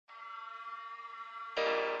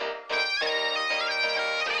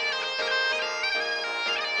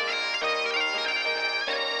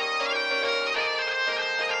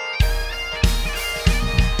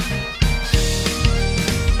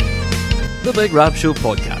The Big Rab Show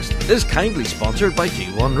podcast is kindly sponsored by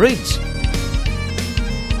G1 Reeds.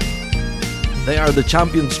 They are the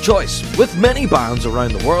champion's choice, with many bands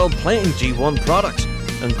around the world playing G1 products,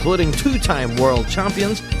 including two-time world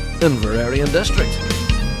champions Inverarian District.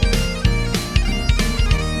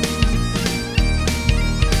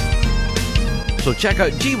 So check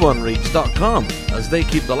out g1reads.com as they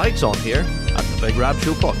keep the lights on here at the Big Rab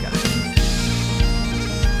Show podcast.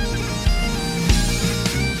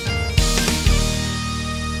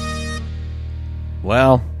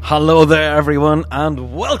 Well, hello there everyone,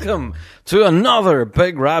 and welcome to another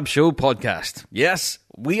Big Rab Show podcast. Yes,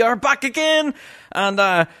 we are back again,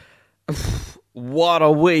 and what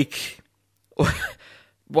a week.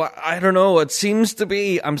 Well, I don't know, it seems to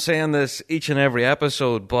be, I'm saying this each and every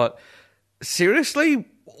episode, but seriously,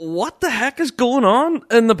 what the heck is going on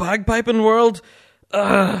in the bagpiping world?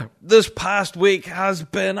 This past week has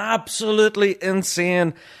been absolutely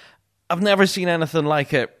insane. I've never seen anything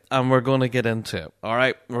like it, and we're going to get into it, all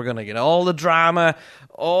right? We're going to get all the drama,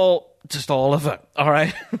 just all of it, all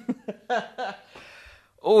right?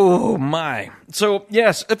 Oh, my. So,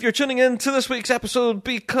 yes, if you're tuning in to this week's episode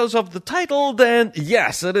because of the title, then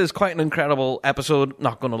yes, it is quite an incredible episode,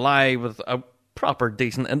 not going to lie, with a proper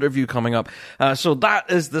decent interview coming up. So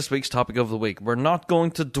that is this week's topic of the week. We're not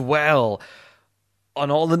going to dwell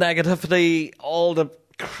on all the negativity, all the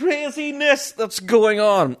craziness that's going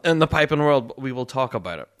on in the piping world, but we will talk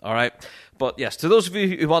about it, all right? But yes, to those of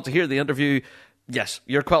you who want to hear the interview, yes,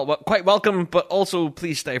 you're quite welcome, but also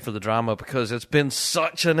please stay for the drama because it's been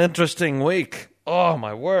such an interesting week. Oh,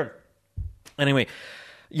 my word. Anyway,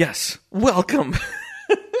 yes, welcome.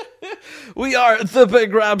 We are the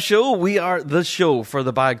Big Rab Show. We are the show for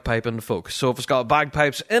the bagpiping folk. So if it's got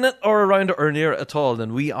bagpipes in it or around it or near it at all,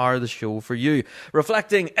 then we are the show for you.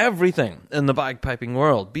 Reflecting everything in the bagpiping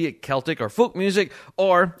world, be it Celtic or folk music,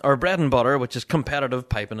 or our bread and butter, which is competitive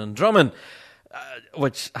piping and drumming,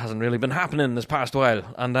 which hasn't really been happening this past while.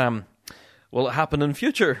 And will it happen in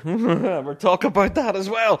future? We'll talk about that as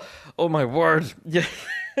well. Oh my word. Yeah.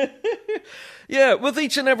 Yeah, with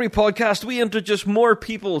each and every podcast, we introduce more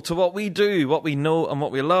people to what we do, what we know, and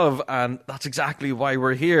what we love, and that's exactly why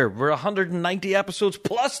we're here. We're 190 episodes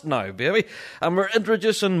plus now, baby, and we're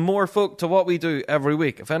introducing more folk to what we do every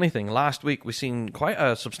week. If anything, last week we seen quite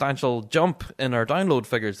a substantial jump in our download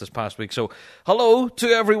figures this past week, so hello to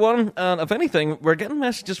everyone, and if anything, we're getting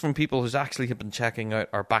messages from people who's actually have been checking out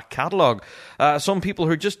our back catalogue. Some people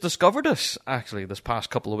who just discovered us, actually, this past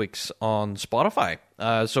couple of weeks on Spotify.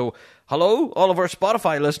 So, hello, all of our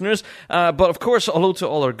Spotify listeners, but of course, hello to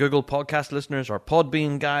all our Google Podcast listeners, our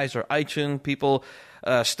Podbean guys, our iTunes people,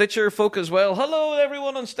 Stitcher folk as well. Hello,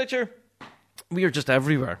 everyone on Stitcher. We are just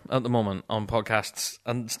everywhere at the moment on podcasts,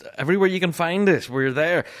 and everywhere you can find us, we're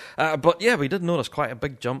there. But yeah, we did notice quite a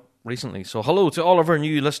big jump recently. So hello to all of our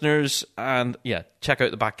new listeners, and yeah, check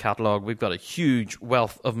out the back catalogue. We've got a huge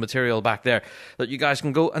wealth of material back there that you guys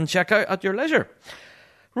can go and check out at your leisure.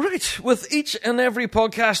 Right, with each and every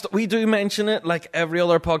podcast, we do mention it, like every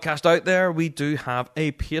other podcast out there, we do have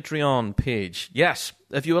a Patreon page. Yes,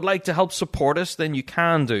 if you would like to help support us, then you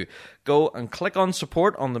can do. Go and click on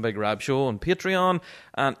support on the Big Rab Show on Patreon,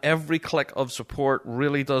 and every click of support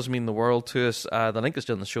really does mean the world to us. The link is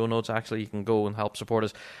in the show notes, actually. You can go and help support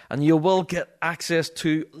us, and you will get access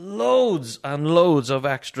to loads and loads of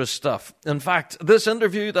extra stuff. In fact, this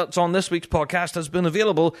interview that's on this week's podcast has been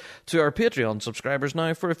available to our Patreon subscribers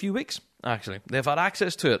now for a few weeks. Actually, they've had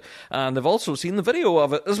access to it, and they've also seen the video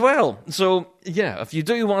of it as well. So, yeah, if you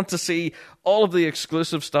do want to see all of the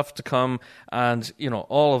exclusive stuff to come, and, you know,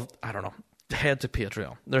 all of, I don't know, head to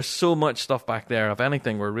Patreon. There's so much stuff back there. If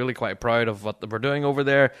anything, we're really quite proud of what we're doing over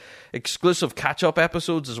there. Exclusive catch-up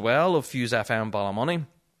episodes as well of Fuse FM Ballymoney.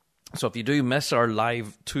 So if you do miss our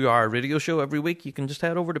live 2-hour radio show every week, you can just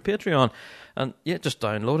head over to Patreon and, yeah, just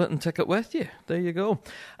download it and take it with you. There you go.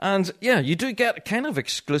 And, yeah, you do get kind of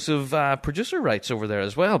exclusive producer rights over there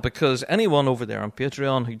as well, because anyone over there on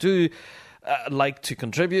Patreon who do like to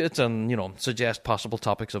contribute and, you know, suggest possible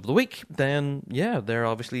topics of the week, then, yeah, they're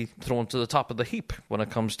obviously thrown to the top of the heap when it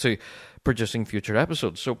comes to producing future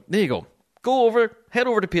episodes. So there you go. Head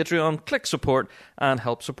over to Patreon, click support, and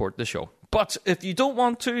help support the show. But if you don't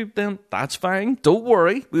want to, then that's fine. Don't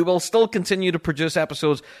worry. We will still continue to produce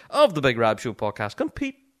episodes of the Big Rab Show podcast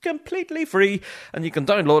completely free, and you can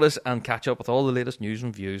download us and catch up with all the latest news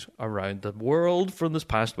and views around the world from this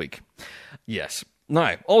past week. Yes.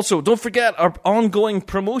 Now, also, don't forget our ongoing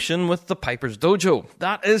promotion with the Piper's Dojo.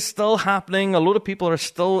 That is still happening. A lot of people are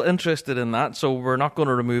still interested in that, so we're not going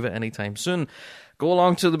to remove it anytime soon. Go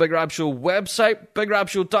along to the Big Rab Show website,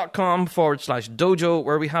 bigrabshow.com/dojo,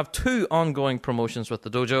 where we have 2 ongoing promotions with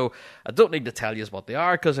the dojo. I don't need to tell you what they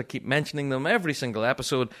are because I keep mentioning them every single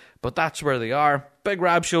episode, but that's where they are.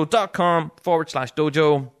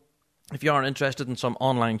 bigrabshow.com/dojo. If you are interested in some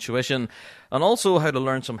online tuition and also how to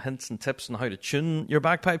learn some hints and tips on how to tune your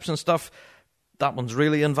bagpipes and stuff, that one's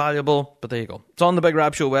really invaluable, but there you go. It's on the Big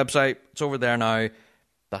Rab Show website. It's over there now.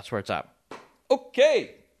 That's where it's at.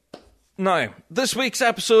 Okay. Now, this week's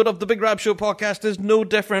episode of the Big Rab Show podcast is no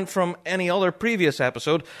different from any other previous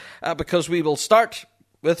episode because we will start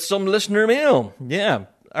with some listener mail. Yeah,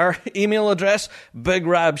 our email address,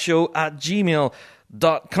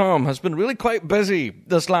 bigrabshow@gmail.com, has been really quite busy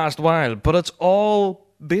this last while, but it's all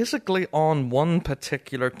basically on one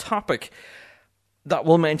particular topic that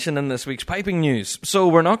we'll mention in this week's piping news. So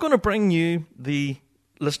we're not going to bring you the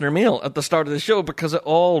listener mail at the start of the show because it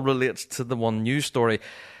all relates to the one news story.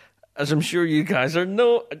 As I'm sure you guys I'm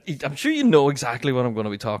sure you know exactly what I'm going to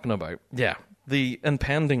be talking about. Yeah, the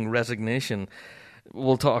impending resignation.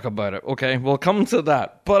 We'll talk about it, okay? We'll come to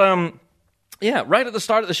that. But, yeah, right at the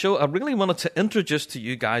start of the show, I really wanted to introduce to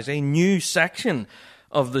you guys a new section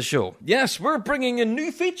of the show. Yes, we're bringing a new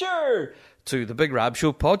feature to the Big Rab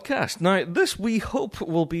Show podcast. Now, this we hope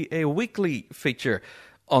will be a weekly feature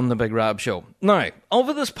on the Big Rab Show. Now,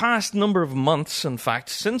 over this past number of months, in fact,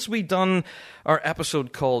 since we done our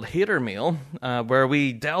episode called Hater Mail, where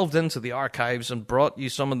we delved into the archives and brought you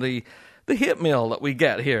some of the hate mail that we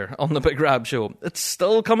get here on the Big Rab Show, it's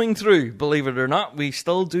still coming through, believe it or not. We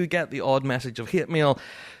still do get the odd message of hate mail,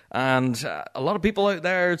 and a lot of people out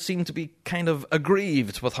there seem to be kind of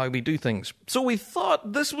aggrieved with how we do things. So we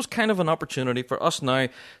thought this was kind of an opportunity for us now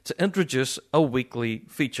to introduce a weekly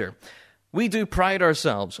feature. We do pride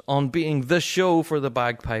ourselves on being the show for the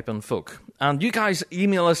bagpiping folk. And you guys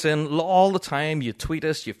email us in all the time. You tweet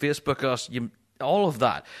us, you Facebook us, all of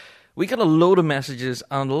that. We get a load of messages,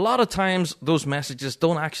 and a lot of times those messages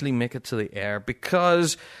don't actually make it to the air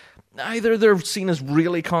because either they're seen as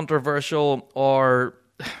really controversial or,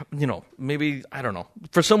 maybe, I don't know,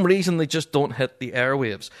 for some reason they just don't hit the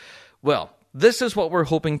airwaves. Well, this is what we're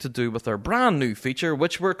hoping to do with our brand new feature,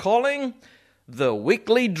 which we're calling the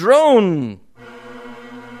Weekly Drone.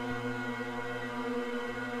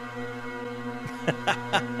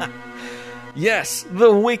 Yes,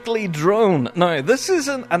 the Weekly Drone. Now, this is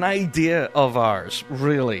an idea of ours,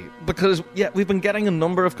 really, because, we've been getting a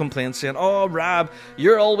number of complaints saying, "Oh, Rab,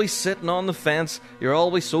 you're always sitting on the fence. You're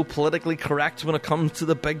always so politically correct when it comes to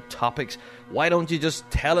the big topics. Why don't you just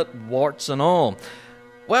tell it warts and all?"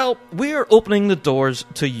 Well, we're opening the doors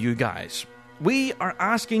to you guys. We are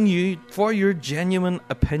asking you for your genuine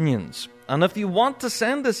opinions. And if you want to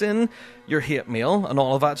send us in your hate mail and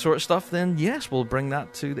all of that sort of stuff, then yes, we'll bring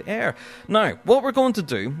that to the air. Now, what we're going to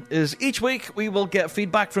do is each week we will get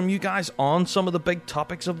feedback from you guys on some of the big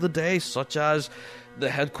topics of the day, such as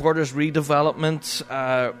the headquarters redevelopment.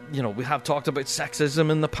 We have talked about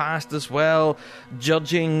sexism in the past as well,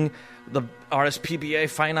 judging the RSPBA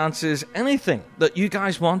finances, anything that you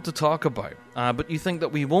guys want to talk about, but you think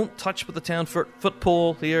that we won't touch with the 10-foot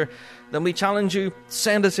pole here, then we challenge you,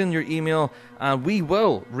 send us in your email, and we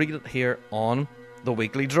will read it here on the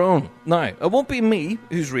Weekly Drone. Now, it won't be me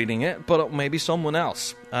who's reading it, but it may be someone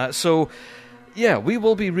else. We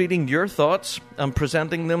will be reading your thoughts and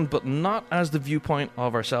presenting them, but not as the viewpoint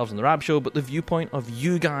of ourselves in the Rab Show, but the viewpoint of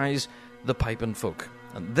you guys, the piping folk.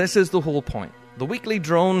 And this is the whole point. The Weekly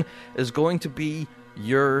Drone is going to be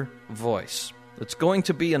your voice. It's going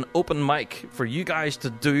to be an open mic for you guys to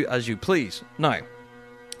do as you please. Now,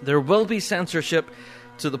 there will be censorship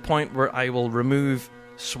to the point where I will remove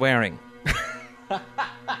swearing.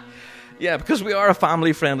 Yeah, because we are a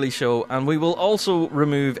family-friendly show, and we will also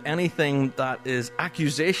remove anything that is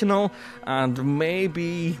accusational and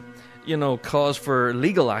maybe, cause for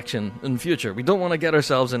legal action in future. We don't want to get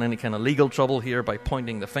ourselves in any kind of legal trouble here by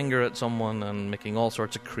pointing the finger at someone and making all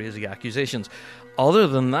sorts of crazy accusations. Other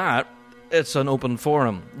than that, it's an open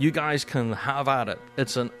forum. You guys can have at it.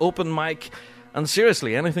 It's an open mic. And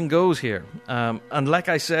seriously, anything goes here. And like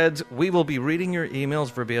I said, we will be reading your emails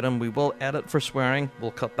verbatim. We will edit for swearing.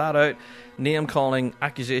 We'll cut that out. Name calling,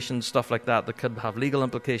 accusations, stuff like that could have legal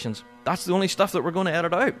implications. That's the only stuff that we're going to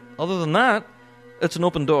edit out. Other than that, it's an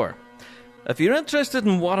open door. If you're interested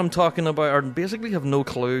in what I'm talking about, or basically have no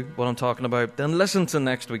clue what I'm talking about, then listen to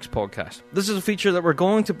next week's podcast. This is a feature that we're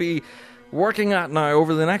going to be working at now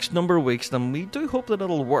over the next number of weeks, and we do hope that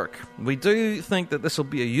it'll work. We do think that this will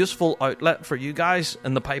be a useful outlet for you guys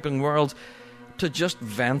in the piping world to just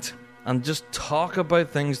vent and just talk about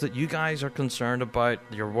things that you guys are concerned about,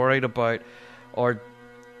 you're worried about, or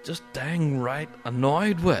just dang right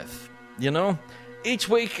annoyed with. Each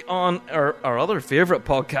week on our other favourite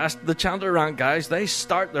podcast, the Chandler Rant guys, they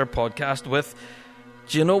start their podcast with,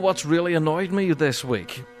 do you know what's really annoyed me this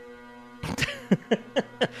week?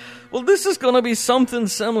 Well, this is going to be something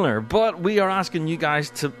similar, but we are asking you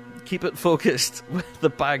guys to keep it focused with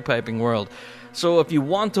the bagpiping world. So if you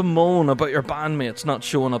want to moan about your bandmates not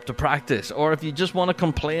showing up to practice, or if you just want to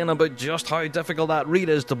complain about just how difficult that reed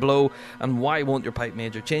is to blow and why won't your pipe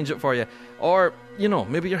major change it for you, or, you know,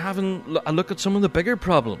 maybe you're having a look at some of the bigger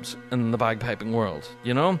problems in the bagpiping world,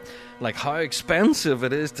 you know, like how expensive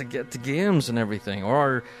it is to get to games and everything,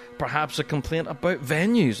 or perhaps a complaint about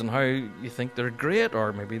venues and how you think they're great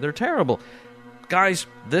or maybe they're terrible. Guys,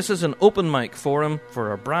 this is an open mic forum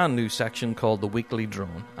for a brand new section called The Weekly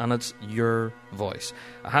Drone, and it's your voice.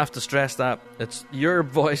 I have to stress that. It's your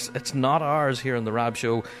voice, it's not ours here in the Rab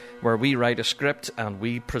Show, where we write a script and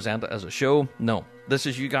we present it as a show. No, this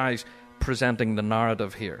is you guys presenting the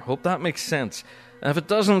narrative here. Hope that makes sense. And if it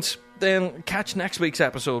doesn't, then catch next week's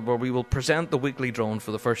episode where we will present The Weekly Drone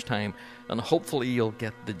for the first time, and hopefully you'll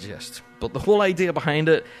get the gist. But the whole idea behind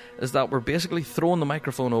it is that we're basically throwing the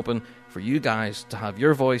microphone open for you guys to have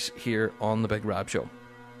your voice here on the Big Rab Show.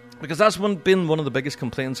 Because that's been one of the biggest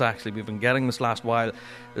complaints, actually, we've been getting this last while,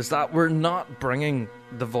 is that we're not bringing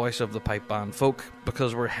the voice of the pipe band folk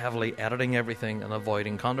because we're heavily editing everything and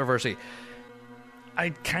avoiding controversy.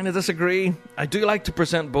 I kind of disagree. I do like to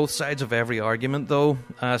present both sides of every argument, though.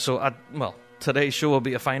 Today's show will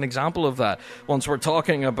be a fine example of that. Once we're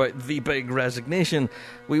talking about the big resignation,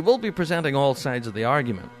 we will be presenting all sides of the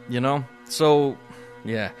argument, you know? So,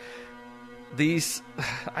 yeah. It's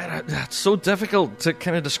so difficult to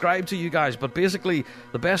kind of describe to you guys, but basically,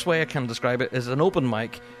 the best way I can describe it is an open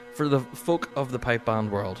mic for the folk of the pipe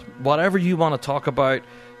band world. Whatever you want to talk about,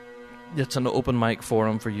 it's an open mic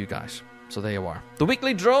forum for you guys. So there you are. The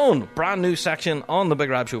Weekly Drone, brand new section on the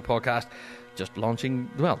Big Rab Show podcast. Just launching,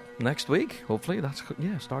 next week. Hopefully,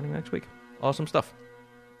 starting next week. Awesome stuff.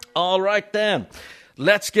 All right then.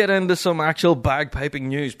 Let's get into some actual bagpiping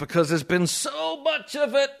news, because there's been so much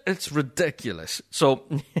of it, it's ridiculous. So,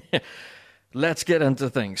 let's get into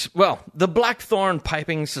things. Well, the Blackthorn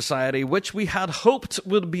Piping Society, which we had hoped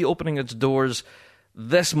would be opening its doors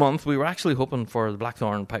this month. We were actually hoping for the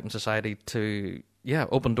Blackthorn Piping Society to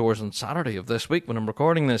open doors on Saturday of this week when I'm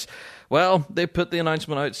recording this. Well, they put the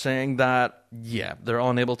announcement out saying that, they're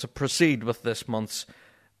unable to proceed with this month's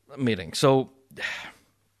meeting. So,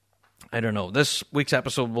 I don't know. This week's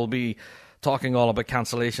episode will be talking all about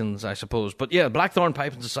cancellations, I suppose. But Blackthorn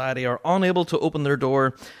Piping Society are unable to open their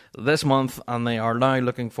door this month, and they are now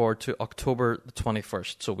looking forward to October the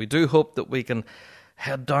 21st. So we do hope that we can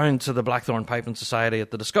head down to the Blackthorn Piping Society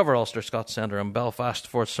at the Discover Ulster Scots Centre in Belfast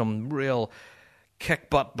for some real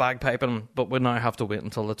kick-butt bagpiping, but we now have to wait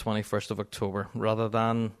until the 21st of October rather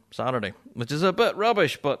than Saturday, which is a bit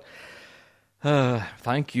rubbish, but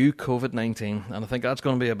thank you, COVID-19, and I think that's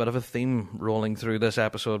going to be a bit of a theme rolling through this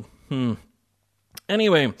episode.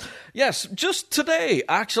 Anyway, yes, just today,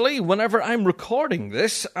 actually, whenever I'm recording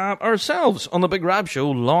this, ourselves on the Big Rab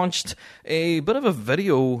Show launched a bit of a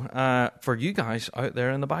video for you guys out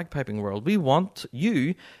there in the bagpiping world. We want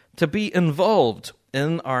you to be involved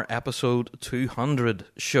in our episode 200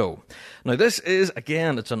 show. Now this is,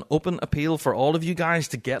 again, it's an open appeal for all of you guys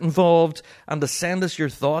to get involved and to send us your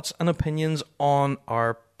thoughts and opinions on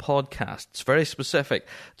our podcast. It's very specific.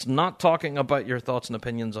 It's not talking about your thoughts and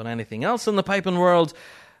opinions on anything else in the piping world,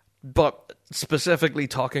 but specifically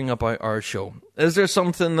talking about our show. Is there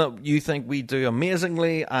something that you think we do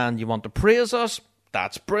amazingly and you want to praise us?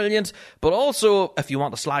 That's brilliant. But also, if you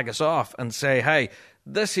want to slag us off and say, hey,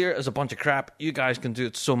 this here is a bunch of crap, you guys can do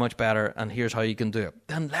it so much better, and here's how you can do it,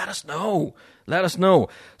 then let us know. Let us know.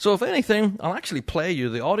 So if anything, I'll actually play you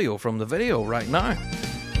the audio from the video right now.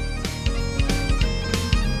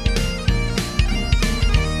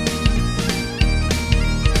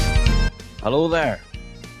 Hello there.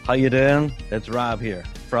 How you doing? It's Rab here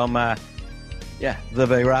from, the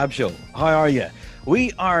Big Rab Show. How are you?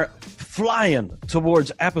 We are flying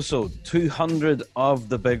towards episode 200 of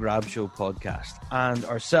the Big Rab Show podcast, and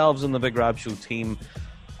ourselves and the Big Rab Show team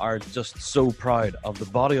are just so proud of the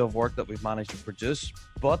body of work that we've managed to produce.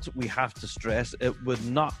 But we have to stress, it would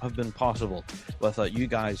not have been possible without you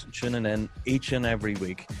guys tuning in each and every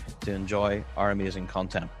week to enjoy our amazing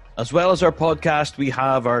content. As well as our podcast, we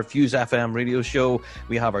have our Fuse FM radio show,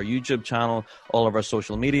 we have our YouTube channel, all of our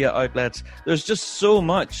social media outlets. There's just so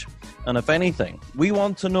much. And if anything, we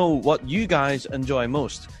want to know what you guys enjoy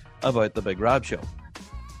most about the Big Rab Show.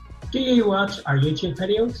 Do you watch our YouTube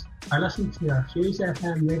videos or listen to our Fuse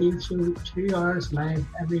FM radio show 2 hours live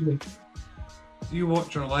every week? Do you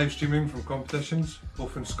watch our live streaming from competitions,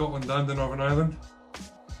 both in Scotland and in Northern Ireland?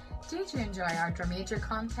 Did you enjoy our Dramager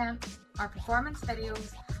content, our performance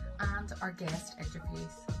videos, and our guest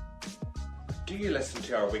interviews? Do you listen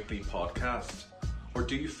to our weekly podcast? Or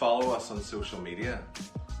do you follow us on social media?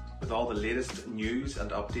 With all the latest news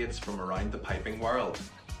and updates from around the piping world.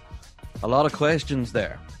 A lot of questions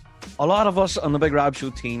there. A lot of us on the Big Rab Show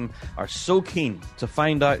team are so keen to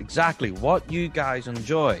find out exactly what you guys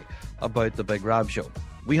enjoy about the Big Rab Show.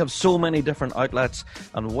 We have so many different outlets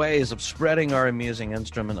and ways of spreading our amazing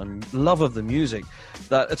instrument and love of the music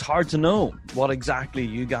that it's hard to know what exactly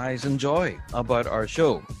you guys enjoy about our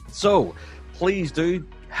show. So, please do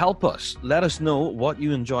help us. Let us know what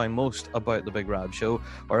you enjoy most about the Big Rab Show,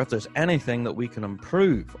 or if there's anything that we can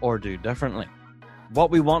improve or do differently. What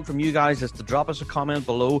we want from you guys is to drop us a comment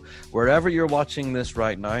below wherever you're watching this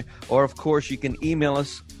right now, or of course you can email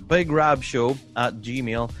us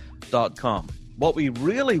bigrabshow@gmail.com. What we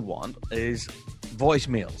really want is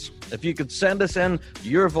voicemails. If you could send us in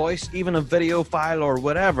your voice, even a video file or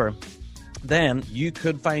whatever, then you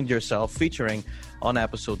could find yourself featuring on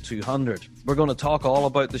episode 200. We're going to talk all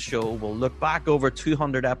about the show. We'll look back over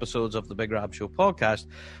 200 episodes of the Big Rab Show podcast.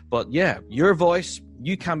 But yeah, your voice,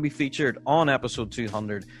 you can be featured on episode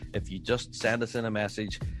 200 if you just send us in a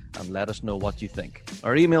message and let us know what you think.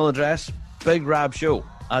 Our email address,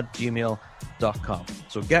 bigrabshow@gmail.com.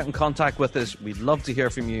 So get in contact with us. We'd love to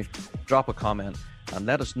hear from you. Drop a comment and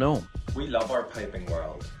let us know. We love our piping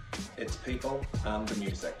world. Its people and the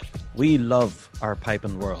music. We love our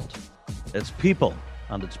piping world. It's people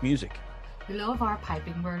and it's music. We love our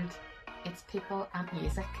piping world, its people and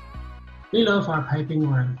music. We love our piping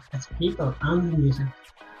world, its people and the music.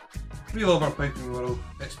 We love our piping world,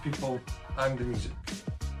 its people and the music.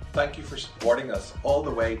 Thank you for supporting us all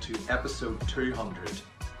the way to episode 200.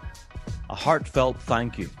 A heartfelt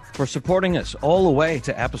thank you for supporting us all the way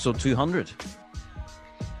to episode 200.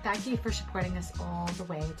 Thank you for supporting us all the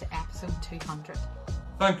way to episode 200.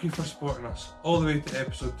 Thank you for supporting us all the way to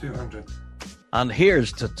episode 200. And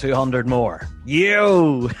here's to 200 more.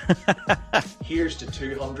 Yo! Here's to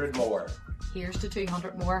 200 more. Here's to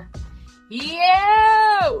 200 more.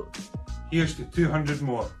 Yo! Here's to 200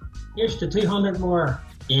 more. Here's to 200 more.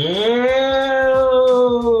 Yeah.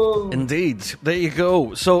 Indeed. There you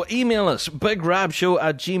go. So email us,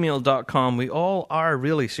 bigrabshow@gmail.com. We all are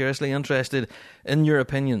really seriously interested in your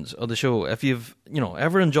opinions of the show. If you've,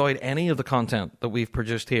 ever enjoyed any of the content that we've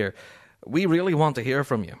produced here, we really want to hear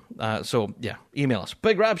from you. So yeah, email us,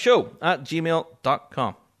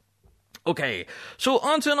 bigrabshow@gmail.com. Okay, so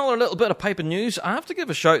on to another little bit of piping news. I have to give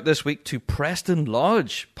a shout this week to Preston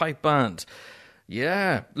Lodge Pipe Band.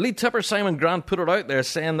 Yeah, lead tipper Simon Grant put it out there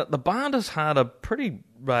saying that the band has had a pretty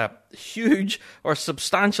huge or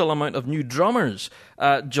substantial amount of new drummers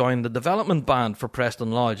join the development band for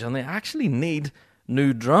Preston Lodge, and they actually need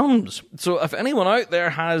new drums. So if anyone out there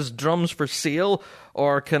has drums for sale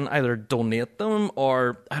or can either donate them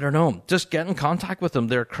or, I don't know, just get in contact with them.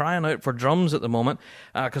 They're crying out for drums at the moment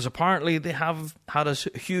because apparently they have had a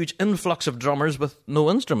huge influx of drummers with no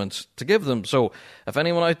instruments to give them. So if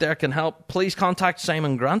anyone out there can help, please contact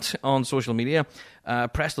Simon Grant on social media.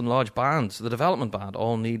 Preston Lodge Band, the development band,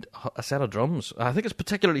 all need a set of drums. I think it's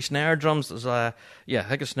particularly snare drums. I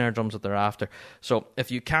think it's snare drums that they're after. So if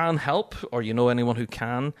you can help, or you know anyone who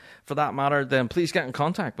can, for that matter, then please get in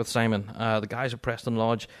contact with Simon. The guys at Preston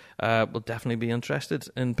Lodge will definitely be interested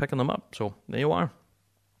in picking them up. So there you are.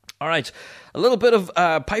 All right, a little bit of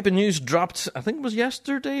piping news dropped, I think it was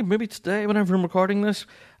yesterday, maybe today, whenever I'm recording this.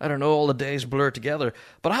 I don't know, all the days blur together.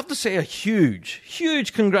 But I have to say a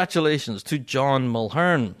huge congratulations to John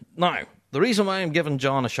Mulhern. Now, the reason why I'm giving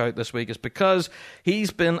John a shout this week is because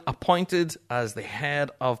he's been appointed as the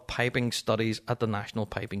head of piping studies at the National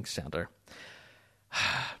Piping Centre.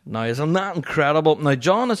 Now, isn't that incredible? Now,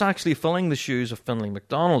 John is actually filling the shoes of Finlay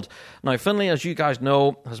MacDonald. Now, Finlay, as you guys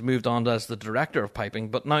know, has moved on as the director of piping,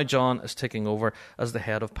 but now John is taking over as the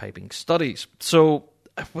head of piping studies. So,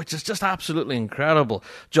 which is just absolutely incredible.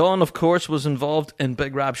 John, of course, was involved in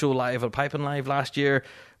Big Rab Show Live at Piping Live last year.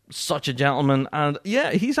 Such a gentleman. And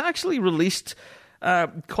yeah, he's actually released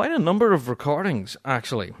quite a number of recordings,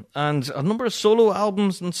 actually, and a number of solo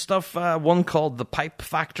albums and stuff. One called The Pipe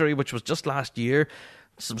Factory, which was just last year.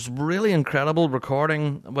 It was really incredible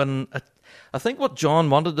recording when I think what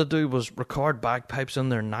John wanted to do was record bagpipes in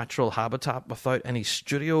their natural habitat without any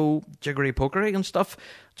studio jiggery-pokery and stuff.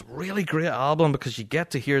 It's a really great album because you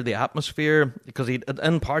get to hear the atmosphere, because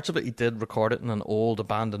in parts of it he did record it in an old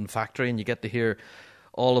abandoned factory, and you get to hear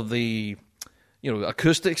all of the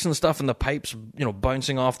acoustics and stuff, and the pipes,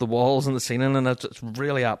 bouncing off the walls and the ceiling, and it's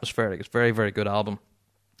really atmospheric. It's a very, very good album.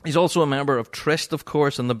 He's also a member of Trist, of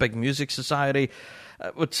course, and the Big Music Society.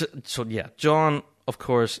 John, of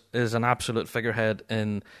course, is an absolute figurehead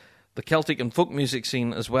in the Celtic and folk music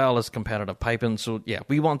scene as well as competitive piping. So, yeah,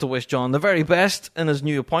 we want to wish John the very best in his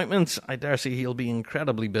new appointments. I dare say he'll be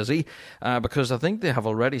incredibly busy because I think they have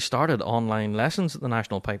already started online lessons at the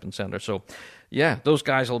National Piping Centre. So, yeah, those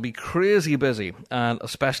guys will be crazy busy. And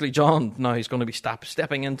especially John, now he's going to be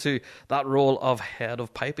stepping into that role of head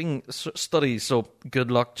of piping studies. So,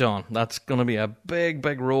 good luck, John. That's going to be a big,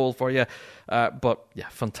 big role for you. But, yeah,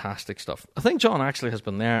 fantastic stuff. I think John actually has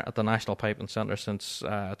been there at the National Piping Centre since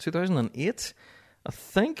 2008, I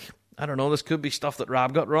think. I don't know, this could be stuff that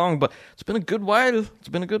Rab got wrong, but it's been a good while. It's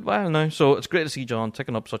been a good while now. So it's great to see John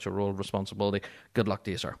taking up such a role of responsibility. Good luck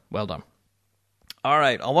to you, sir. Well done. All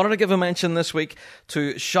right, I wanted to give a mention this week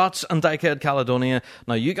to Shots and Dykehead Caledonia.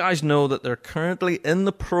 Now, you guys know that they're currently in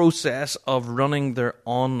the process of running their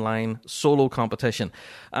online solo competition.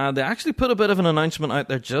 They actually put a bit of an announcement out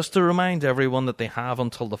there just to remind everyone that they have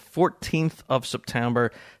until the 14th of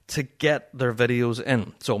September to get their videos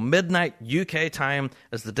in. So midnight UK time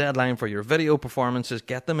is the deadline for your video performances.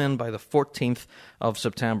 Get them in by the 14th of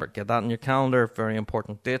September. Get that in your calendar. Very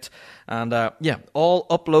important date. And all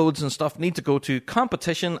uploads and stuff need to go to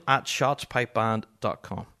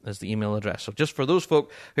competition@shotspipeband.com is the email address. So just for those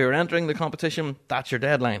folk who are entering the competition, that's your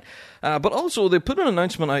deadline. But also they put an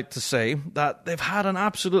announcement out to say that they've had an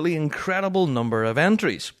absolutely incredible number of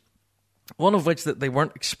entries. One of which that they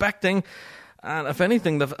weren't expecting. And if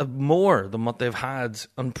anything, they've had more than what they've had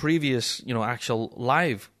on previous, actual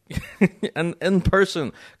live and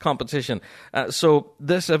in-person competition. So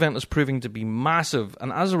this event is proving to be massive.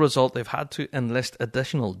 And as a result, they've had to enlist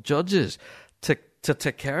additional judges to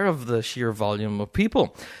take care of the sheer volume of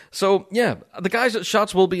people. So, yeah, the guys at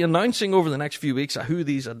Shots will be announcing over the next few weeks who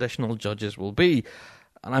these additional judges will be.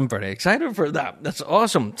 And I'm very excited for that. That's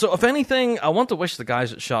awesome. So if anything, I want to wish the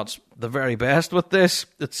guys at Shots the very best with this.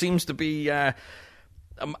 It seems to be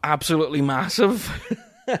absolutely massive,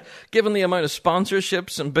 given the amount of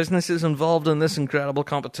sponsorships and businesses involved in this incredible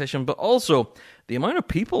competition, but also the amount of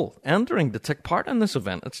people entering to take part in this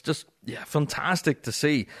event. It's just, fantastic to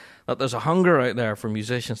see that there's a hunger out there for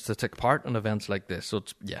musicians to take part in events like this. So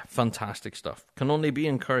it's, fantastic stuff. Can only be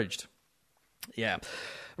encouraged. Yeah.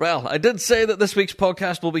 Well, I did say that this week's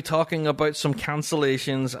podcast will be talking about some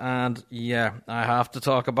cancellations, and I have to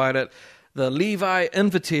talk about it. The Levi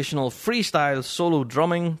Invitational Freestyle Solo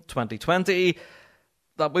Drumming 2020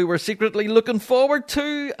 that we were secretly looking forward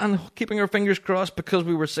to and keeping our fingers crossed because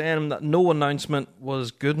we were saying that no announcement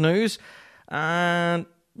was good news. And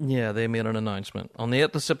they made an announcement. On the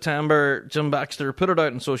 8th of September, Jim Baxter put it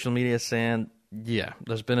out on social media saying,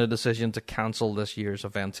 there's been a decision to cancel this year's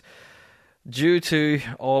event due to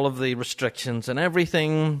all of the restrictions and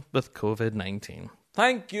everything with COVID-19.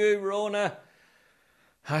 Thank you, Rona.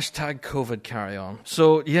 Hashtag COVID carry on.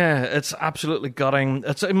 So, it's absolutely gutting.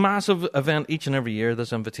 It's a massive event each and every year, this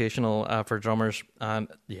invitational for drummers. And,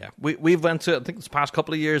 we've went to it, I think, this past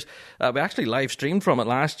couple of years. We actually live streamed from it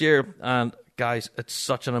last year. And, guys, it's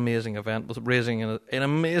such an amazing event with raising an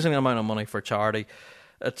amazing amount of money for charity.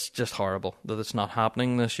 It's just horrible that it's not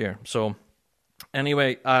happening this year. So,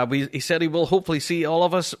 anyway, he said he will hopefully see all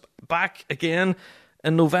of us back again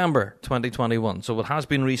in November 2021. So it has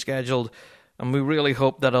been rescheduled, and we really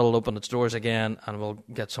hope that it'll open its doors again and we'll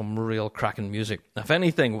get some real cracking music. If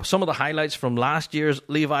anything, some of the highlights from last year's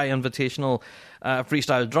Levi Invitational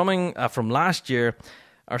freestyle drumming from last year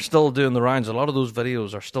are still doing the rounds. A lot of those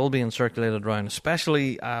videos are still being circulated around,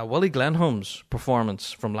 especially Willie Glenholm's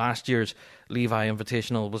performance from last year's Levi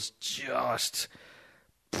Invitational was just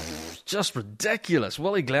ridiculous.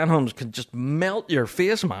 Willie Glenholm's can just melt your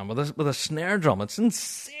face, man, with a snare drum. It's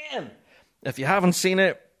insane. If you haven't seen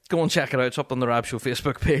it, go and check it out. It's up on the Rab Show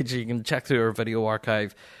Facebook page. You can check through our video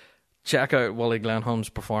archive. Check out Willie Glenholm's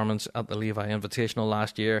performance at the Levi Invitational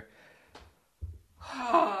last year.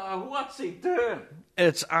 What's he doing?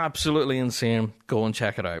 It's absolutely insane. Go and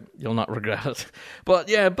check it out. You'll not regret it.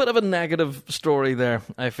 But a bit of a negative story there,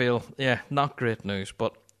 I feel. Not great news,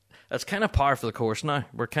 but it's kind of par for the course now.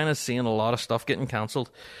 We're kind of seeing a lot of stuff getting cancelled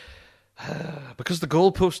because the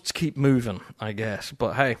goalposts keep moving, I guess.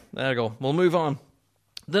 But hey, there you go. We'll move on.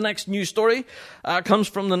 The next news story comes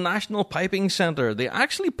from the National Piping Centre. They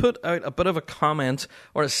actually put out a bit of a comment,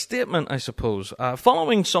 or a statement, I suppose,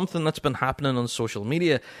 following something that's been happening on social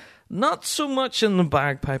media. Not so much in the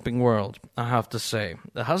bagpiping world, I have to say.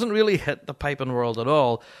 It hasn't really hit the piping world at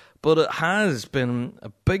all, but it has been a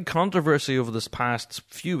big controversy over this past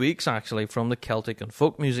few weeks, actually, from the Celtic and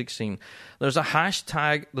folk music scene. There's a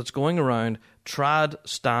hashtag that's going around, Trad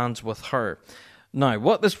Stands With Her. Now,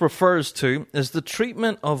 what this refers to is the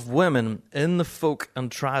treatment of women in the folk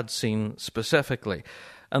and trad scene specifically.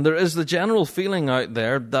 And there is the general feeling out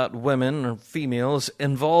there that women or females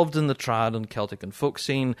involved in the trad and Celtic and folk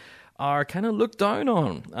scene are kind of looked down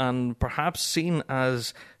on and perhaps seen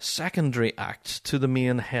as secondary acts to the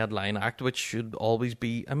main headline act, which should always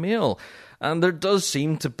be a male. And there does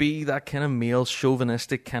seem to be that kind of male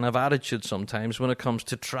chauvinistic kind of attitude sometimes when it comes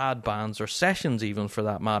to trad bands or sessions, even for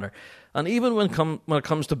that matter. And even when it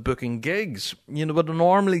comes to booking gigs, you would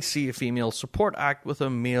normally see a female support act with a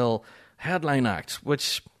male headline act,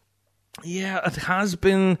 which, yeah, it has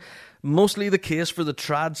been mostly the case for the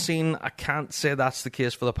trad scene. I can't say that's the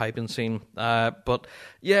case for the piping scene. But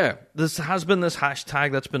yeah, this has been this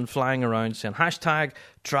hashtag that's been flying around saying hashtag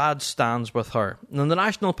trad stands with her. And the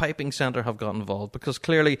National Piping Centre have got involved because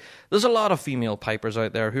clearly there's a lot of female pipers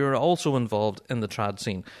out there who are also involved in the trad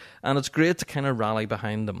scene. And it's great to kind of rally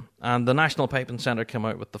behind them. And the National Piping Centre came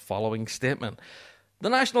out with the following statement. The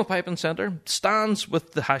National Piping Centre stands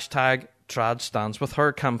with the hashtag Trad Stands With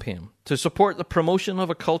Her campaign to support the promotion of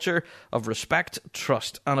a culture of respect,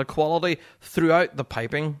 trust and equality throughout the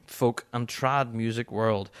piping, folk and trad music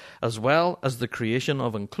world, as well as the creation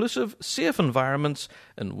of inclusive, safe environments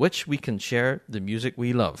in which we can share the music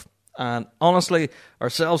we love. And honestly,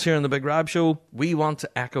 ourselves here in the Big Rab Show, we want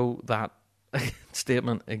to echo that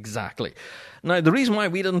statement exactly. Now, the reason why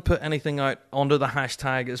we didn't put anything out under the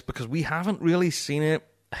hashtag is because we haven't really seen it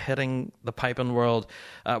hitting the piping world.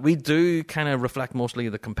 We do kind of reflect mostly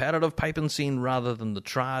the competitive piping scene rather than the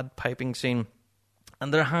trad piping scene.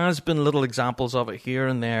 And there has been little examples of it here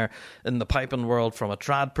and there in the piping world from a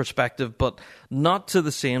trad perspective, but not to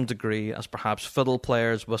the same degree as perhaps fiddle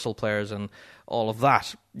players, whistle players, and all of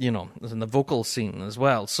that, in the vocal scene as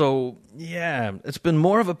well. So, yeah, it's been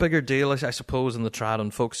more of a bigger deal, I suppose, in the trad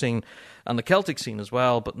and folk scene and the Celtic scene as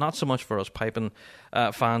well, but not so much for us piping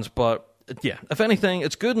fans. But yeah, if anything,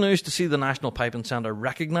 it's good news to see the National Piping Centre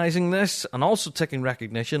recognising this and also taking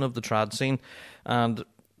recognition of the trad scene, and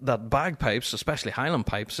that bagpipes, especially Highland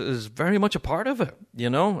pipes, is very much a part of it,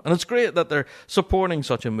 And it's great that they're supporting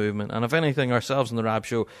such a movement. And if anything, ourselves in the Rab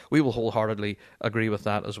Show, we will wholeheartedly agree with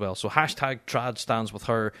that as well. So hashtag Trad Stands With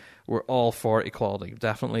Her. We're all for equality,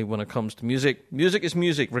 definitely, when it comes to music. Music is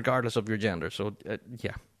music, regardless of your gender. So,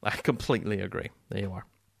 yeah, I completely agree. There you are.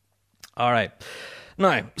 All right.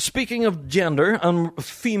 Now, speaking of gender and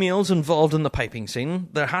females involved in the piping scene,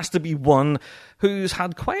 there has to be one who's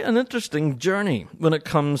had quite an interesting journey when it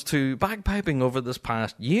comes to bagpiping over this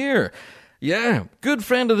past year. Yeah, good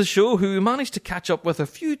friend of the show who managed to catch up with a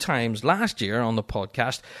few times last year on the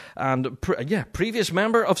podcast, and previous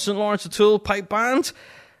member of St. Lawrence O'Toole Pipe Band.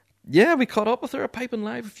 Yeah, we caught up with her at Piping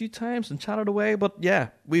Live a few times and chatted away, but yeah,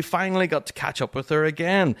 we finally got to catch up with her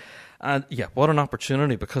again. And yeah, what an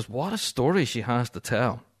opportunity, because what a story she has to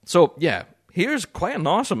tell. So yeah, here's quite an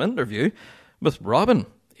awesome interview with Robin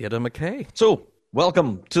Ada McKay. So,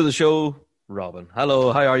 welcome to the show, Robin.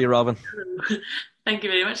 Hello, how are you, Robin? Thank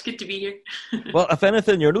you very much, good to be here. Well, if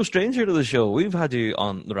anything, you're no stranger to the show. We've had you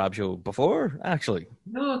on the Rab Show before, actually.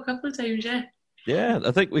 No, a couple of times, yeah. Yeah,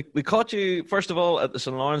 I think we caught you, first of all, at the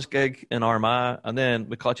St. Lawrence gig in Armagh, and then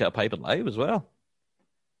we caught you at Piping Live as well.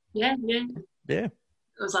 Yeah. Yeah.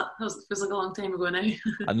 It was like a long time ago now.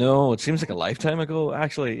 I know, it seems like a lifetime ago,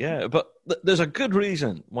 actually, yeah. But there's a good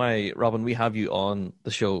reason why, Robin, we have you on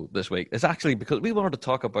the show this week. It's actually because we wanted to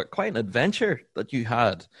talk about quite an adventure that you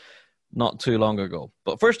had not too long ago.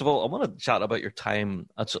 But first of all, I want to chat about your time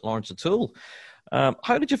at St. Lawrence O'Toole.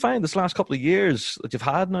 How did you find this last couple of years that you've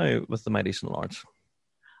had now with the mighty St. Lawrence?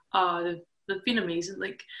 Oh, they've been amazing.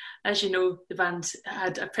 Like, as you know, the band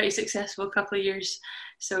had a pretty successful couple of years.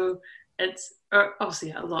 So it's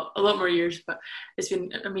obviously a lot more years, but it's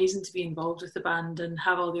been amazing to be involved with the band and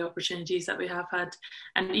have all the opportunities that we have had.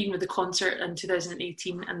 And even with the concert in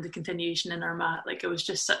 2018 and the continuation in Armagh, like, it was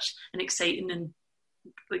just such an exciting and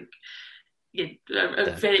a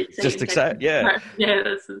very exciting. Just exciting, yeah. Yeah,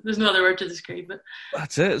 there's no other word to describe it.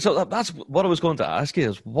 That's it. So that's what I was going to ask you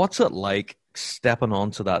is, what's it like stepping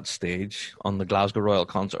onto that stage on the Glasgow Royal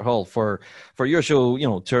Concert Hall for your show,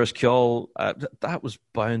 Tourist Kjol? That was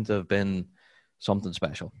bound to have been something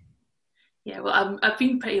special. Yeah, well, I've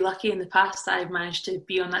been pretty lucky in the past that I've managed to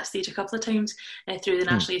be on that stage a couple of times through the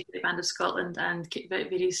National Youth Band of Scotland and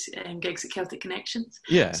various gigs at Celtic Connections.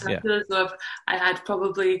 Yeah, so I feel as though I had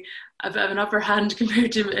probably a bit of an upper hand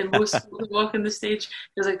compared to most people who walk on the stage,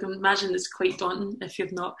 because I can imagine it's quite daunting if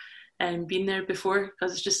you've not been there before,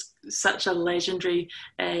 because it's just such a legendary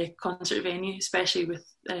concert venue, especially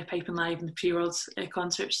with Piping Live and the Pre-Worlds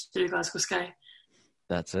concerts through Glasgow Sky.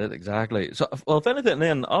 That's it, exactly. So, well, if anything,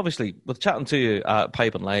 then obviously with chatting to you at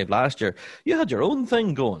Piping Live last year, you had your own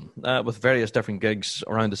thing going with various different gigs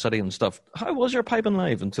around the city and stuff. How was your Piping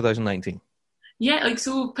Live in 2019? Yeah, like,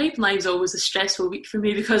 so Piping Live's always a stressful week for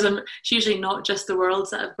me because it's usually not just the Worlds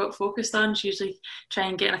that I've got focused on. It's usually try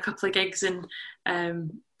and get a couple of gigs and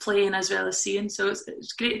playing as well as seeing. So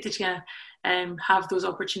it's great to kind of have those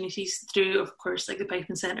opportunities through, of course, like the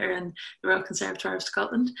Piping Centre and the Royal Conservatoire of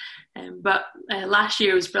Scotland. But last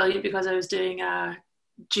year was brilliant because I was doing a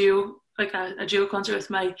duo concert with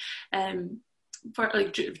my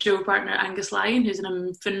duo partner Angus Lyon, who's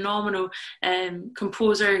a phenomenal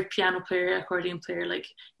composer, piano player, accordion player. Like,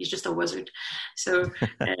 he's just a wizard. So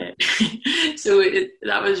that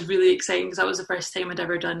was really exciting because that was the first time I'd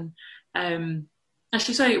ever done.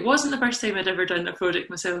 Actually, sorry, it wasn't the first time I'd ever done a project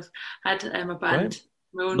myself. I had a band, right.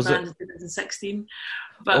 My own band in 2016.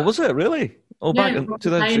 But, was it really? Oh, back in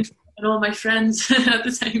 2016. And all my friends at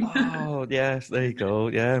the time. Oh, yes, there you go,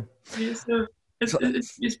 yeah. Yeah, so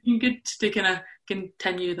it's been good to kind of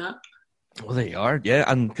continue that. Well, there you are, yeah,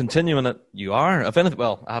 and continuing it, you are. If anything,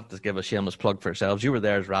 well, I have to give a shameless plug for yourselves. You were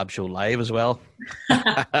there as Rab Show Live as well.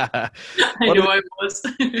 I was.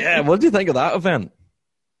 Yeah, what did you think of that event?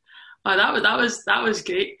 Oh, that was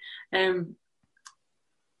great.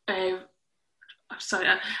 Sorry,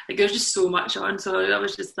 like, there's just so much on, so that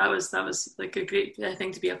was like a great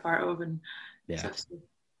thing to be a part of, and stuff. So.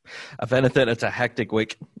 If anything, it's a hectic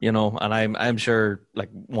week, and I'm sure like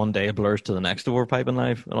one day blurs to the next over Piping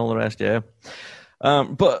Live and all the rest, yeah.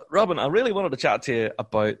 But Robin, I really wanted to chat to you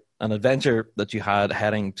about an adventure that you had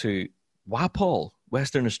heading to WAPOL,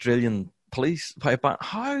 Western Australian Police Pipe Band.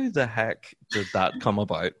 How the heck did that come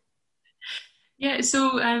about? Yeah,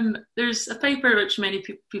 so there's a piper which many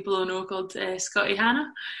people will know called Scotty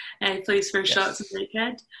Hanna. He plays for Shots and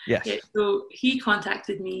Blakehead. Yes. Yeah, so he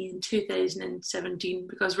contacted me in 2017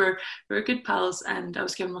 because we're good pals, and I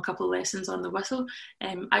was giving him a couple of lessons on the whistle.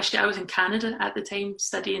 Actually, I was in Canada at the time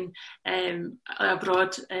studying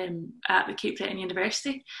abroad at the Cape Breton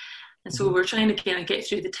University. And so we're trying to kind of get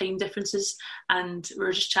through the time differences, and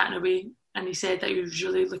we're just chatting away. And he said that he was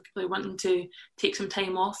really wanting to take some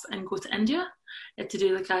time off and go to India to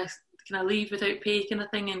do like a kind of leave without pay kind of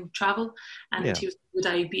thing and travel. And he was, would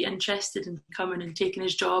I be interested in coming and taking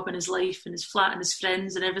his job and his life and his flat and his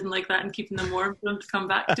friends and everything like that and keeping them warm for him to come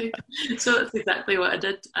back to? So that's exactly what I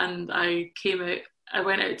did. And I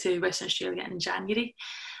went out to Western Australia in January,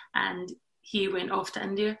 and he went off to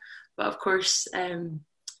India. But of course,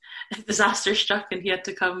 disaster struck and he had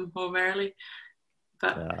to come home early.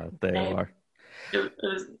 But there you are. It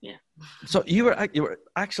was, So you were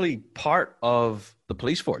actually part of the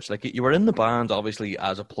police force. Like, you were in the band, obviously,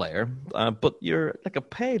 as a player, but you're like a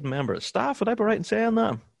paid member of staff. Would I be right in saying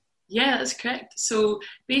that? Yeah, that's correct. So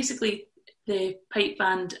basically, the pipe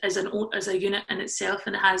band is a unit in itself,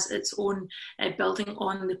 and it has its own building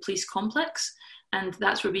on the police complex. And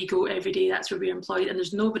that's where we go every day. That's where we're employed. And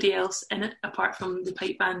there's nobody else in it apart from the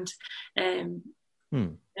pipe band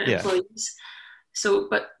employees. So,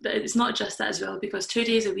 but it's not just that as well, because 2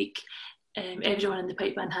 days a week, everyone in the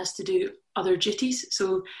pipe band has to do other duties.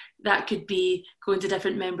 So that could be going to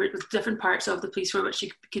different parts of the police force, which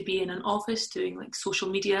you could be in an office doing like social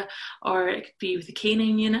media, or it could be with the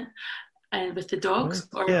canine unit and with the dogs,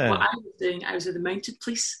 or what I was doing, I was with the mounted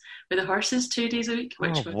police with the horses 2 days a week.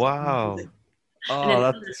 Which was amazing. Oh,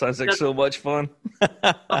 that sounds like so much fun.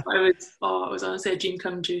 It was honestly a dream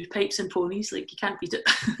come true. Pipes and ponies, like, you can't beat it.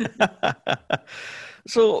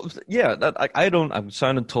 So, yeah, I'm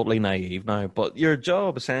sounding totally naive now, but your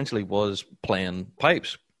job essentially was playing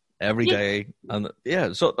pipes every day. And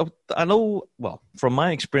so I know, well, from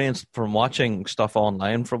my experience from watching stuff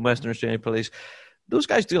online from Western Australian Police, those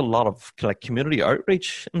guys do a lot of like community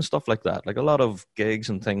outreach and stuff like that, like a lot of gigs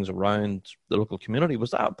and things around the local community. Was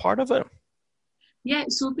that part of it? Yeah,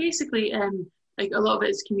 so basically, like, a lot of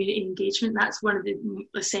it is community engagement. That's one of the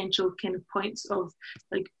essential kind of points of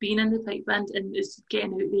like being in the pipe band, and is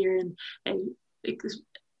getting out there and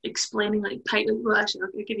explaining like pipe. Well, actually,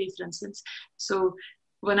 I'll give you for instance. So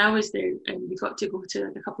when I was there, we got to go to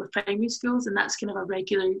like a couple of primary schools, and that's kind of a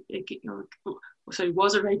regular, was a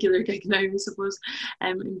regular gig now, I suppose.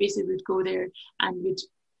 And basically, we'd go there and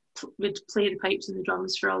we'd play the pipes and the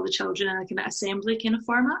drums for all the children in a kind of assembly kind of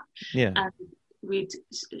format. Yeah. And we'd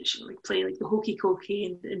play like the hokey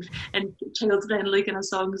cokey and child friendly kind of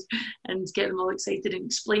songs, and get them all excited and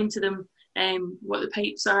explain to them what the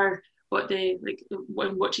pipes are, what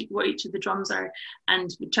each of the drums are, and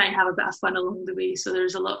we try and have a bit of fun along the way. So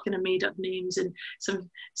there's a lot of kind of made up names and some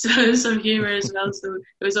humour as well. So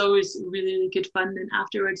it was always really, really good fun. And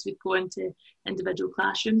afterwards we'd go into individual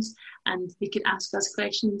classrooms and they could ask us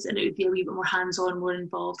questions, and it would be a wee bit more hands-on, more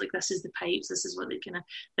involved. Like, this is the pipes, this is what they kind of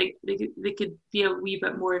like. They could be a wee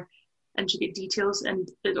bit more intricate details, and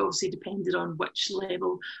it obviously depended on which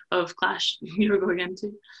level of clash you were going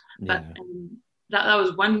into. But that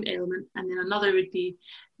was one element, and then another would be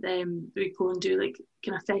we go and do like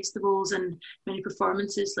kind of festivals and many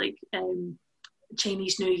performances, like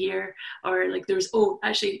Chinese New Year, or like there was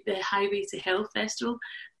actually the Highway to Hell festival.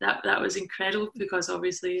 That was incredible, because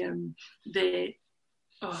obviously this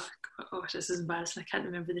is embarrassing, I can't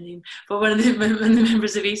remember the name, but one of the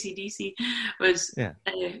members of AC/DC was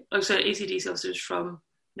AC/DC also was from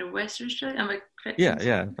Western Australia. Am I correct?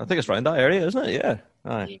 Yeah, I think it's around that area, isn't it? Yeah.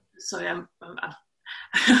 Aye. Sorry, I'm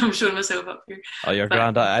showing myself up here. Oh, you're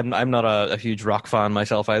grand. I'm not a huge rock fan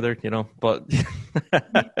myself either, but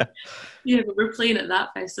yeah, but we're playing at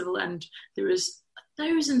that festival, and there was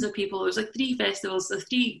thousands of people. There was like 3 festivals,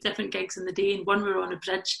 3 different gigs in the day, and one we were on a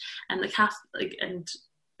bridge, and and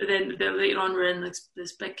then later on we're in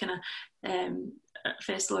this big kind of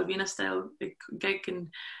festival arena style big gig,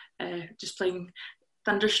 and just playing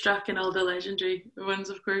Thunderstruck and all the legendary ones,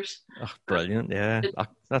 of course. Oh, brilliant! Yeah,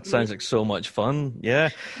 that sounds like so much fun. Yeah,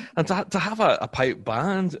 and to have a pipe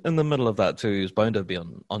band in the middle of that too is bound to be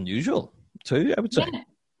unusual too, I would say. Yeah,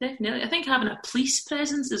 definitely. I think having a police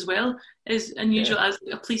presence as well is unusual, as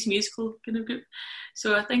a police musical kind of group.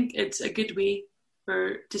 So I think it's a good way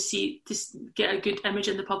to get a good image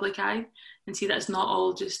in the public eye, and see that it's not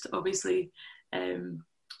all just obviously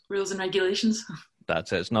rules and regulations.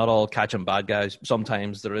 That's it. It's not all catching bad guys.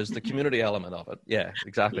 Sometimes there is the community element of it. Yeah,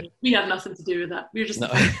 exactly. We have nothing to do with that. We're just... No.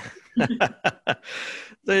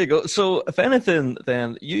 There you go. So if anything,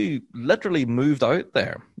 then you literally moved out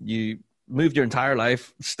there. You moved your entire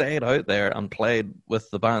life, stayed out there and played with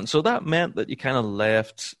the band. So that meant that you kind of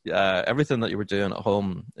left everything that you were doing at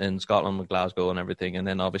home in Scotland with Glasgow and everything, and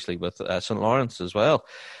then obviously with St. Lawrence as well.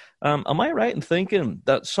 Am I right in thinking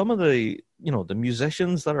that some of the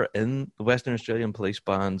musicians that are in the Western Australian Police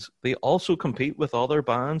bands, they also compete with other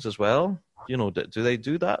bands as well? Do they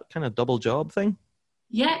do that kind of double job thing?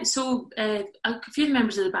 Yeah, so a few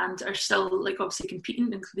members of the band are still like obviously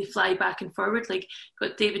competing, and they fly back and forward. Like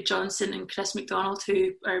got David Johnson and Chris McDonald,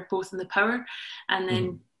 who are both in the Power,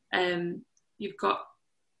 and then you've got,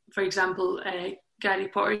 for example, Gary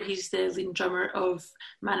Potter. He's the leading drummer of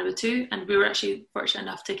Manawatu, and we were actually fortunate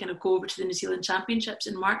enough to kind of go over to the New Zealand Championships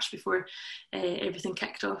in March before everything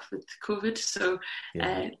kicked off with COVID. So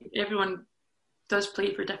everyone does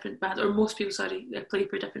play for different bands, or most people, play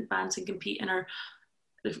for different bands and compete, and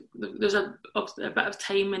there's a bit of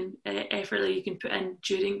time and effort that you can put in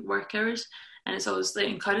during work hours, and it's always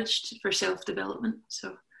encouraged for self-development.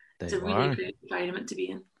 So it's a really great environment to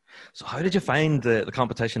be in. So how did you find the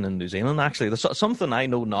competition in New Zealand, actually? There's something I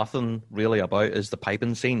know nothing really about is the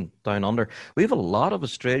piping scene down under. We have a lot of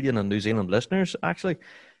Australian and New Zealand listeners, actually.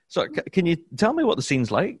 So can you tell me what the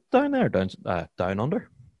scene's like down there, down under?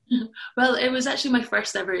 Well, it was actually my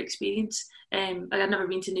first ever experience. I had never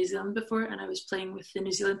been to New Zealand before, and I was playing with the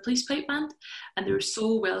New Zealand Police Pipe Band, and they were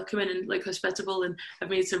so welcoming and hospitable, and I've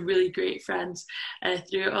made some really great friends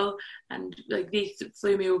through it all. And they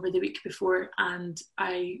flew me over the week before, and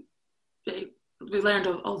we learned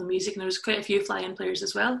all the music, and there was quite a few fly-in players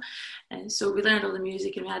as well. And so we learned all the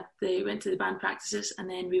music, and we went to the band practices, and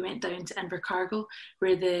then we went down to Invercargill,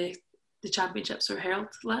 where the championships were held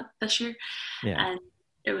this year. Yeah. And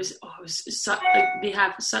it was they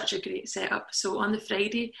have such a great setup. So on the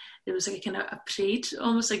Friday there was a kind of a parade,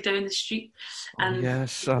 almost down the street. And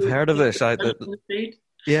yes, I've heard of this.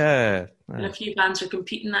 Yeah. And a few bands were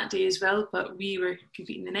competing that day as well, but we were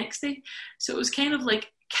competing the next day. So it was kind of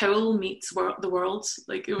like Cowl meets the Worlds.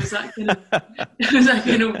 It was that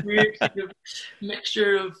kind of weird kind of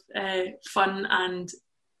mixture of fun and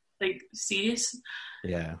serious.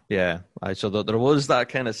 Yeah. So there was that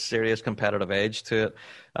kind of serious competitive edge to it,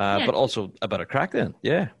 but also a bit of crack then.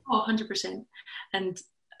 Yeah. Oh, 100%. And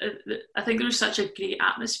I think there's such a great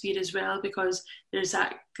atmosphere as well, because there's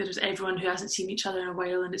everyone who hasn't seen each other in a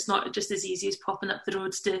while, and it's not just as easy as popping up the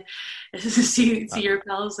roads to see your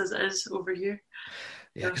pals as it is over here.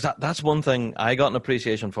 Yeah, because that's one thing I got an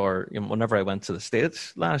appreciation for whenever I went to the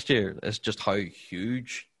States last year, is just how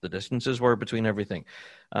huge the distances were between everything.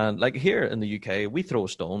 And here in the UK, we throw a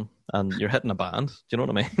stone and you're hitting a band. Do you know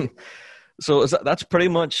what I mean? So that's pretty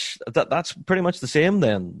much the same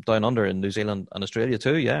then down under in New Zealand and Australia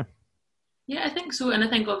too, yeah. Yeah, I think so, and I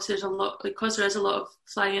think obviously there's a lot, because there is a lot of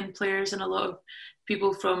fly-in players and a lot of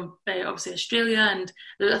people from obviously Australia, and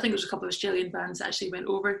I think there's a couple of Australian bands that actually went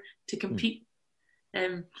over to compete,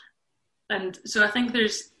 and so I think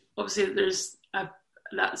there's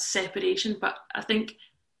that separation, but I think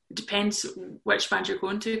it depends which band you're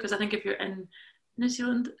going to, because I think if you're in New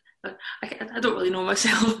Zealand, I don't really know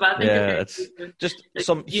myself, but I think it's just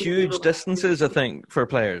some huge distances, I think, for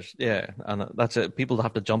players. Yeah, and that's it. People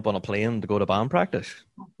have to jump on a plane to go to band practice.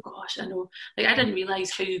 Oh gosh, I know. Like, I didn't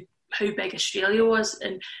realise how big Australia was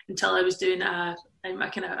until I was doing a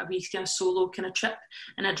wee kind of solo kind of trip,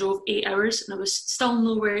 and I drove 8 hours, and I was still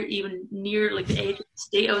nowhere even near like the edge of the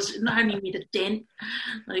state. I was not having made a dent.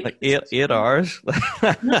 Like 8 hours.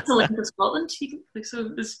 That's the length of Scotland.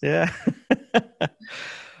 Yeah.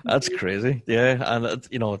 That's crazy. Yeah, and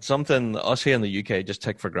it's something us here in the UK just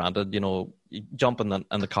take for granted. You jump in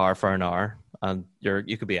the car for an hour and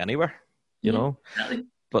you could be anywhere, you know. Exactly.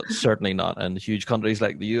 But certainly not in huge countries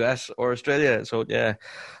like the US or Australia. So yeah,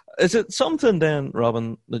 is it something then,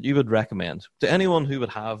 Robin, that you would recommend to anyone who would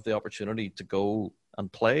have the opportunity to go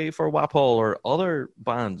and play for WAPOL or other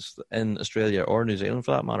bands in Australia or New Zealand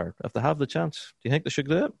for that matter, if they have the chance? Do you think they should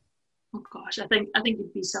do it? Oh gosh, I think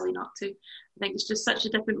it'd be silly not to. I think it's just such a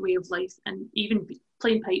different way of life, and even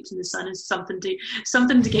playing pipes in the sun is something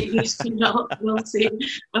to get used to. We'll say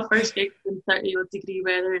my first gig in 30-degree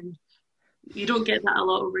weather, and you don't get that a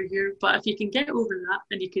lot over here. But if you can get over that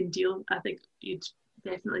and you can deal, I think you'd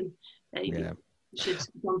definitely you should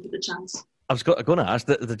jump at the chance. I was going to ask,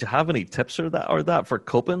 did you have any tips or that for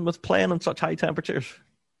coping with playing in such high temperatures?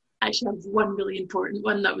 I actually have one really important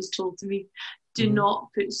one that was told to me. Do not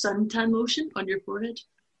put suntan lotion on your forehead,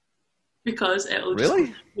 because it'll just go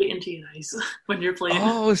straight into your eyes when you're playing.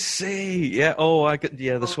 Oh, see. Yeah. Oh,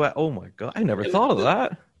 the sweat. Oh my God. I never thought of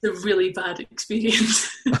that. It's a really bad experience.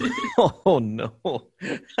 Oh no.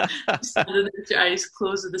 Standing with your eyes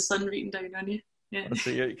closed with the sun beating down on you. Yeah. So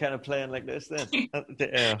you're kind of playing like this then?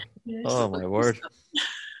 Yeah, oh my word.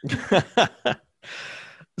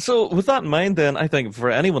 So with that in mind then, I think for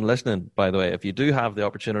anyone listening, by the way, if you do have the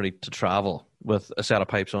opportunity to travel with a set of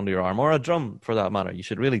pipes under your arm, or a drum for that matter, you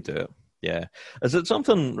should really do it. Yeah. Is it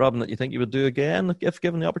something, Robin, that you think you would do again if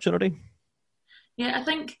given the opportunity? Yeah, I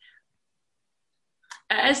think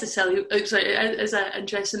it is an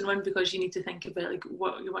interesting one, because you need to think about like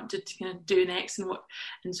what you want to kind of do next,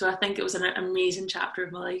 and so I think it was an amazing chapter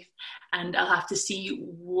of my life, and I'll have to see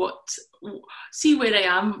where I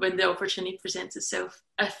am when the opportunity presents itself,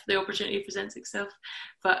 if the opportunity presents itself.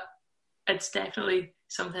 But it's definitely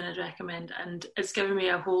something I'd recommend, and it's given me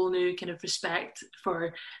a whole new kind of respect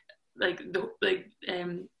for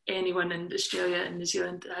anyone in Australia and New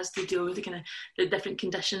Zealand that has to deal with the different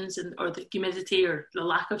conditions or the humidity or the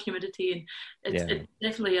lack of humidity, and it's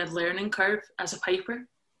definitely a learning curve as a piper,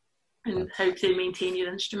 and how to maintain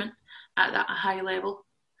your instrument at that high level.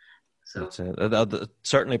 So it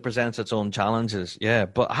certainly presents its own challenges. Yeah,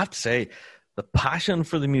 but I have to say, the passion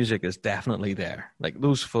for the music is definitely there. Like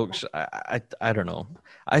those folks, I don't know.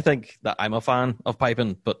 I think that I'm a fan of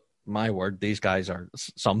piping, but my word, these guys are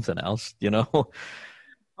something else, you know?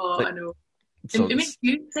 Oh, like, I know. So it makes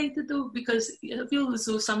you excited though, because I feel as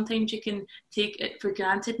though sometimes you can take it for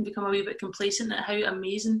granted and become a wee bit complacent at how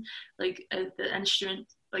amazing the instrument,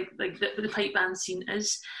 the pipe band scene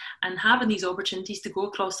is, and having these opportunities to go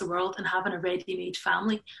across the world and having a ready-made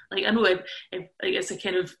family. Like, I know it's a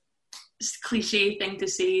kind of cliche thing to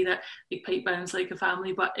say that like pipe band's like a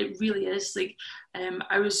family, but it really is. Like,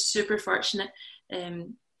 I was super fortunate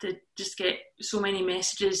to just get so many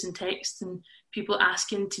messages and texts and people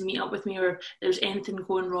asking to meet up with me, or if there's anything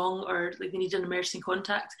going wrong, or like they need an emergency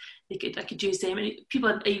contact, I could use them. And people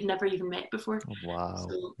I've never even met before. Oh, wow.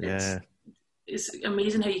 So it's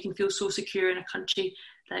amazing how you can feel so secure in a country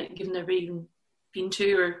that you've never even been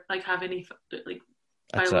to, or like have any like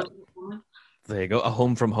biological family. There you go, a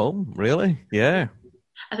home from home, really? Yeah.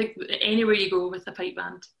 I think anywhere you go with a pipe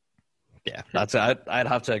band. Yeah, that's it. I'd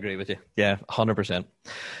have to agree with you. Yeah, 100%.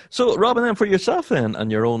 So, Robin, then for yourself then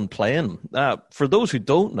and your own playing, for those who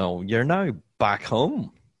don't know, you're now back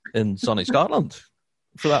home in sunny Scotland,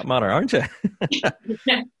 for that matter, aren't you?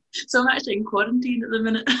 Yeah. So I'm actually in quarantine at the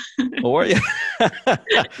minute. Oh, are you?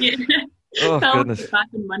 Yeah. Oh, goodness. Back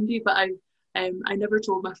on Monday, but I never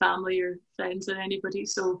told my family or friends or anybody.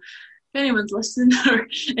 So if anyone's listening or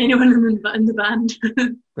anyone in the band,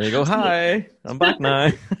 there you go. Hi, I'm back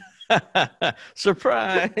now.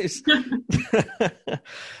 Surprise.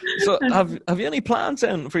 So have you any plans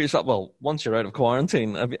then for yourself? Well, once you're out of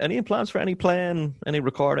quarantine, have you any plans for any playing, any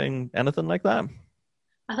recording, anything like that?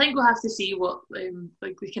 I think we'll have to see what the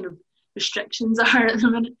kind of restrictions are at the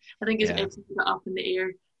minute. I think it's Yeah. everything up in the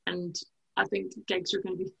air, and I think gigs are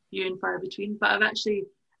going to be few and far between. But I've actually,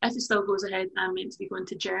 if it still goes ahead, I'm meant to be going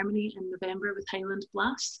to Germany in November with Highland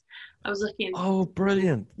Blast. I was looking. Oh,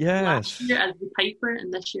 brilliant! Last Yes. year as the piper,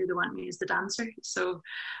 and this year they want me as the dancer. So,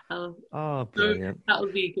 Oh, brilliant!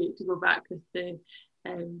 that'll be great to go back with the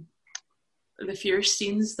fierce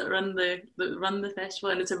scenes that run the festival,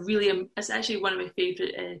 and it's actually one of my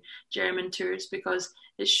favourite German tours because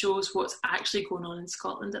it shows what's actually going on in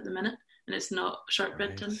Scotland at the minute, and it's not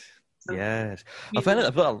shortbread. Right. So, Yes.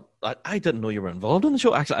 I didn't know you were involved in the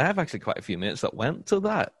show. Actually, I have quite a few mates that went to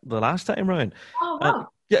that the last time round. oh wow.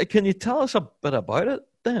 Yeah, can you tell us a bit about it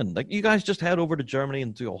then? Like, you guys just head over to Germany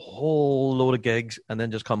and do a whole load of gigs and then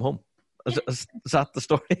just come home. Is that the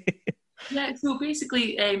story? Yeah, so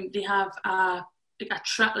basically, they have a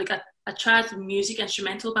trad music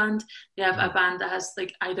instrumental band. They have a band that has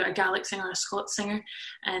like either a Gaelic singer or a Scots singer,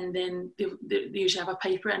 and then they usually have a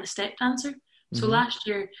piper and a step dancer. So last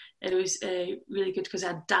year it was really good because I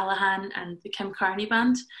had Dallahan and the Kim Carney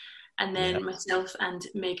band, and then myself and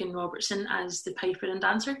Megan Robertson as the piper and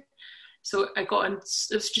dancer. So I got in,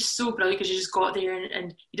 it was just so brilliant because you just got there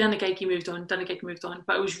and you done a gig, you moved on,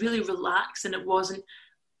 but it was really relaxed and it wasn't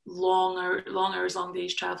long hours, long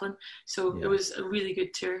days traveling. So it was a really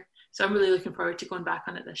good tour. So I'm really looking forward to going back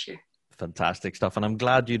on it this year. Fantastic stuff, and I'm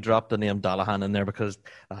glad you dropped the name Dallahan in there because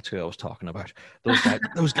that's who I was talking about.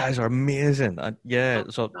 Those guys are amazing. They're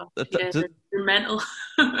mental.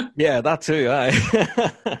 Yeah, that too.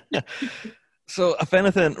 Aye. So, if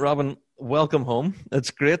anything, Robin, welcome home.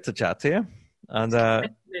 It's great to chat to you, and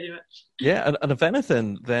Thank you very much. yeah, and if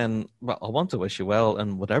anything, then I want to wish you well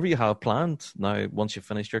and whatever you have planned now once you've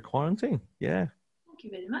finished your quarantine. Yeah. Thank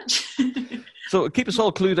you very much. So keep us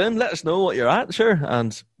all clued in. Let us know what you're at, sure.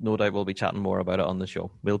 And no doubt we'll be chatting more about it on the show.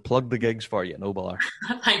 We'll plug the gigs for you, no bother.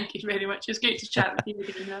 Thank you very much. It was great to chat with you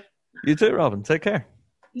again. You too, Robin. Take care.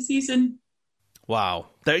 See you soon. Wow.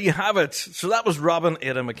 There you have it. So that was Robin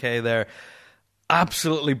Ada McKay there.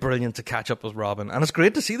 Absolutely brilliant to catch up with Robin. And it's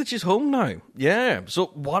great to see that she's home now. Yeah. So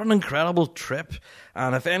what an incredible trip.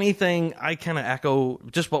 And if anything, I kind of echo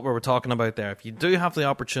just what we were talking about there. If you do have the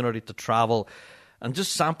opportunity to travel and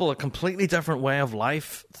just sample a completely different way of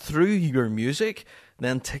life through your music,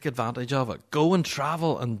 then take advantage of it. Go and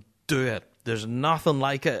travel and do it. There's nothing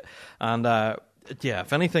like it. And yeah,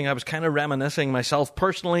 if anything, I was kind of reminiscing myself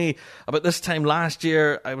personally about this time last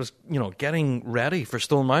year. I was, getting ready for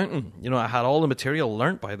Stone Mountain. I had all the material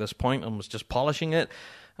learnt by this point and was just polishing it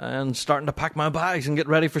and starting to pack my bags and get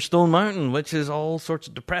ready for Stone Mountain, which is all sorts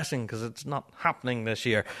of depressing because it's not happening this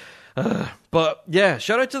year. But yeah,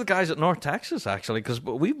 shout out to the guys at North Texas, actually, because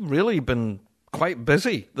we've really been quite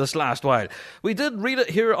busy this last while. We did read it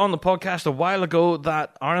here on the podcast a while ago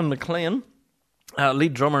that Aaron McLean,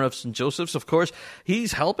 lead drummer of St. Joseph's, of course,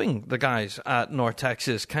 he's helping the guys at North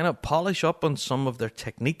Texas kind of polish up on some of their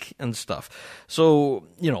technique and stuff. So,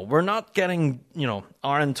 we're not getting,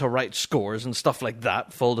 Aaron to write scores and stuff like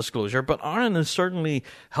that, full disclosure, but Aaron is certainly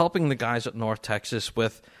helping the guys at North Texas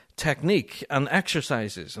with technique and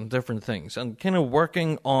exercises and different things and kind of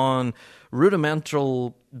working on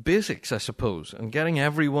rudimental basics, I suppose, and getting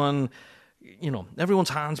everyone's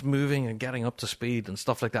hands moving and getting up to speed and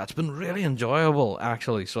stuff like that. It's been really enjoyable,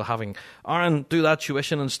 actually. So having Aaron do that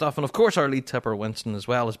tuition and stuff, and of course our lead tipper, Winston, as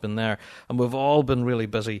well, has been there. And we've all been really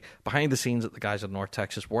busy behind the scenes at the guys at North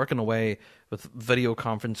Texas, working away with video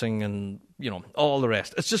conferencing and, all the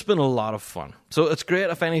rest. It's just been a lot of fun. So it's great,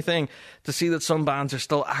 if anything, to see that some bands are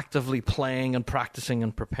still actively playing and practicing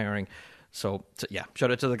and preparing. So, yeah, shout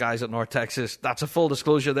out to the guys at North Texas. That's a full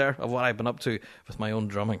disclosure there of what I've been up to with my own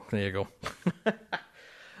drumming. There you go.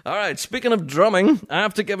 All right, speaking of drumming, I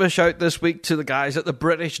have to give a shout this week to the guys at the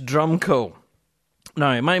British Drum Co.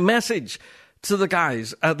 Now, my message to the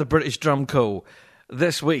guys at the British Drum Co.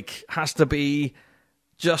 this week has to be,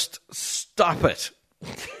 just stop it.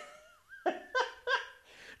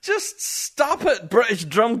 Just stop it, British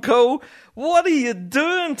Drum Co. What are you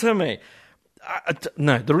doing to me?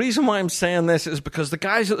 Now, the reason why I'm saying this is because the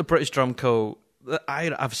guys at the British Drum Co.,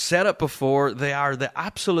 I've said it before, they are the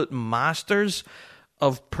absolute masters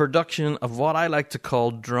of production of what I like to call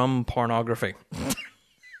drum pornography.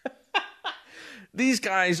 These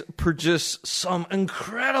guys produce some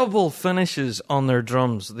incredible finishes on their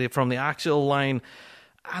drums from the axial line,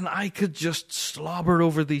 and I could just slobber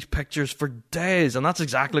over these pictures for days, and that's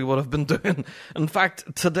exactly what I've been doing. In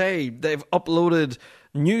fact, today they've uploaded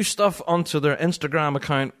new stuff onto their Instagram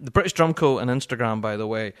account, the British Drum Co. on Instagram, by the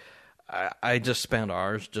way. I just spent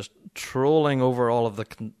hours just trolling over all of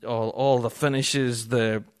the finishes,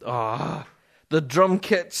 the the drum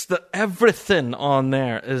kits, everything on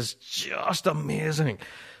there is just amazing.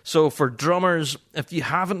 So for drummers, if you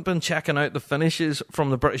haven't been checking out the finishes from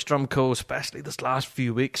the British Drum Co., especially this last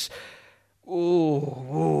few weeks,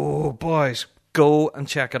 oh, boys, go and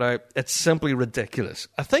check it out. It's simply ridiculous.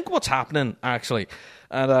 I think what's happening, actually,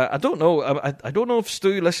 and I don't know, I don't know if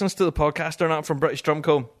Stu listens to the podcast or not from British Drum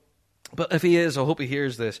Co., but if he is, I hope he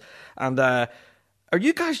hears this. And are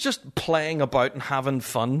you guys just playing about and having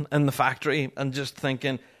fun in the factory and just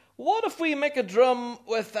thinking, what if we make a drum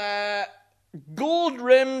with gold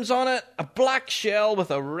rims on it, a black shell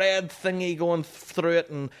with a red thingy going through it,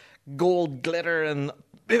 and gold glitter, and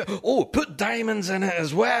put diamonds in it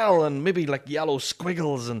as well, and maybe like yellow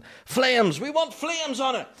squiggles and flames. We want flames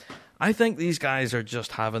on it. I think these guys are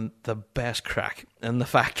just having the best crack in the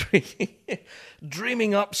factory,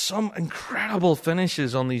 dreaming up some incredible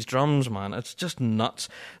finishes on these drums, man. It's just nuts.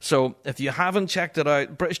 So if you haven't checked it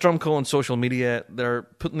out, British Drum Co. on social media, they're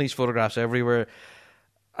putting these photographs everywhere.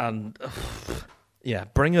 And yeah,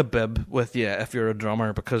 bring a bib with you if you're a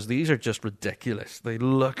drummer, because these are just ridiculous. They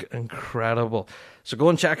look incredible. So go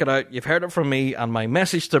and check it out. You've heard it from me, and my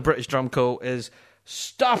message to British Drum Co. is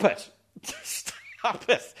stop it. Stop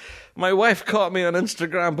it. My wife caught me on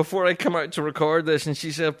Instagram before I come out to record this, and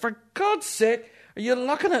she said, for God's sake, are you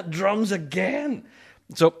looking at drums again?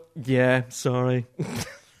 So, yeah, sorry.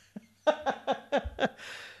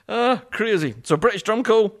 Crazy. So British Drum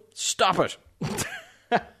Co., stop it.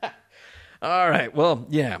 All right, well,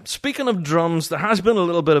 yeah. Speaking of drums, there has been a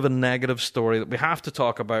little bit of a negative story that we have to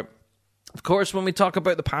talk about. Of course, when we talk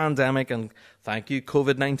about the pandemic, and thank you,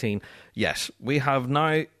 COVID-19, yes, we have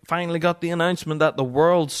now finally got the announcement that the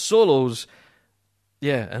World Solos,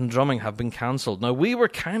 in drumming have been cancelled. Now, we were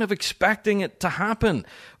kind of expecting it to happen.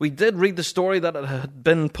 We did read the story that it had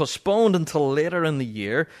been postponed until later in the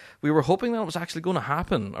year. We were hoping that it was actually going to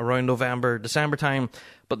happen around November, December time,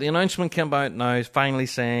 but the announcement came out now finally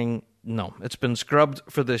saying, no, it's been scrubbed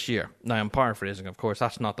for this year. Now, I'm paraphrasing, of course.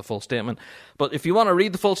 That's not the full statement. But if you want to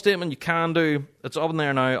read the full statement, you can do. It's up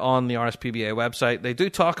there now on the RSPBA website. They do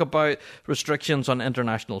talk about restrictions on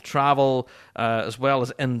international travel, as well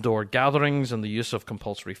as indoor gatherings and the use of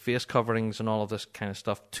compulsory face coverings and all of this kind of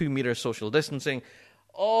stuff. 2 meter social distancing,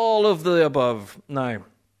 all of the above. Now,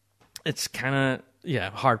 it's kind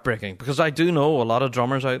of, heartbreaking, because I do know a lot of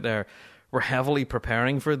drummers out there were heavily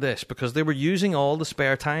preparing for this, because they were using all the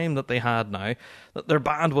spare time that they had now, that their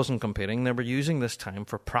band wasn't competing. They were using this time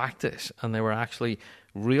for practice, and they were actually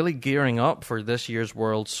really gearing up for this year's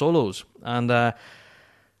World Solos. And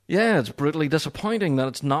it's brutally disappointing that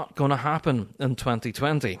it's not going to happen in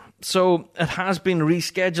 2020. So it has been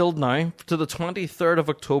rescheduled now to the 23rd of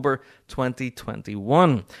October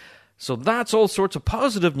 2021. So that's all sorts of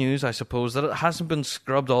positive news, I suppose, that it hasn't been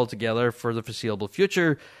scrubbed altogether for the foreseeable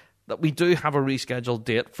future, that we do have a rescheduled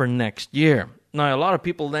date for next year. Now, a lot of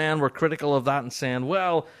people then were critical of that and saying,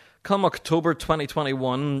 well, come October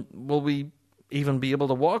 2021, will we even be able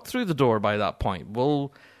to walk through the door by that point?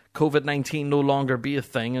 Will COVID-19 no longer be a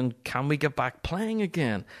thing, and can we get back playing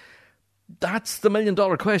again? That's the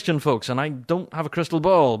million-dollar question, folks, and I don't have a crystal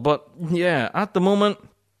ball. But yeah, at the moment,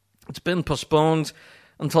 it's been postponed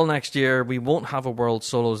until next year. We won't have a World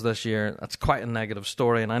Solos this year. That's quite a negative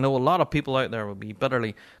story, and I know a lot of people out there will be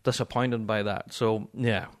bitterly disappointed by that. So,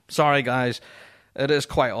 yeah, sorry guys, it is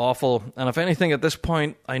quite awful. And if anything, at this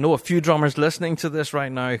point, I know a few drummers listening to this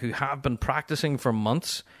right now who have been practicing for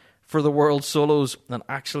months for the World Solos and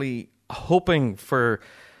actually hoping for,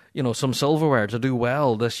 some silverware to do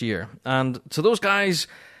well this year. And to those guys,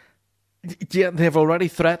 yeah, they've already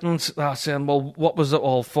threatened, saying, well, what was it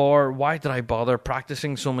all for? Why did I bother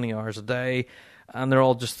practicing so many hours a day? And they're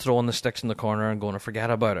all just throwing the sticks in the corner and going to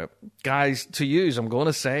forget about it. Guys, to use, I'm going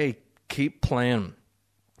to say, keep playing.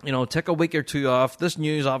 Take a week or two off. This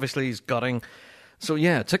news obviously is gutting. So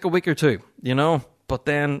yeah, take a week or two, but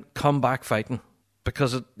then come back fighting,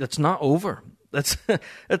 because it's not over.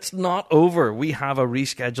 It's not over. We have a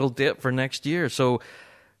rescheduled date for next year. So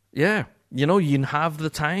yeah, you have the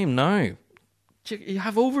time now. You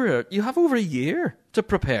have over a year to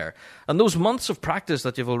prepare. And those months of practice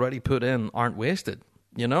that you've already put in aren't wasted,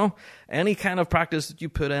 Any kind of practice that you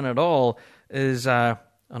put in at all is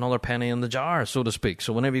another penny in the jar, so to speak.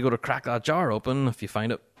 So whenever you go to crack that jar open, if you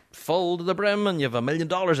find it full to the brim and you have $1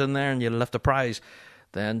 million in there and you lift a prize,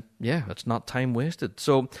 then, yeah, it's not time wasted.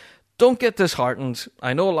 So don't get disheartened.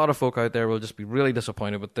 I know a lot of folk out there will just be really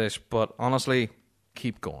disappointed with this, but honestly,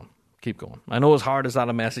 keep going. Keep going. I know as hard as that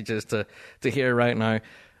a message is to hear right now,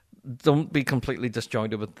 don't be completely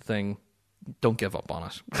disjointed with the thing. Don't give up on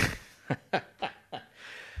us.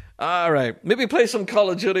 All right, maybe play some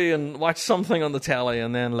Call of Duty and watch something on the telly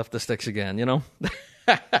and then lift the sticks again, you know?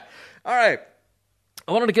 All right.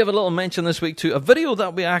 I wanted to give a little mention this week to a video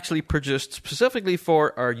that we actually produced specifically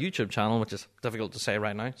for our YouTube channel, which is difficult to say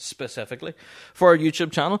right now, specifically for our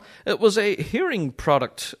YouTube channel. It was a hearing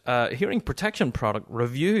protection product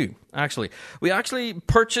review, actually. We actually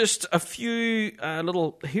purchased a few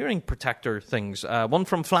little hearing protector things. One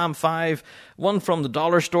from Flam 5, one from the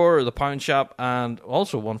dollar store or the pound shop, and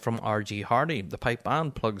also one from RG Hardy, the pipe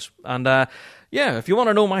band plugs. And yeah, if you want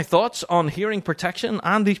to know my thoughts on hearing protection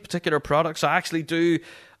and these particular products, I actually do.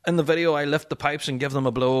 In the video, I lift the pipes and give them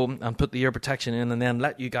a blow and put the ear protection in and then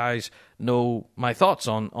let you guys know my thoughts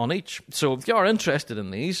on each. So if you are interested in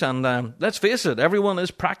these, and let's face it, everyone is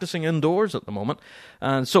practicing indoors at the moment.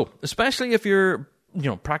 And so, especially if you're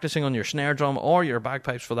practicing on your snare drum or your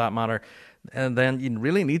bagpipes for that matter, and then you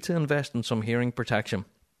really need to invest in some hearing protection.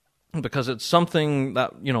 Because it's something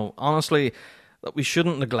that, honestly, that we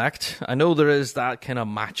shouldn't neglect. I know there is that kind of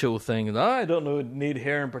macho thing. I don't need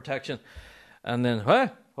hearing protection. And then,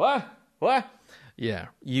 what? Yeah,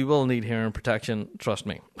 you will need hearing protection, trust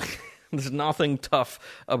me. There's nothing tough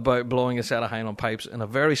about blowing a set of high-note pipes in a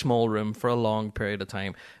very small room for a long period of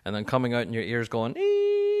time and then coming out in your ears going,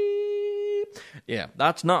 ee. Yeah,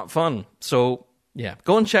 that's not fun. So, yeah,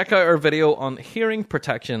 go and check out our video on hearing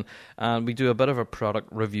protection, and we do a bit of a product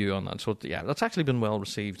review on that. So, yeah, that's actually been well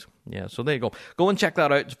received. Yeah, so there you go. Go and check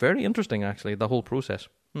that out. It's very interesting, actually, the whole process.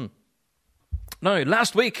 Now,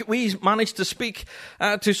 last week, we managed to speak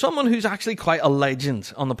to someone who's actually quite a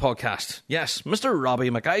legend on the podcast. Yes, Mr. Robbie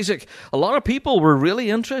McIsaac. A lot of people were really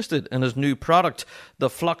interested in his new product, the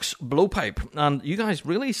Flux Blowpipe. And you guys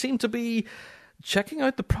really seem to be checking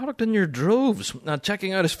out the product in your droves,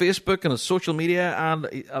 checking out his Facebook and his social media.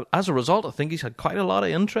 And as a result, I think he's had quite a lot of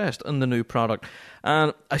interest in the new product.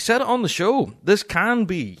 And I said it on the show, this can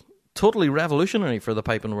be totally revolutionary for the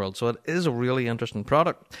piping world, so it is a really interesting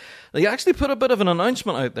product. They actually put a bit of an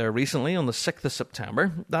announcement out there recently on the 6th of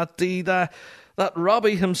September that that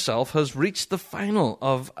Robbie himself has reached the final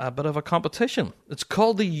of a bit of a competition. It's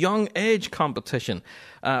called the Young Edge competition,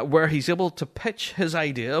 where he's able to pitch his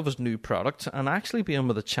idea of his new product and actually be in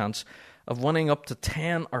with a chance of winning up to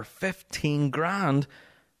 10 or 15 grand,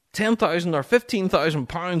 10,000 or 15,000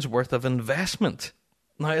 pounds worth of investment.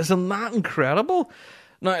 Now, isn't that incredible?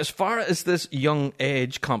 Now, as far as this Young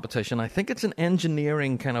Edge competition, I think it's an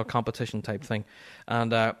engineering kind of competition type thing.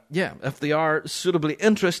 And yeah, if they are suitably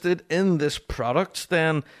interested in this product,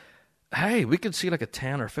 then hey, we could see like a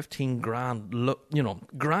 10 or 15 grand,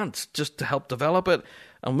 grant just to help develop it.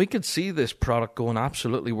 And we could see this product going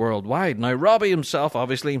absolutely worldwide. Now, Robbie himself,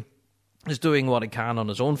 obviously, is doing what he can on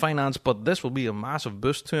his own finance, but this will be a massive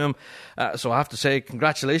boost to him. So I have to say,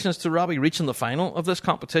 congratulations to Robbie. Reaching the final of this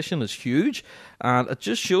competition is huge, and it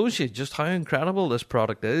just shows you just how incredible this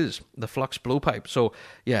product is, the Flux Blowpipe. So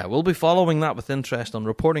yeah, we'll be following that with interest on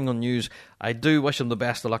reporting on news. I do wish him the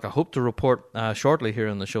best of luck. I hope to report shortly here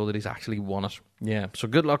in the show that he's actually won it. Yeah, so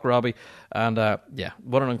good luck, Robbie. And yeah,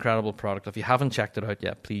 what an incredible product. If you haven't checked it out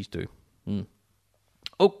yet, please do.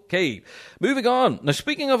 Okay, moving on. Now,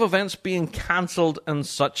 speaking of events being cancelled and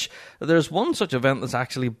such, there's one such event that's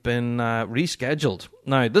actually been rescheduled.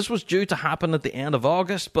 Now, this was due to happen at the end of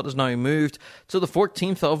August, but has now moved to the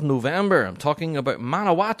 14th of November. I'm talking about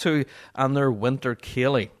Manawatu and their Winter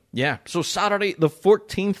Ceilidh. Yeah, so Saturday, the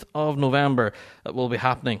 14th of November, it will be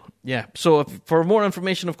happening. Yeah, so for more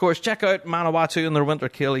information, of course, check out Manawatu and their Winter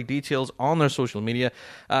Ceilidh details on their social media.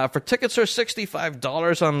 For tickets are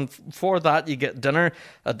 $65, and for that you get dinner,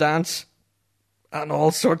 a dance, and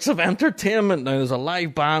all sorts of entertainment. Now, there's a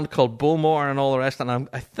live band called Bowmore and all the rest, and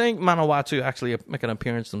I think Manawatu actually make an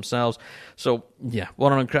appearance themselves. So, yeah,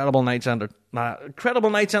 what an incredible night's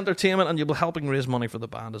entertainment, and you'll be helping raise money for the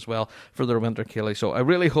band as well for their Winter Ceilidh. So I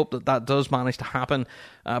really hope that does manage to happen,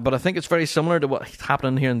 but I think it's very similar to what's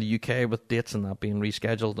happening here in the UK with dates and that being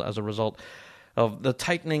rescheduled as a result of the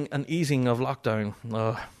tightening and easing of lockdown.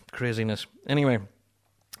 Craziness. Anyway,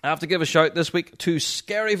 I have to give a shout this week to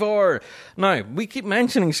Scaryvore. Now, we keep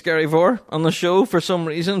mentioning Scaryvore on the show for some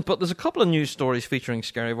reason, but there's a couple of news stories featuring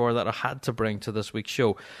Scaryvore that I had to bring to this week's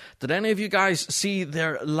show. Did any of you guys see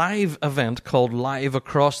their live event called Live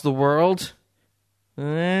Across the World?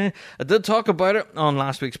 I did talk about it on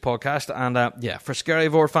last week's podcast, and yeah, for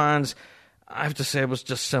Scaryvore fans, I have to say it was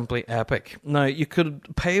just simply epic. Now, you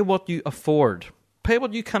could pay what you afford Pay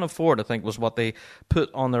what you can afford, I think, was what they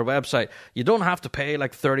put on their website. You don't have to pay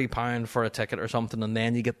like £30 for a ticket or something and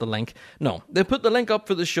then you get the link. No, they put the link up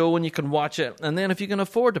for the show and you can watch it. And then if you can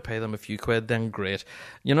afford to pay them a few quid, then great.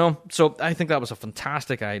 You know, so I think that was a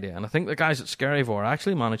fantastic idea. And I think the guys at Scaryvore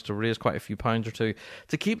actually managed to raise quite a few pounds or two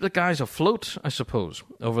to keep the guys afloat, I suppose,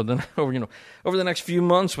 over the next few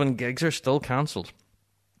months when gigs are still cancelled.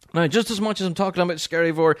 Now, just as much as I'm talking about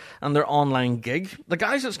Scaryvore and their online gig, the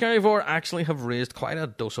guys at Scaryvore actually have raised quite a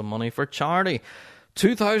dose of money for charity.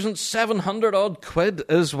 2,700 odd quid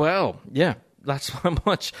as well. Yeah, that's how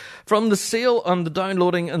much. From the sale and the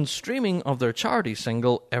downloading and streaming of their charity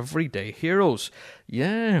single, Everyday Heroes.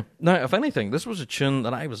 Yeah. Now, if anything, this was a tune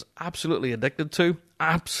that I was absolutely addicted to.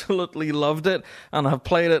 Absolutely loved it. And I've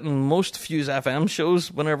played it in most Fuse FM shows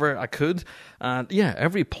whenever I could. And yeah,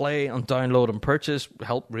 every play and download and purchase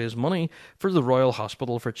helped raise money for the Royal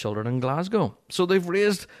Hospital for Children in Glasgow. So they've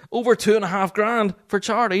raised over $2,500 for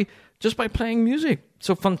charity just by playing music.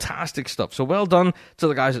 So fantastic stuff. So well done to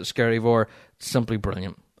the guys at Scaryvore. Simply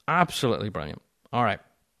brilliant. Absolutely brilliant. All right.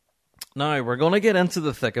 Now, we're going to get into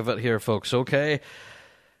the thick of it here, folks, okay?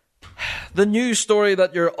 The news story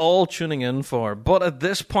that you're all tuning in for. But at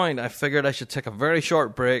this point, I figured I should take a very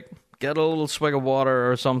short break, get a little swig of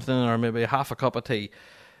water or something, or maybe half a cup of tea,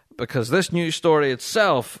 because this news story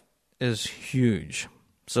itself is huge.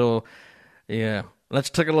 So, yeah, let's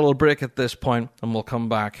take a little break at this point, and we'll come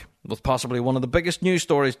back with possibly one of the biggest news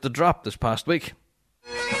stories to drop this past week.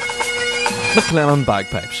 McClellan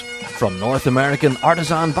Bagpipes. From North American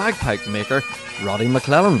artisan bagpipe maker Roddy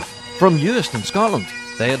McClellan. From Euston, Scotland,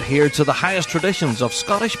 they adhere to the highest traditions of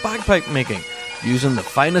Scottish bagpipe making, using the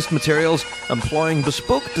finest materials, employing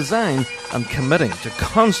bespoke design, and committing to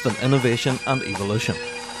constant innovation and evolution,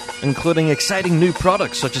 including exciting new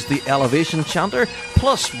products such as the Elevation Chanter,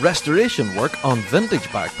 plus restoration work on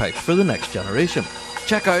vintage bagpipes for the next generation.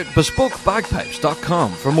 Check out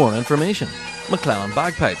bespokebagpipes.com for more information. McClellan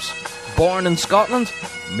Bagpipes. Born in Scotland,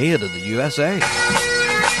 made in the USA.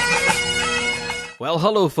 Well,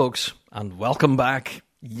 hello folks, and welcome back.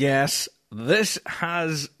 Yes, this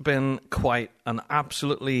has been quite an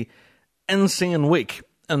absolutely insane week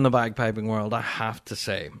in the bagpiping world, I have to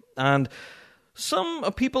say. And some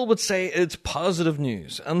people would say it's positive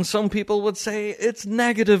news, and some people would say it's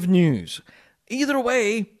negative news. Either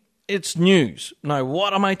way, it's news. Now,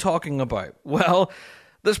 what am I talking about? Well,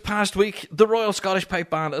 this past week, the Royal Scottish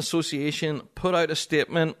Pipe Band Association put out a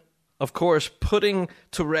statement, of course, putting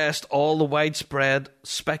to rest all the widespread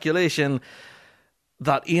speculation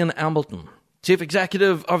that Ian Ambleton, Chief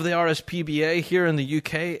Executive of the RSPBA here in the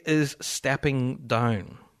UK, is stepping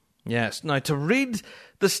down. Yes, now to read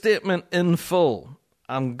the statement in full,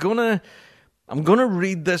 I'm gonna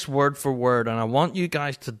read this word for word, and I want you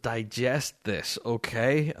guys to digest this,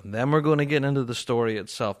 okay? And then we're going to get into the story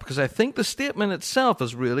itself, because I think the statement itself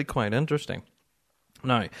is really quite interesting.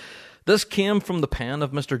 Now, this came from the pen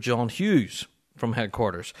of Mr. John Hughes from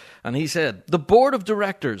headquarters, and he said, "The board of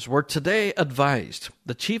directors were today advised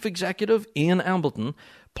the chief executive, Ian Ambleton,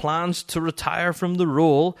 plans to retire from the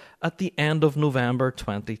role at the end of November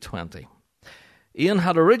 2020. Ian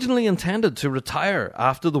had originally intended to retire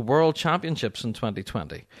after the World Championships in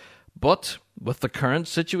 2020, but with the current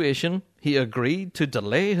situation, he agreed to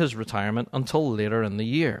delay his retirement until later in the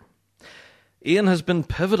year. Ian has been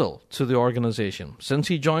pivotal to the organisation since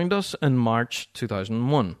he joined us in March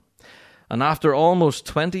 2001, and after almost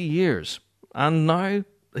 20 years, and now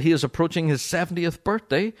he is approaching his 70th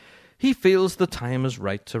birthday, he feels the time is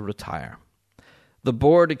right to retire. The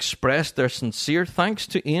board expressed their sincere thanks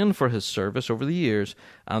to Ian for his service over the years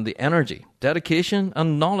and the energy, dedication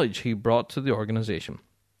and knowledge he brought to the organisation.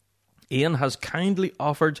 Ian has kindly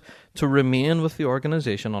offered to remain with the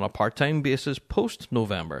organisation on a part-time basis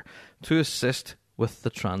post-November to assist with the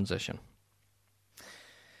transition."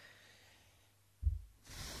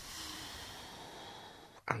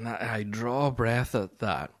 And I draw a breath at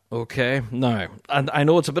that, okay? Now, and I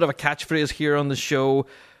know it's a bit of a catchphrase here on the show,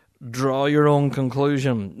 draw your own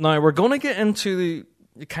conclusion. Now, we're going to get into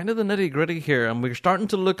the kind of the nitty-gritty here, and we're starting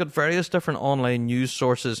to look at various different online news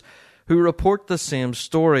sources who report the same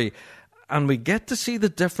story, and we get to see the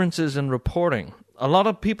differences in reporting. A lot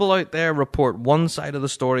of people out there report one side of the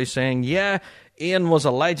story saying, yeah, Ian was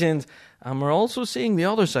a legend, and we're also seeing the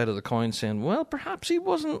other side of the coin saying, well, perhaps he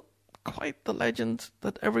wasn't quite the legend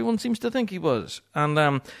that everyone seems to think he was.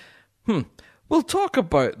 And, we'll talk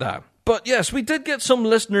about that. But yes, we did get some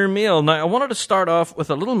listener mail. Now, I wanted to start off with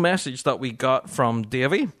a little message that we got from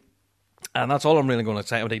Davey. And that's all I'm really going to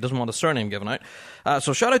say. He doesn't want a surname given out.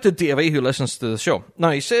 So shout out to Davey, who listens to the show. Now,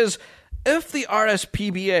 he says, If the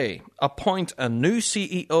RSPBA appoint a new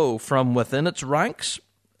CEO from within its ranks,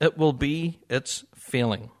 it will be its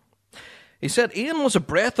failing. He said Ian was a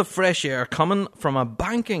breath of fresh air coming from a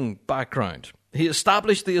banking background. He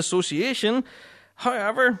established the association,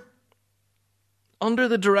 however, under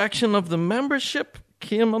the direction of the membership,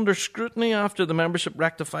 came under scrutiny after the membership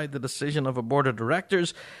rectified the decision of a board of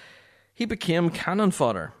directors. He became cannon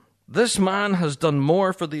fodder. This man has done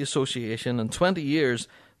more for the association in 20 years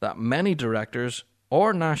than many directors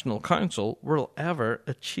or National Council will ever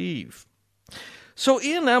achieve. So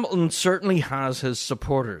Ian Embleton certainly has his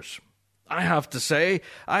supporters. I have to say,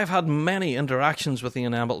 I've had many interactions with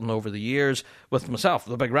Ian Embleton over the years, with myself,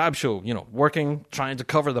 the Big Rab Show, working, trying to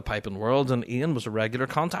cover the piping world, and Ian was a regular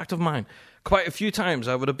contact of mine. Quite a few times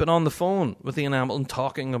I would have been on the phone with Ian Embleton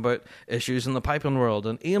talking about issues in the piping world,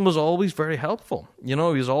 and Ian was always very helpful. He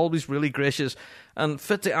was always really gracious and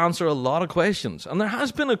fit to answer a lot of questions. And there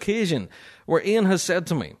has been occasion where Ian has said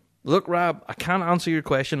to me, "Look, Rab, I can't answer your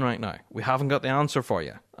question right now. We haven't got the answer for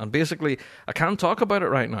you. And basically, I can't talk about it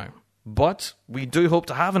right now. But we do hope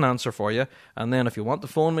to have an answer for you. And then if you want to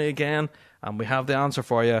phone me again and we have the answer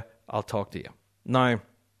for you, I'll talk to you." Now,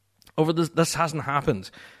 over this hasn't happened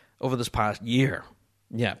over this past year.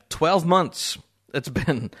 12 months it's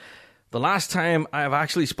been. The last time I have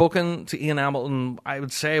actually spoken to Ian Embleton, I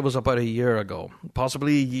would say, was about a year ago.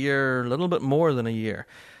 Possibly a year, a little bit more than a year.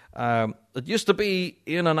 It used to be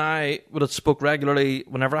Ian and I would have spoke regularly.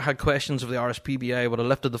 Whenever I had questions of the RSPBA, I would have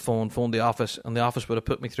lifted the phoned the office, and the office would have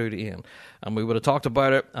put me through to Ian. And we would have talked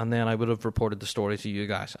about it, and then I would have reported the story to you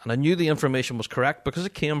guys. And I knew the information was correct because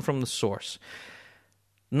it came from the source.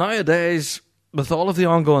 Nowadays, with all of the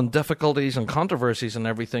ongoing difficulties and controversies and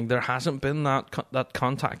everything, there hasn't been that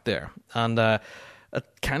contact there. And it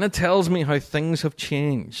kind of tells me how things have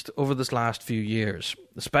changed over this last few years,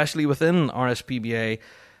 especially within RSPBA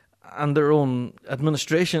and their own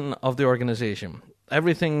administration of the organisation.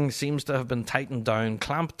 Everything seems to have been tightened down,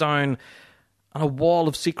 clamped down, and a wall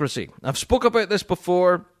of secrecy. I've spoke about this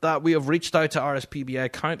before, that we have reached out to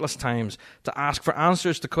RSPBA countless times to ask for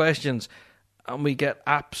answers to questions, and we get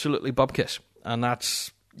absolutely bupkis. And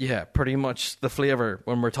that's, pretty much the flavour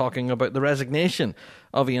when we're talking about the resignation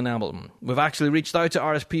of Ian Embleton. We've actually reached out to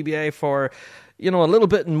RSPBA for a little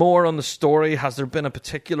bit more on the story. Has there been a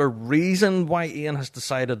particular reason why Ian has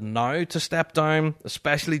decided now to step down,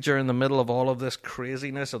 especially during the middle of all of this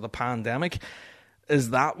craziness of the pandemic?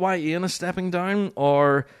 Is that why Ian is stepping down?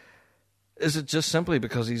 Or is it just simply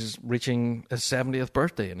because he's reaching his 70th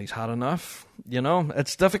birthday and he's had enough?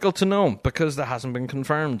 It's difficult to know because that hasn't been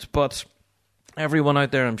confirmed. But everyone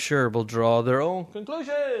out there, I'm sure, will draw their own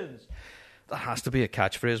conclusions. That has to be a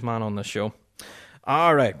catchphrase, man, on this show.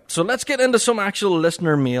 All right, so let's get into some actual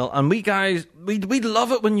listener mail. And we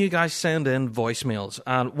love it when you guys send in voicemails.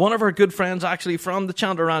 And one of our good friends, actually, from the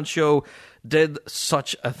Chandler Rant Show, did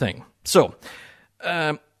such a thing. So,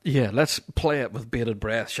 let's play it with bated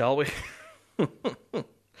breath, shall we?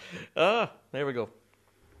 There we go.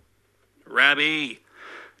 Rabbi,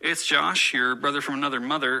 it's Josh, your brother from another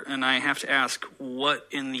mother, and I have to ask, what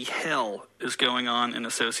in the hell is going on in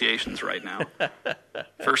associations right now?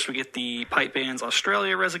 First, we get the Pipe Band's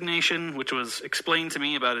Australia resignation, which was explained to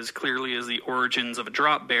me about as clearly as the origins of a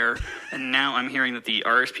drop bear, and now I'm hearing that the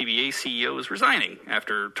RSPBA CEO is resigning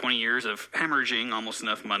after 20 years of hemorrhaging almost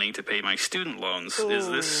enough money to pay my student loans. Is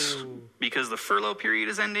this because the furlough period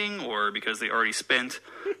is ending, or because they already spent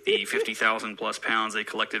the 50,000 plus pounds they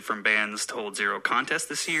collected from bands to hold zero contests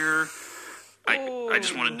this year? I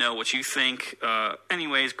just want to know what you think.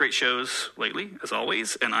 Anyways, great shows lately, as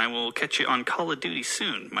always, and I will catch you on Call of Duty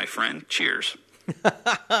soon, my friend. Cheers.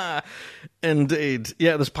 Indeed.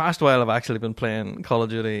 Yeah, this past while I've actually been playing Call of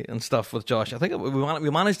Duty and stuff with Josh. I think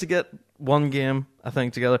we managed to get one game, I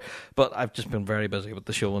think, together, but I've just been very busy with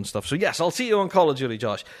the show and stuff. So yes, I'll see you on Call of Duty,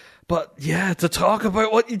 Josh. But yeah, to talk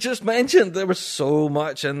about what you just mentioned, there was so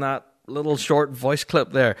much in that little short voice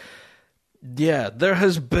clip there. Yeah, there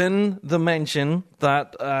has been the mention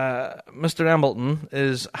that Mr. Embleton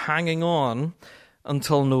is hanging on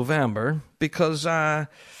until November because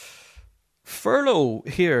furlough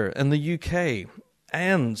here in the UK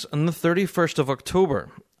ends on the 31st of October.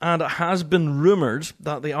 And it has been rumoured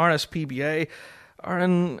that the RSPBA are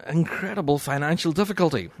in incredible financial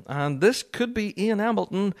difficulty. And this could be Ian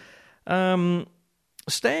Embleton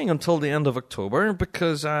staying until the end of October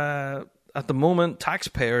because at the moment,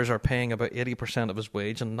 taxpayers are paying about 80% of his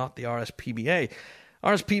wage and not the RSPBA.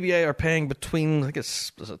 RSPBA are paying between, I think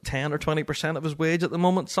it's 10 or 20% of his wage at the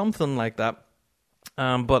moment, something like that.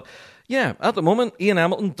 But yeah, at the moment, Ian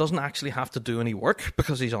Hamilton doesn't actually have to do any work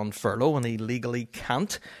because he's on furlough and he legally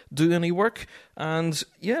can't do any work. And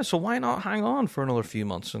yeah, so why not hang on for another few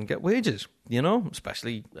months and get wages,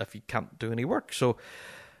 especially if you can't do any work. So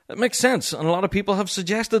it makes sense. And a lot of people have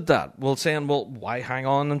suggested that. Saying, why hang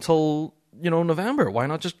on until, November? Why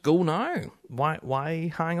not just go now?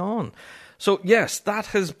 Why hang on? So yes, that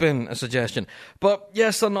has been a suggestion. But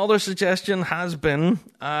yes, another suggestion has been,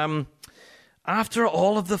 after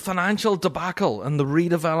all of the financial debacle and the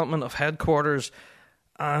redevelopment of headquarters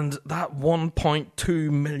and that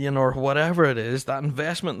 1.2 million or whatever it is, that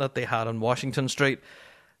investment that they had on Washington Street,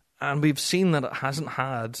 and we've seen that it hasn't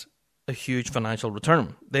had a huge financial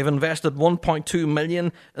return. They've invested 1.2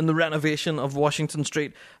 million in the renovation of Washington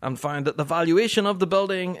Street and found that the valuation of the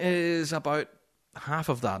building is about half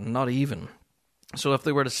of that, not even. So if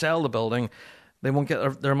they were to sell the building, they won't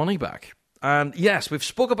get their money back. And yes, we've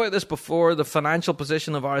spoke about this before. The financial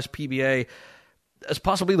position of RSPBA is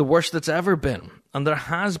possibly the worst it's ever been. And there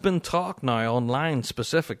has been talk now online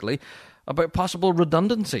specifically about possible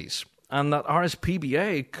redundancies, and that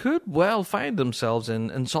RSPBA could well find themselves in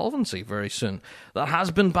insolvency very soon. That has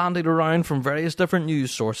been bandied around from various different news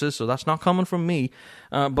sources, so that's not coming from me.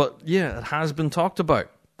 But yeah, it has been talked about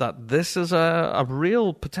that this is a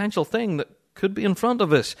real potential thing that could be in front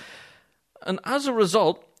of us. And as a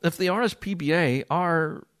result, if the RSPBA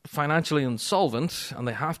are financially insolvent and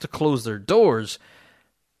they have to close their doors,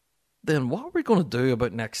 then what are we going to do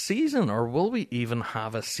about next season? Or will we even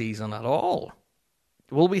have a season at all?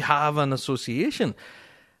 Will we have an association?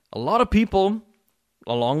 A lot of people,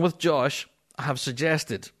 along with Josh, have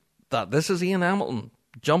suggested that this is Ian Hamilton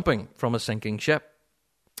jumping from a sinking ship.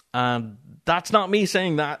 And that's not me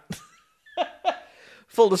saying that.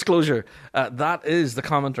 Full disclosure, that is the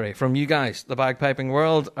commentary from you guys. The bagpiping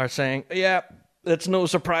world are saying, yeah, it's no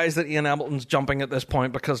surprise that Ian Hamilton's jumping at this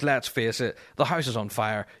point because, let's face it, the house is on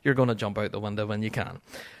fire. You're going to jump out the window when you can.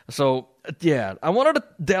 So, yeah, I wanted to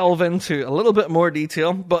delve into a little bit more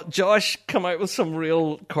detail, but Josh come out with some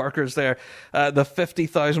real corkers there. The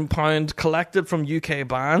 £50,000 collected from UK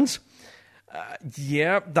bands.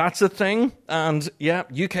 Yeah, that's a thing. And yeah,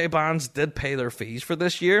 UK bands did pay their fees for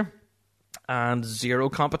this year. And 0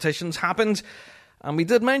 competitions happened. And we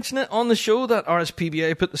did mention it on the show that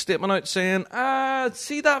RSPBA put the statement out saying,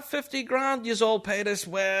 see that 50 grand yous all paid us?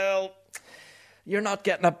 Well, you're not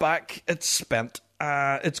getting it back. It's spent.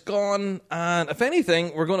 It's gone. And if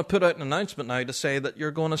anything, we're going to put out an announcement now to say that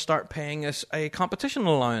you're going to start paying us a competition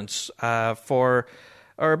allowance for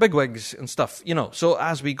our bigwigs and stuff. So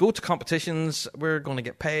as we go to competitions, we're going to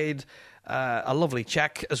get paid a lovely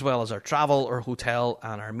check, as well as our travel, our hotel,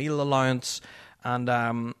 and our meal allowance.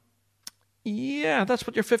 And yeah, that's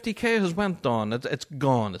what your 50k has went on. It's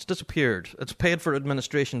gone. It's disappeared. It's paid for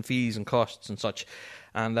administration fees and costs and such.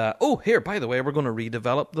 And here, by the way, we're going to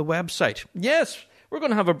redevelop the website. Yes, we're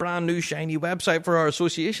going to have a brand new shiny website for our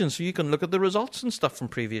association, so you can look at the results and stuff from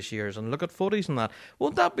previous years and look at photos and that.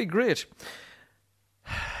 Won't that be great?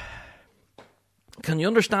 Can you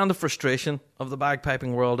understand the frustration of the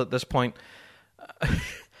bagpiping world at this point?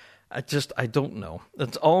 I don't know.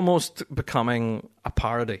 It's almost becoming a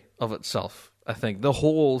parody of itself, I think. The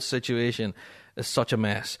whole situation is such a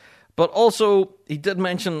mess. But also, he did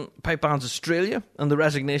mention Pipe Bands Australia and the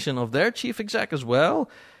resignation of their chief exec as well.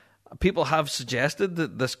 People have suggested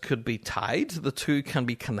that this could be tied. The two can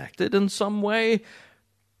be connected in some way.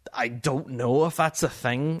 I don't know if that's a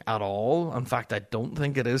thing at all. In fact, I don't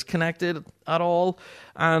think it is connected at all.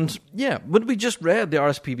 And yeah, but we just read the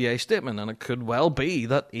RSPBA statement, and it could well be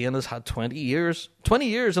that Ian has had 20 years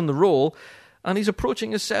in the role, and he's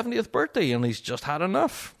approaching his 70th birthday, and he's just had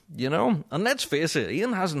enough, And let's face it,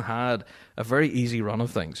 Ian hasn't had a very easy run of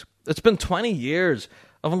things. It's been 20 years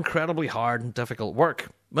of incredibly hard and difficult work.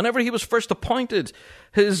 Whenever he was first appointed,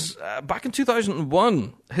 back in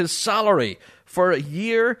 2001, his salary for a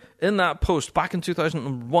year in that post back in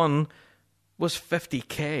 2001 was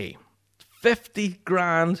 50k. 50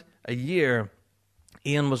 grand a year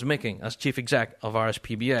Ian was making as chief exec of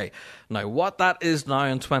RSPBA. Now, what that is now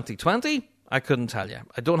in 2020, I couldn't tell you.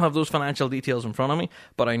 I don't have those financial details in front of me,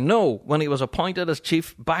 but I know when he was appointed as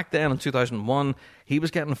chief back then in 2001, he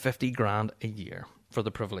was getting 50 grand a year for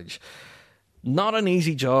the privilege. Not an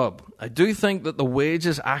easy job. I do think that the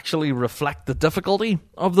wages actually reflect the difficulty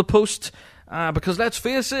of the post, because let's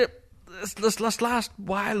face it, this last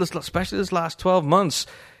while, especially this last 12 months,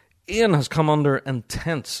 Ian has come under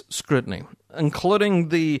intense scrutiny, including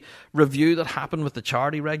the review that happened with the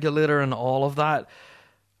charity regulator and all of that.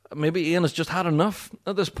 Maybe Ian has just had enough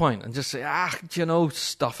at this point and just say,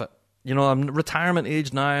 stuff it. I'm retirement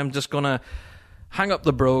age now. I'm just going to hang up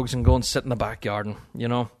the brogues and go and sit in the back garden, you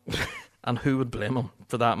know? And who would blame him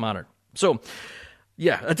for that matter? So,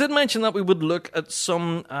 yeah, I did mention that we would look at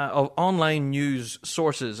some of online news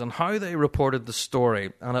sources and how they reported the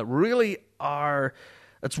story. And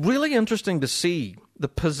it's really interesting to see the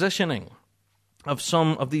positioning of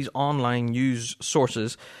some of these online news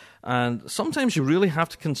sources. And sometimes you really have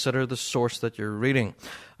to consider the source that you're reading.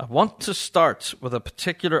 I want to start with a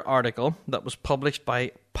particular article that was published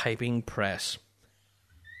by Piping Press.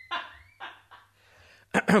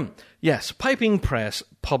 Yes, Piping Press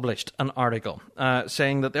published an article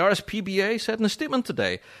saying that the RSPBA said in a statement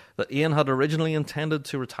today that Ian had originally intended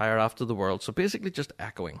to retire after the World. So basically just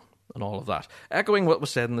echoing and all of that. Echoing what was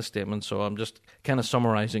said in the statement, so I'm just kind of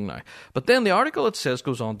summarising now. But then the article, it says,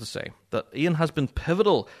 goes on to say that Ian has been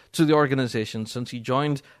pivotal to the organisation since he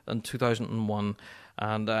joined in 2001.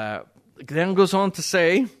 And then goes on to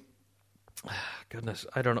say, goodness,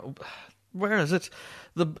 I don't know, where is it?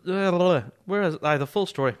 Where is the full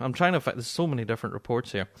story? I'm trying to find, there's so many different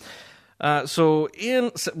reports here. So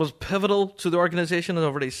Ian was pivotal to the organisation, I've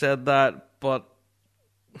already said that, but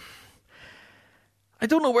I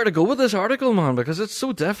don't know where to go with this article, man, because it's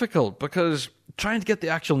so difficult, because trying to get the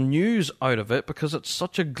actual news out of it, because it's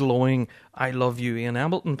such a glowing I love you Ian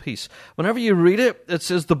Hamilton piece. Whenever you read it, it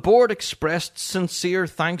says the board expressed sincere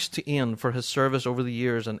thanks to Ian for his service over the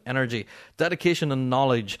years and energy, dedication and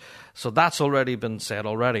knowledge. So that's already been said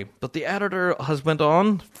already. But the editor has went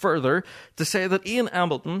on further to say that Ian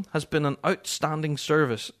Hamilton has been an outstanding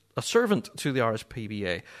a servant to the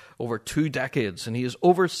RSPBA over 2 decades, and he has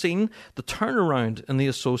overseen the turnaround in the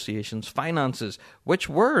association's finances, which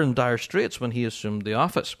were in dire straits when he assumed the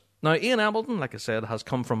office. Now, Ian Hamilton, like I said, has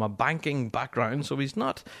come from a banking background, so he's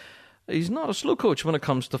not a slow coach when it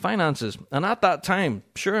comes to finances. And at that time,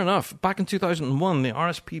 sure enough, back in 2001, the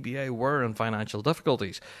RSPBA were in financial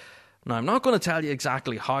difficulties. Now, I'm not going to tell you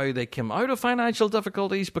exactly how they came out of financial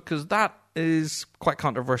difficulties, because that is quite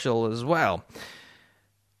controversial as well.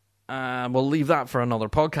 We'll leave that for another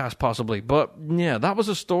podcast, possibly. But, yeah, that was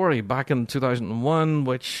a story back in 2001,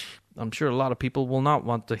 which I'm sure a lot of people will not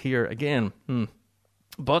want to hear again.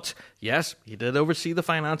 But, yes, he did oversee the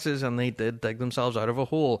finances, and they did dig themselves out of a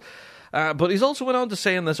hole. But he's also went on to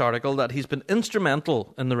say in this article that he's been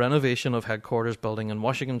instrumental in the renovation of headquarters building in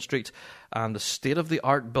Washington Street, and the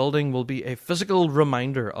state-of-the-art building will be a physical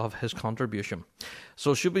reminder of his contribution.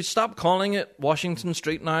 So should we stop calling it Washington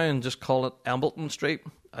Street now and just call it Embleton Street?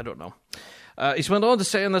 I don't know. He's went on to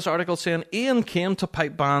say in this article, saying, Ian came to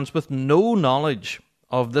pipe bands with no knowledge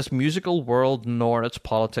of this musical world nor its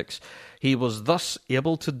politics. He was thus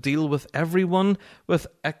able to deal with everyone with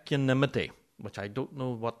equanimity, which I don't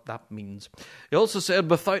know what that means. He also said,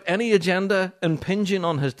 without any agenda impinging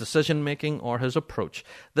on his decision-making or his approach.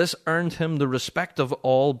 This earned him the respect of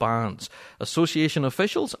all bands, association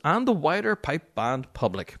officials, and the wider pipe band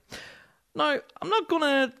public. Now, I'm not going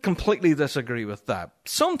to completely disagree with that.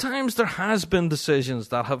 Sometimes there has been decisions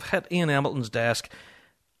that have hit Ian Hamilton's desk,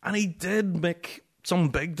 and he did make some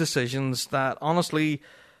big decisions that, honestly,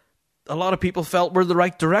 a lot of people felt were the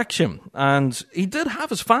right direction. And he did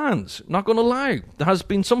have his fans, not going to lie. There has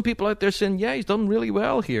been some people out there saying, yeah, he's done really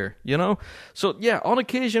well here, you know? So, yeah, on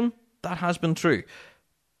occasion, that has been true.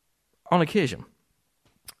 On occasion.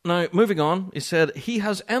 Now, moving on, he said, he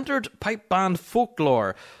has entered pipe band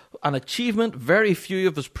folklore, an achievement very few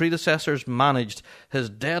of his predecessors managed.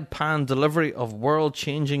 His deadpan delivery of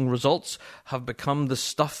world-changing results have become the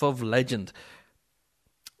stuff of legend.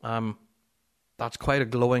 That's quite a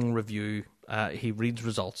glowing review. He reads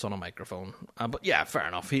results on a microphone. But yeah, fair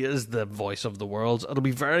enough. He is the voice of the world. It'll be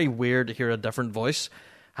very weird to hear a different voice,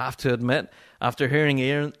 have to admit. After hearing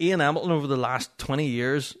Ian Hamilton over the last 20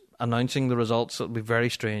 years announcing the results, it'll be very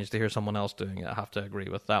strange to hear someone else doing it. I have to agree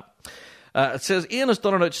with that. It says, Ian has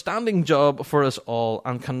done an outstanding job for us all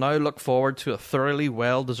and can now look forward to a thoroughly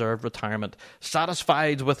well-deserved retirement,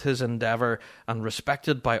 satisfied with his endeavour and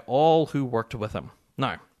respected by all who worked with him.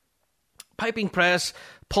 Now, Piping Press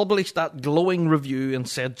published that glowing review and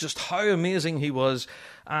said just how amazing he was.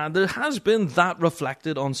 And there has been that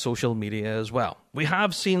reflected on social media as well. We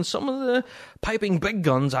have seen some of the piping big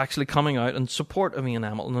guns actually coming out in support of Ian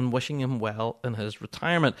Hamilton and wishing him well in his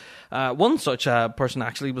retirement. One such person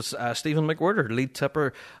actually was Stephen McWhirter, lead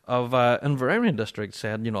tipper of Inveraray District,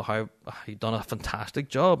 said, you know, how he'd done a fantastic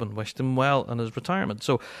job and wished him well in his retirement.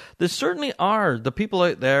 So there certainly are the people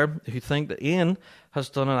out there who think that Ian has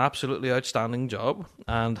done an absolutely outstanding job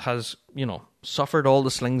and has, you know, suffered all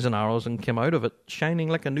the slings and arrows and came out of it shining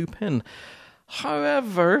like a new pin.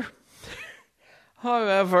 However,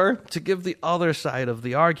 to give the other side of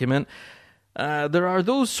the argument, there are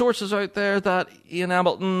those sources out there that Ian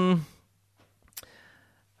Hamilton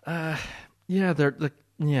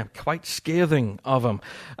they're quite scathing of him.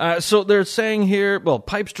 So they're saying here, well,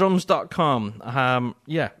 pipesdrums.com,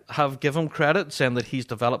 have given credit, saying that he's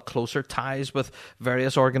developed closer ties with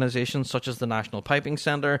various organizations such as the National Piping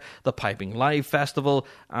Centre, the Piping Live Festival,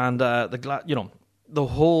 and the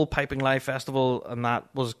whole Piping Live Festival, and that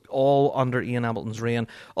was all under Ian Hamilton's reign.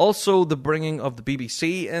 Also, the bringing of the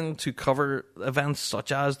BBC in to cover events such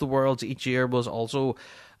as the Worlds each year was also,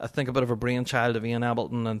 I think, a bit of a brainchild of Ian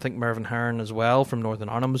Hamilton, and I think Mervyn Hearn as well from Northern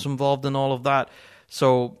Ireland was involved in all of that.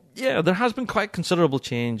 So, yeah, there has been quite considerable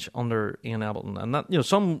change under Ian Hamilton, and that,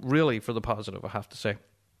 some really for the positive, I have to say.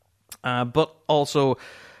 But also,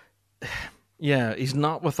 yeah, he's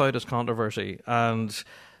not without his controversy, and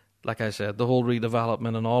like I said, the whole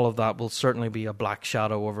redevelopment and all of that will certainly be a black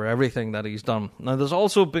shadow over everything that he's done. Now, there's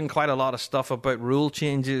also been quite a lot of stuff about rule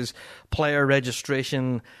changes, player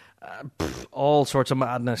registration, all sorts of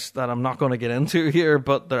madness that I'm not going to get into here,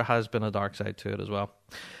 but there has been a dark side to it as well.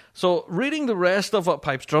 So, reading the rest of what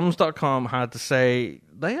pipesdrums.com had to say,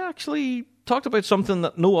 they actually talked about something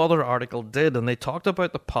that no other article did, and they talked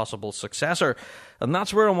about the possible successor. And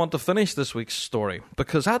that's where I want to finish this week's story,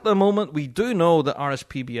 because at the moment we do know that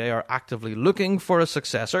RSPBA are actively looking for a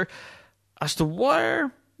successor. As to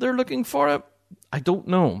where they're looking for it, I don't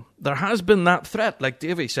know. There has been that threat, like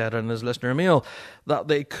Davey said in his listener mail, that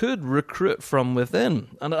they could recruit from within,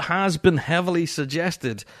 and it has been heavily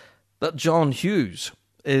suggested that John Hughes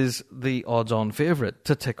is the odds-on favourite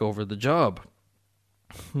to take over the job.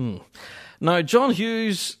 Now, John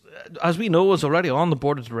Hughes, as we know, is already on the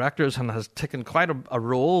board of directors and has taken quite a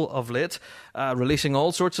role of late, releasing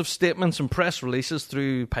all sorts of statements and press releases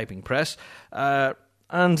through Piping Press.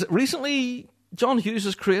 And recently, John Hughes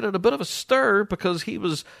has created a bit of a stir because he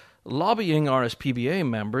was lobbying RSPBA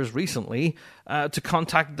members recently to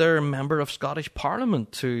contact their member of Scottish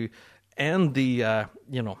Parliament to end the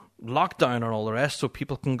lockdown and all the rest so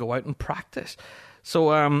people can go out and practice.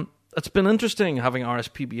 So it's been interesting having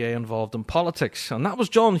RSPBA involved in politics, and that was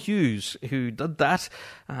John Hughes who did that.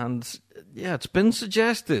 And yeah, it's been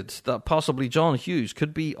suggested that possibly John Hughes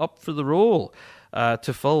could be up for the role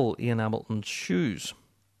to fill Ian Hamilton's shoes.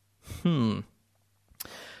 Now,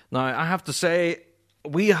 I have to say,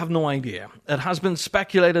 we have no idea. It has been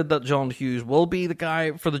speculated that John Hughes will be the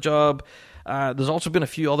guy for the job. There's also been a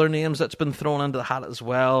few other names that's been thrown into the hat as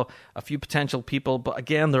well, a few potential people, but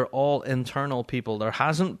again, they're all internal people. There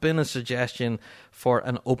hasn't been a suggestion for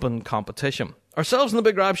an open competition. Ourselves in the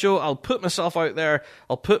Big Rab Show, I'll put myself out there,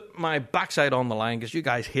 I'll put my backside on the line, because you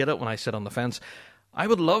guys hate it when I sit on the fence. I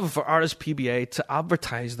would love for RSPBA to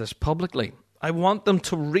advertise this publicly. I want them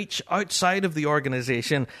to reach outside of the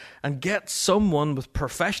organisation and get someone with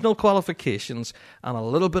professional qualifications and a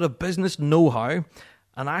little bit of business know-how,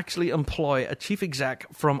 and actually employ a chief exec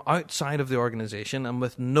from outside of the organisation and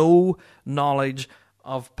with no knowledge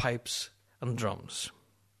of pipes and drums.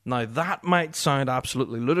 Now, that might sound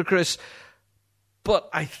absolutely ludicrous, but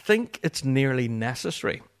I think it's nearly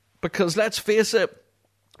necessary. Because let's face it,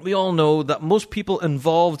 we all know that most people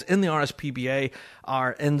involved in the RSPBA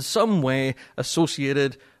are in some way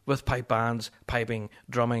associated with pipe bands, piping,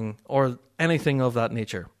 drumming, or anything of that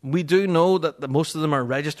nature. We do know that most of them are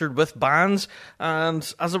registered with bands,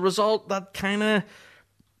 and as a result, that kind of,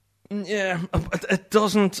 it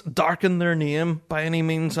doesn't darken their name by any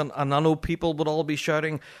means, and I know people would all be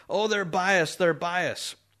shouting, oh, they're biased.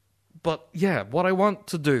 But yeah, what I want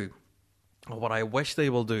to do, or what I wish they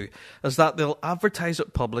will do, is that they'll advertise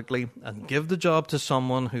it publicly and give the job to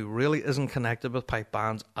someone who really isn't connected with pipe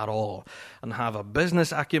bands at all, and have a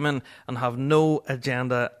business acumen and have no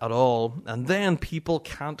agenda at all. And then people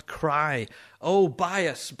can't cry, oh,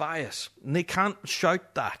 bias. And they can't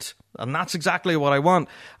shout that. And that's exactly what I want.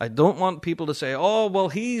 I don't want people to say, oh, well,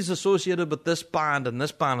 he's associated with this band and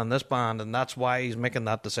this band and this band, and that's why he's making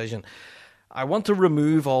that decision. I want to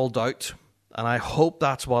remove all doubt, and I hope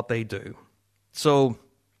that's what they do. So,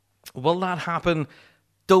 will that happen?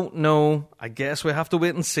 Don't know. I guess we have to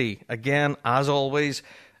wait and see. Again, as always,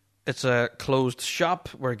 it's a closed shop.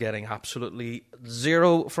 We're getting absolutely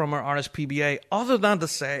zero from our RSPBA, other than to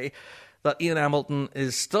say that Ian Hamilton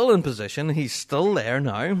is still in position. He's still there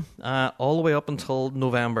now, all the way up until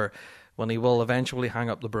November, when he will eventually hang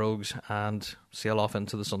up the brogues and sail off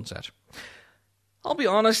into the sunset. I'll be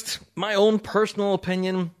honest, my own personal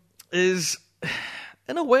opinion is,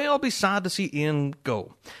 in a way, I'll be sad to see Ian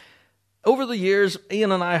go. Over the years,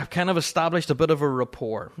 Ian and I have kind of established a bit of a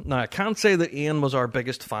rapport. Now, I can't say that Ian was our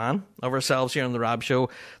biggest fan of ourselves here on the Rab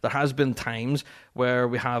Show. There has been times where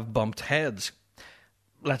we have bumped heads.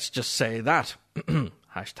 Let's just say that.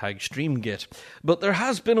 Hashtag Streamgate. But there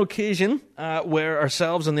has been occasion where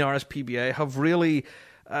ourselves and the RSPBA have really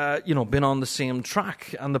been on the same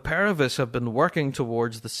track, and the pair of us have been working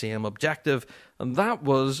towards the same objective, and that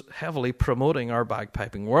was heavily promoting our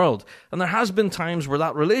bagpiping world. And there has been times where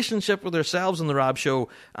that relationship with ourselves and the Rab Show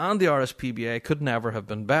and the RSPBA could never have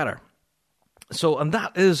been better. So, and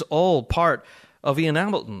that is all part of Ian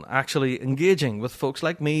Hamilton actually engaging with folks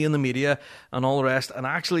like me in the media and all the rest, and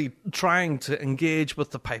actually trying to engage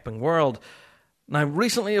with the piping world. Now,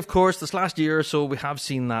 recently, of course, this last year or so, we have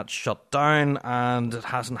seen that shut down, and it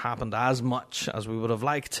hasn't happened as much as we would have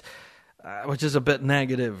liked, which is a bit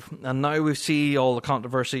negative. And now we see all the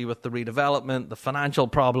controversy with the redevelopment, the financial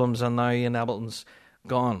problems, and now Ian Hamilton's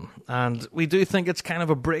gone. And we do think it's kind of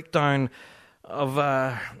a breakdown of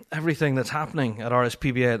everything that's happening at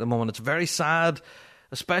RSPBA at the moment. It's very sad,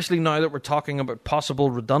 especially now that we're talking about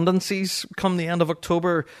possible redundancies come the end of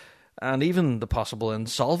October, and even the possible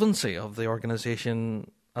insolvency of the organisation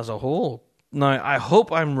as a whole. Now, I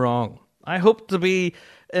hope I'm wrong. I hope to be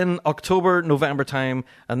in October, November time,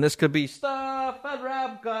 and this could be stuff that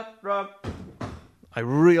Rab got wrong. I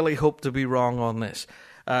really hope to be wrong on this,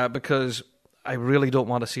 because I really don't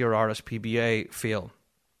want to see our RSPBA fail.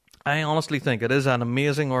 I honestly think it is an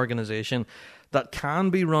amazing organisation that can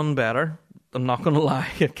be run better. I'm not going to lie,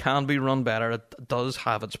 it can be run better. It does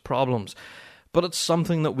have its problems. But it's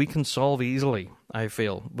something that we can solve easily, I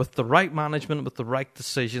feel, with the right management, with the right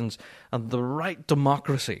decisions, and the right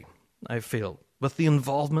democracy, I feel, with the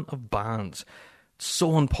involvement of bands. It's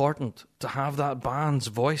so important to have that band's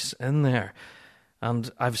voice in there. And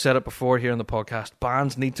I've said it before here in the podcast,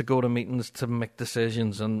 bands need to go to meetings to make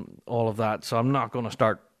decisions and all of that, so I'm not going to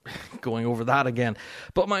start going over that again.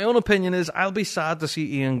 But my own opinion is I'll be sad to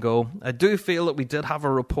see Ian go. I do feel that we did have a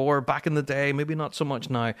rapport back in the day, maybe not so much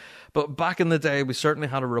now, but back in the day we certainly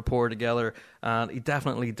had a rapport together, and he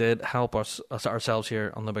definitely did help us ourselves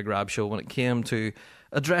here on the Big Rab Show when it came to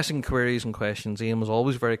addressing queries and questions. Ian was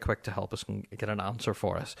always very quick to help us and get an answer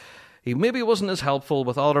for us. He maybe wasn't as helpful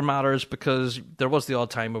with other matters because there was the odd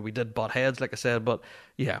time where we did butt heads, like I said. But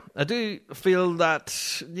yeah, I do feel that,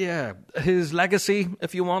 his legacy,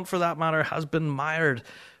 if you want, for that matter, has been mired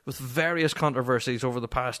with various controversies over the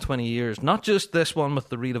past 20 years. Not just this one with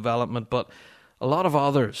the redevelopment, but a lot of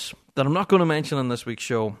others that I'm not going to mention in this week's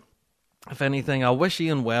show. If anything, I wish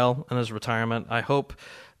Ian well in his retirement. I hope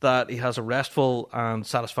that he has a restful and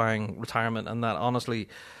satisfying retirement, and that honestly,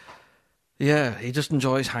 he just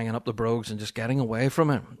enjoys hanging up the brogues and just getting away from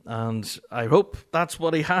him. And I hope that's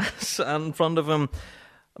what he has in front of him,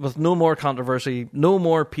 with no more controversy, no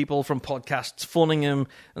more people from podcasts phoning him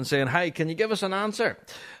and saying, hey, can you give us an answer?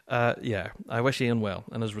 I wish Ian well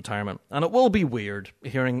in his retirement. And it will be weird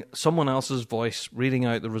hearing someone else's voice reading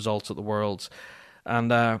out the results of the Worlds.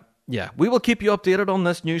 And we will keep you updated on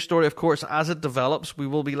this news story, of course, as it develops. We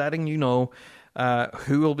will be letting you know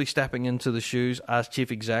who will be stepping into the shoes as chief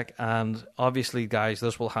exec, and obviously, guys,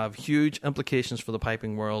 this will have huge implications for the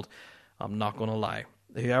piping world. I'm not going to lie.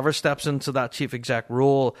 Whoever steps into that chief exec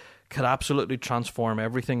role could absolutely transform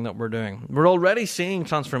everything that we're doing. We're already seeing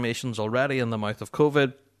transformations already in the mouth of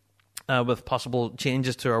COVID, with possible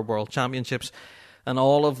changes to our world championships and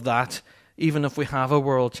all of that, even if we have a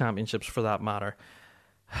world championships for that matter.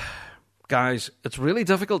 Guys, it's really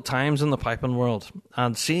difficult times in the piping world,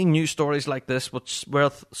 and seeing news stories like this, where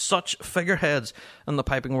such figureheads in the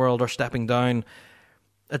piping world are stepping down,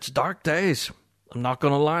 it's dark days. I'm not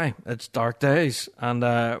going to lie, it's dark days, and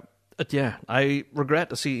I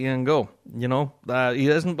regret to see Ian go. You know, he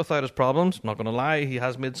isn't without his problems. I'm not going to lie, he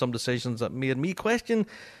has made some decisions that made me question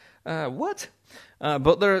what.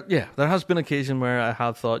 But there has been occasion where I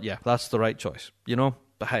have thought, that's the right choice. You know,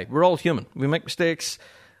 but hey, we're all human. We make mistakes.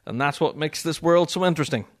 And that's what makes this world so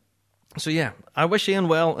interesting. So I wish Ian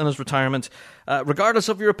well in his retirement. Regardless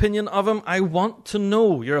of your opinion of him, I want to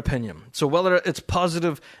know your opinion. So whether it's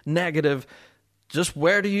positive, negative, just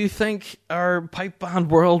where do you think our pipe band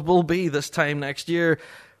world will be this time next year?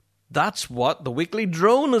 That's what the weekly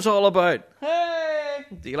drone is all about. Hey!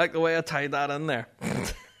 Do you like the way I tied that in there?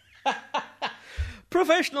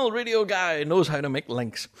 Professional radio guy knows how to make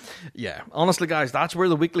links. Yeah, honestly, guys, that's where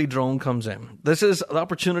the weekly drone comes in. This is the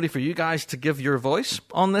opportunity for you guys to give your voice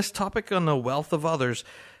on this topic and a wealth of others.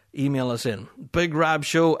 Email us in,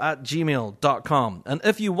 bigrabshow@gmail.com. And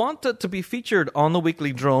if you want it to be featured on the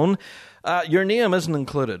weekly drone, your name isn't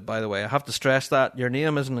included, by the way. I have to stress that. Your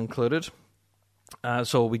name isn't included.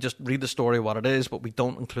 So we just read the story, what it is, but we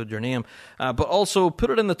don't include your name. But also put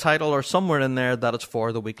it in the title or somewhere in there that it's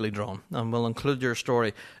for the weekly drone. And we'll include your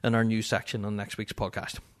story in our news section on next week's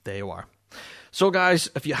podcast. There you are. So guys,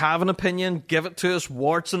 if you have an opinion, give it to us,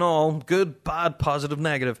 warts and all. Good, bad, positive,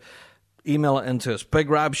 negative. Email it into us,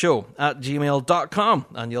 bigrabshow@gmail.com.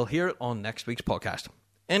 And you'll hear it on next week's podcast.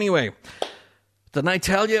 Anyway, didn't I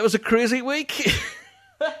tell you it was a crazy week?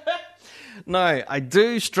 Now, I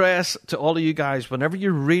do stress to all of you guys, whenever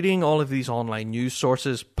you're reading all of these online news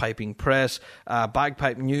sources, Piping Press,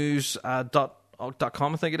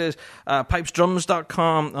 bagpipenews.com, I think it is,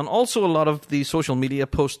 pipesdrums.com, and also a lot of the social media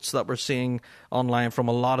posts that we're seeing online from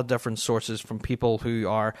a lot of different sources from people who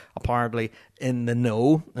are apparently in the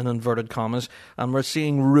know, in inverted commas, and we're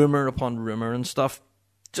seeing rumour upon rumour and stuff.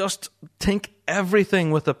 Just think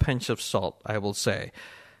everything with a pinch of salt, I will say.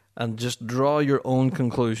 And just draw your own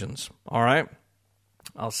conclusions, all right?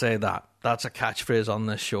 I'll say that. That's a catchphrase on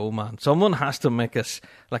this show, man. Someone has to make us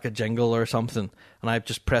like a jingle or something, and I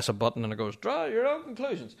just press a button and it goes, draw your own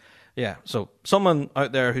conclusions. Yeah, so someone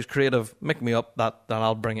out there who's creative, make me up that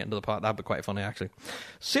I'll bring it into the pot. That'd be quite funny, actually.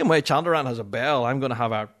 Same way Chandran has a bell, I'm going to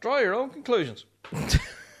have a draw your own conclusions.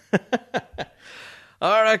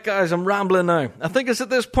 All right, guys, I'm rambling now. I think it's at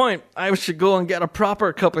this point I should go and get a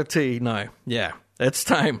proper cup of tea now. Yeah. It's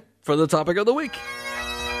time for the topic of the week.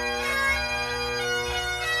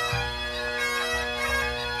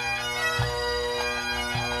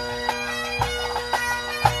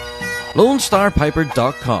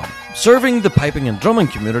 LoneStarPiper.com, serving the piping and drumming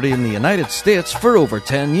community in the United States for over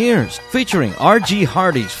 10 years, featuring R.G.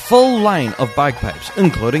 Hardy's full line of bagpipes,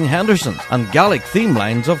 including Henderson's, and Gaelic theme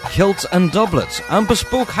lines of kilts and doublets, and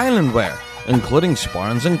bespoke Highland wear, including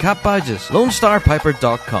sporrans and cap badges.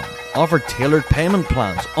 LoneStarPiper.com offer tailored payment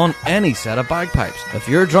plans on any set of bagpipes. If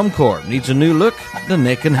your drum corps needs a new look, then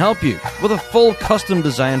they can help you with a full custom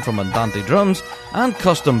design from Andante Drums and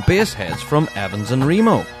custom bass heads from Evans and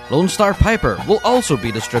Remo. Lone Star Piper will also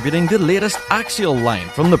be distributing the latest Axial line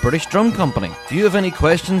from the British Drum Company. If you have any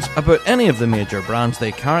questions about any of the major brands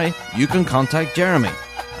they carry, you can contact Jeremy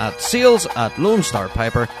at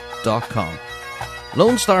sales@lonestarpiper.com.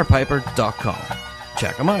 LoneStarPiper.com.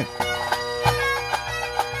 Check them out.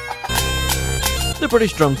 The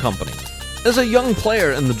British Drum Company is a young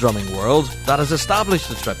player in the drumming world that has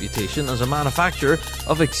established its reputation as a manufacturer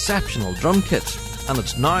of exceptional drum kits, and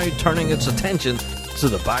it's now turning its attention to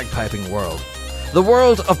the bagpiping world. The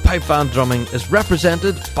world of pipe band drumming is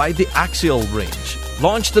represented by the Axial range,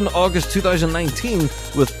 launched in August 2019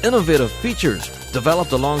 with innovative features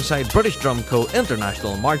developed alongside British Drum Co.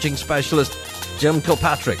 International Marching Specialist Jim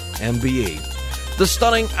Kilpatrick, MBE. The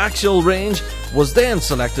stunning Axial range was then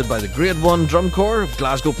selected by the Grade 1 Drum Corps of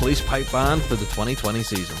Glasgow Police Pipe Band for the 2020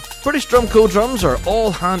 season. British Drum Co. drums are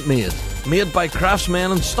all handmade, made by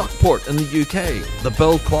craftsmen in Stockport in the UK. The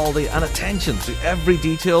build quality and attention to every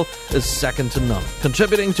detail is second to none,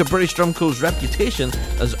 contributing to British Drum Co.'s reputation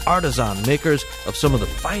as artisan makers of some of the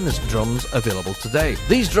finest drums available today.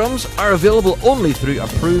 These drums are available only through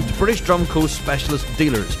approved British Drum Co. specialist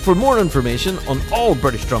dealers. For more information on all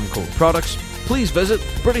British Drum Co. products, please visit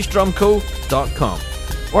BritishDrumCo.com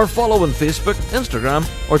or follow on Facebook, Instagram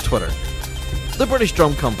or Twitter. The British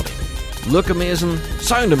Drum Company. Look amazing,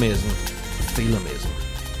 sound amazing, feel amazing.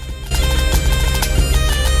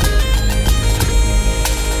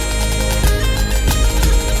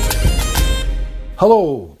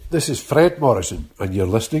 Hello, this is Fred Morrison and you're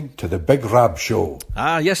listening to The Big Rab Show.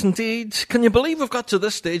 Ah, yes indeed. Can you believe we've got to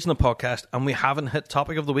this stage in the podcast and we haven't hit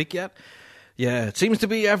topic of the week yet? Yeah, it seems to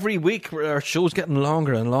be every week our show's getting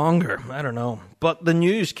longer and longer. I don't know. But the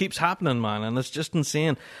news keeps happening, man, and it's just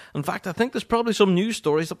insane. In fact, I think there's probably some news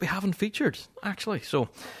stories that we haven't featured, actually. So,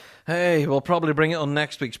 hey, we'll probably bring it on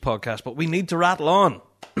next week's podcast, but we need to rattle on.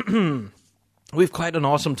 We've quite an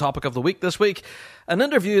awesome topic of the week this week. An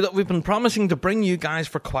interview that we've been promising to bring you guys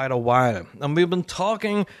for quite a while. And we've been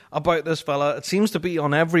talking about this fella. It seems to be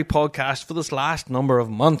on every podcast for this last number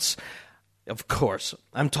of months. Of course,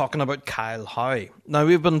 I'm talking about Kyle Howie. Now,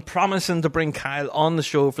 we've been promising to bring Kyle on the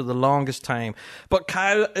show for the longest time, but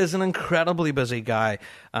Kyle is an incredibly busy guy,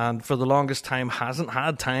 and for the longest time hasn't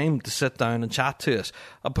had time to sit down and chat to us,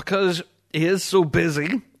 because he is so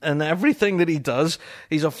busy in everything that he does.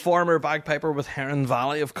 He's a former bagpiper with Heron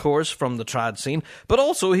Valley, of course, from the trad scene, but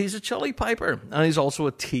also he's a chili piper, and he's also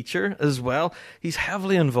a teacher as well. He's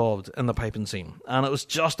heavily involved in the piping scene, and it was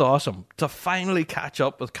just awesome to finally catch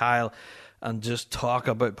up with Kyle and just talk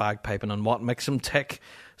about bagpiping and what makes him tick.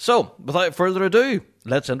 So, without further ado,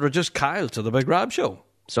 let's introduce Kyle to the Big Rab Show.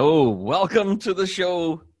 So, welcome to the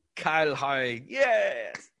show, Kyle Howie.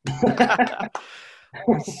 Yes!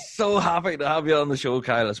 I'm so happy to have you on the show,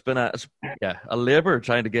 Kyle. It's been a labour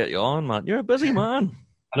trying to get you on, man. You're a busy man.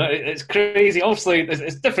 I know, it's crazy. Obviously,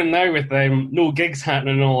 it's different now with no gigs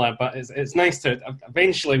happening and all that, but it's nice to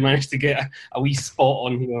eventually manage to get a wee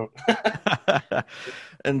spot on here.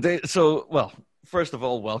 And so, well, first of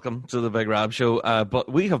all, welcome to the Big Rab Show.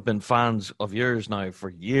 But we have been fans of yours now for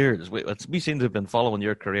years. We seem to have been following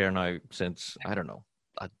your career now since, I don't know,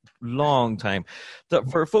 a long time.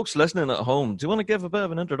 For folks listening at home, do you want to give a bit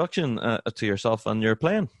of an introduction to yourself and your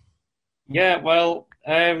playing? Yeah, well,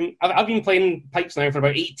 I've been playing pipes now for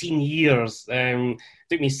about 18 years.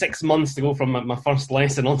 Took me 6 months to go from my first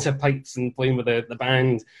lesson onto pipes and playing with the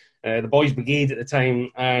band, the Boys Brigade at the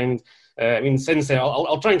time. And since then,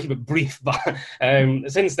 I'll try and keep it brief, but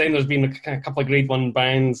since then there's been a couple of Grade 1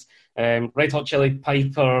 bands. Red Hot Chili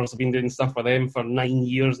Pipers, I've been doing stuff for them for 9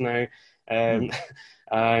 years now. And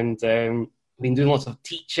been doing lots of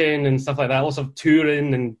teaching and stuff like that, lots of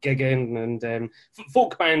touring and gigging and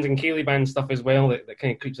folk band and Cayley band stuff as well that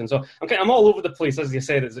kind of creeps in. So I'm all over the place. As you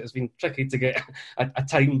said, it's been tricky to get a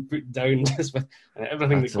time put down just with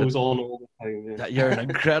everything that goes on all the time. Yeah. You're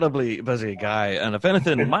an incredibly busy guy, and if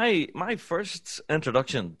anything, my first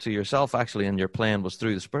introduction to yourself actually and your playing was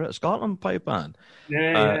through the Spirit of Scotland pipe band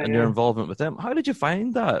and your involvement with them. How did you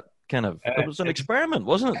find that? It was an experiment,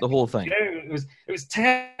 wasn't it? The whole thing. Yeah, it was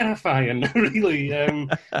terrifying, really.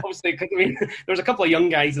 Obviously, there was a couple of young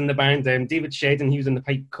guys in the band. David Shedden, he was in the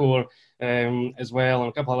pipe corps as well, and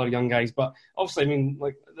a couple of other young guys. But obviously,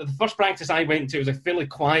 the first practice I went to was a fairly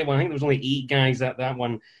quiet one. I think there was only 8 guys at that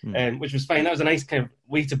one, which was fine. That was a nice kind of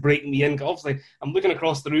way to break me in. Obviously, I'm looking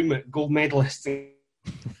across the room at gold medalists,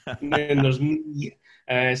 and then there's me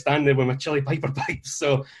standing there with my Chili Piper pipes.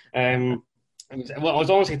 So. I was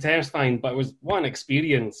honestly terrifying, but it was one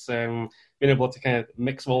experience, being able to kind of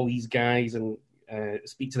mix with all these guys and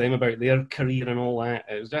speak to them about their career and all that.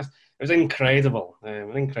 It was incredible,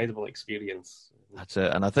 an incredible experience. That's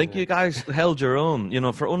it, and I think you guys held your own,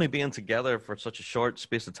 for only being together for such a short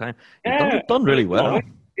space of time. You've done really well.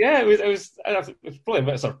 Yeah, it was probably a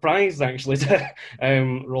bit of a surprise, actually, to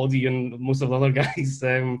Roddy and most of the other guys.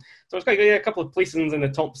 So it's quite good. Yeah, a couple of placings in the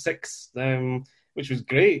top 6, which was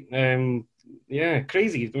great.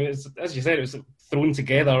 Crazy. As you said, it was thrown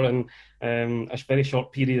together in a very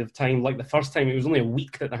short period of time. Like the first time, it was only a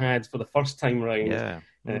week that they had for the first time round. Yeah.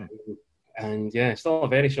 And still a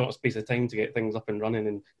very short space of time to get things up and running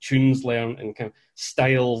and tunes learned and kind of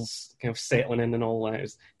styles kind of settling in and all that. It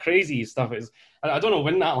was crazy stuff. I don't know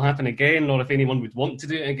when that'll happen again or if anyone would want to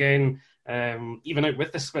do it again. Even out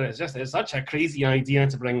with the Spirit, it's such a crazy idea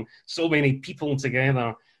to bring so many people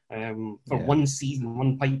together. For one season,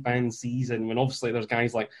 one pipe band season, when obviously there's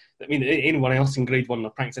guys anyone else in Grade 1 are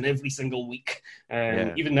practicing every single week.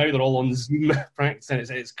 Even now they're all on Zoom practicing.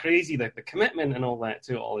 It's crazy, the commitment and all that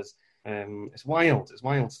to it all is it's wild. It's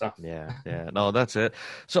wild stuff. Yeah. No, that's it.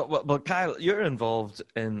 So, but Kyle, you're involved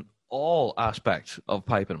in all aspects of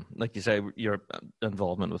piping. Like you say, your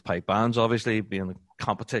involvement with pipe bands, obviously, being the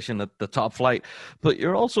competition at the top flight, but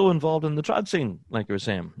you're also involved in the trad scene, like you were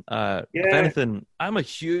saying. If anything, I'm a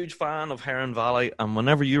huge fan of Heron Valley, and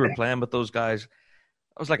whenever you were playing with those guys, it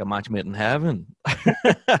was like a match made in heaven.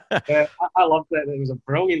 I loved it. It was a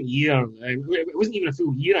brilliant year. It wasn't even a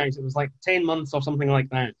full year, actually. It was like 10 months or something like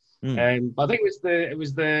that. But I think it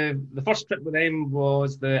was the first trip with them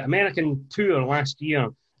was the American tour last year.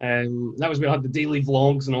 That was where I had the daily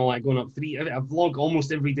vlogs and all that going up. I vlog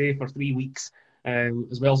almost every day for 3 weeks,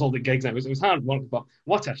 as well as all the gigs. It was hard work, but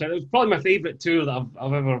what a trip. It was probably my favourite tour that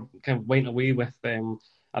I've ever kind of went away with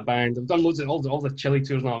a band. I've done loads of all the Chili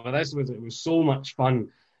tours and all, but it was so much fun.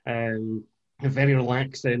 Very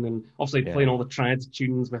relaxing, and obviously playing all the trad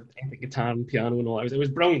tunes with epic guitar and piano and all that. It was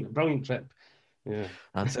brilliant, a brilliant trip. Yeah,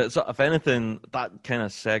 that's it. So if anything, that kind of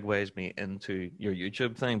segues me into your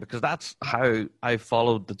YouTube thing, because that's how I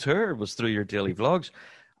followed the tour, was through your daily vlogs.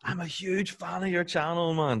 I'm a huge fan of your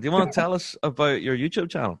channel, man. Do you want to tell us about your YouTube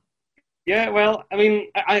channel? Yeah, well,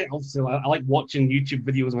 I obviously I like watching YouTube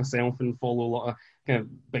videos myself and follow a lot of kind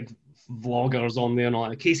of big vloggers on there and all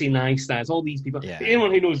that. Casey Neistat, all these people. Yeah. Anyone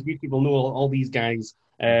who knows YouTube will know all these guys.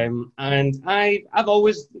 And I've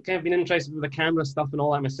always kind of been interested with the camera stuff and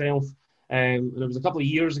all that myself. And it was a couple of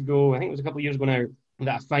years ago, now,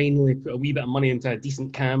 that I finally put a wee bit of money into a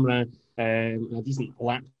decent camera, a decent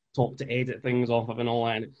laptop to edit things off of and all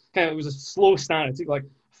that. And it was a slow start. It took like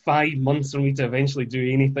 5 months for me to eventually do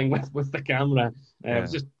anything with the camera. It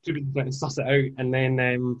was just too big to suss it out. And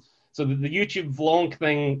then, so the YouTube vlog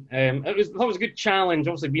thing, I thought it was a good challenge,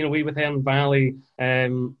 obviously being away with Heron Valley.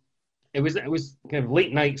 It was kind of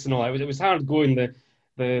late nights and all that. It was hard going.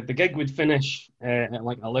 The gig would finish at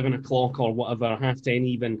like 11 o'clock or whatever, 10:30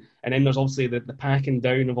 even, and then there's obviously the packing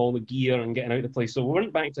down of all the gear and getting out of the place. So we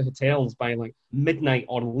weren't back to hotels by like midnight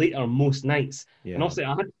or later most nights. Yeah. And obviously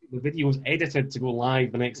I had the videos edited to go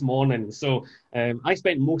live the next morning. So I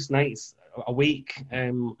spent most nights awake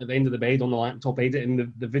at the end of the bed on the laptop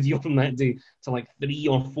editing the video from that day till like 3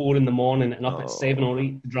 or 4 in the morning, and up at 7 or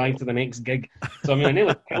 8 to drive to the next gig. So I mean, I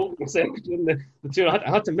nearly killed myself during the tour. I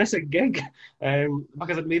had to miss a gig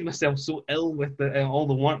because I'd made myself so ill with all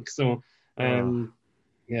the work. So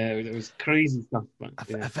yeah, it was crazy stuff. But,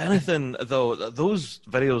 yeah. If anything, though, those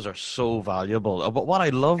videos are so valuable. But what I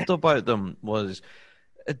loved about them was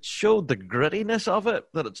it showed the grittiness of it,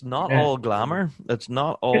 that it's not all glamour. It's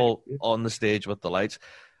not all on the stage with the lights.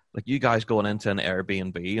 Like you guys going into an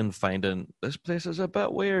Airbnb and finding this place is a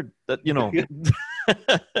bit weird. That, you know,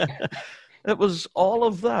 it was all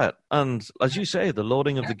of that. And as you say, the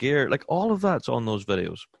loading of the gear, like all of that's on those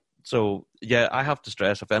videos. So, yeah, I have to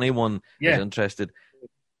stress, if anyone is interested,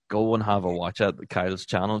 go and have a watch at Kyle's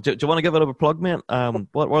channel. Do you want to give it a plug, mate?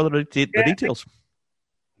 What are the details?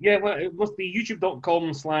 Yeah, well, it must be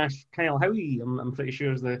youtube.com/Kyle Howie. I'm pretty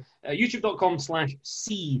sure is the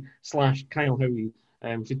youtube.com/C/Kyle Howie.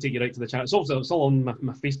 Should take you right to the chat. It's all on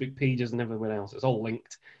my Facebook pages and everywhere else. It's all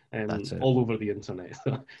linked. All over the internet.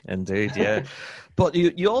 Indeed, yeah. But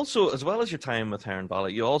you also, as well as your time with Heron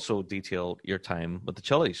Valley, you also detail your time with the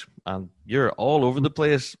Chili's. And you're all over the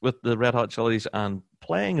place with the Red Hot Chili's and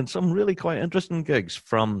playing in some really quite interesting gigs,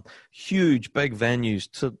 from huge, big venues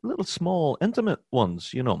to little, small, intimate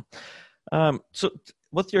ones, you know. So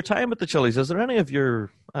with your time with the Chili's, is there any of your,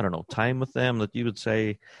 I don't know, time with them that you would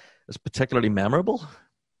say is particularly memorable?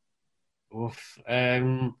 Oof.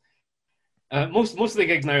 Most of the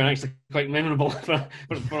gigs now are actually quite memorable for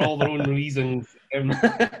all their own reasons.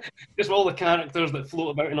 Just all the characters that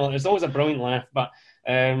float about and all. It's always a brilliant laugh, but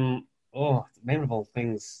memorable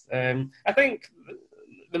things. I think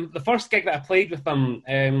the first gig that I played with them,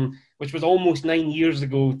 which was almost 9 years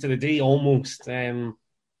ago to the day almost,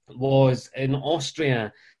 was in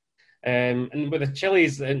Austria. And with the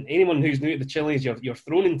Chili's, and anyone who's new at the Chili's, you're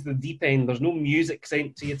thrown into the deep end. There's no music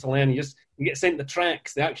sent to you to learn. You get sent the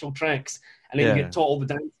tracks, the actual tracks, and then you get taught all the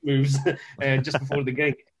dance moves just before the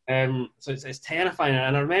gig. So it's terrifying.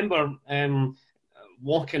 And I remember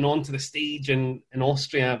walking onto the stage in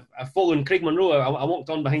Austria, following Craig Monroe. I walked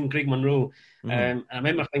on behind Craig Monroe, and I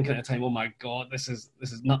remember thinking at the time, "Oh my God, this is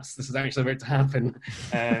nuts! This is actually about to happen."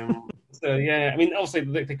 So yeah, I mean, obviously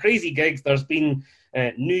the crazy gigs. There's been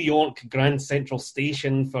New York Grand Central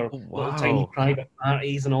Station for little tiny private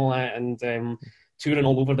parties and all that, and touring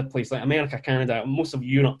all over the place, like America, Canada, most of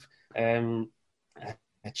Europe.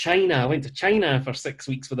 China. I went to China for 6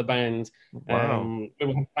 weeks with the band. Wow.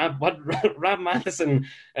 Rab Matheson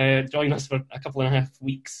joined us for a couple and a half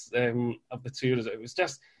weeks of the tours. It was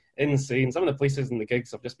just insane. Some of the places and the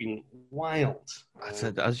gigs have just been wild.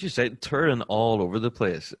 As you said, touring all over the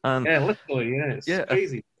place. And yeah, literally, it's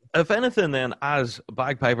crazy. If anything, then, as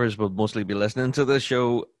bagpipers will mostly be listening to this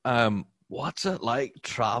show, what's it like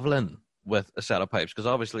traveling with a set of pipes? Because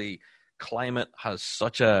obviously climate has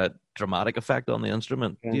such a dramatic effect on the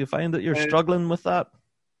instrument. Do you find that you're struggling with that?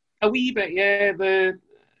 A wee bit, yeah.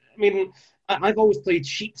 I've always played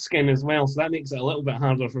sheepskin as well, so that makes it a little bit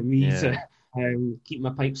harder for me to keep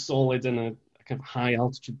my pipes solid in a kind of high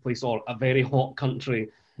altitude place or a very hot country.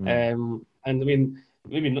 And I mean,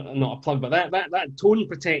 maybe not a plug, but that tone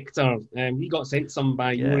protector, he got sent some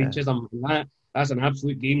by Yuri Chisholm. That's an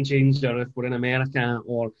absolute game changer if we're in America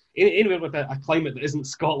or anywhere with a climate that isn't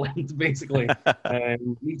Scotland, basically.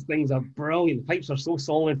 These things are brilliant. The pipes are so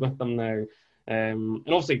solid with them now. And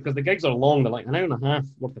obviously, because the gigs are long, they're like an hour and a half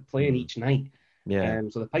worth of playing each night. Yeah.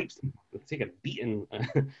 So the pipes take a beating.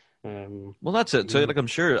 Well, that's it. So, I'm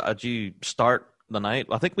sure as you start the night,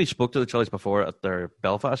 I think we spoke to the Chili's before at their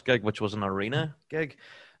Belfast gig, which was an arena gig,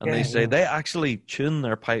 and they say they actually tune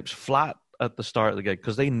their pipes flat at the start of the gig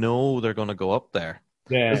because they know they're going to go up there.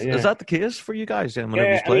 Is that the case for you guys?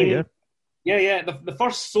 Whenever you play, The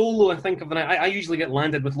first solo I think of the night, I usually get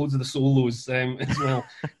landed with loads of the solos as well.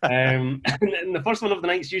 And the first one of the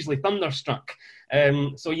night is usually Thunderstruck.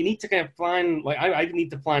 So you need to kind of plan, like I need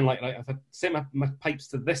to plan, like if I set my pipes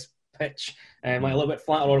to this pitch, like a little bit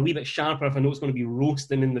flatter or a wee bit sharper if I know it's going to be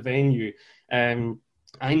roasting in the venue.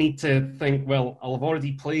 I need to think, well, I'll have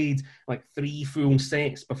already played like 3 full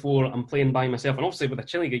sets before I'm playing by myself. And obviously with a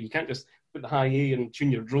Chili gig, you can't just put the high A and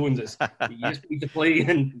tune your drones. You just need to play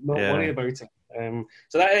and not worry about it.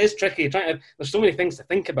 So that is tricky. There's so many things to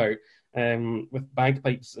think about with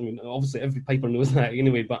bagpipes. I mean, obviously every piper knows that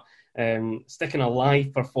anyway, but sticking a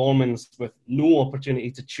live performance with no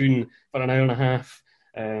opportunity to tune for an hour and a half,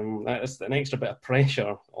 that's an extra bit of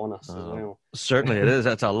pressure on us as well. Certainly it is.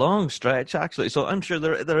 It's a long stretch, actually. So I'm sure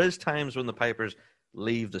there is times when the pipers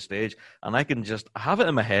leave the stage, and I can just have it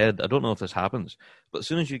in my head. I don't know if this happens, but as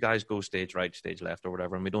soon as you guys go stage right, stage left, or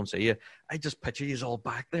whatever, and we don't see you, I just picture you all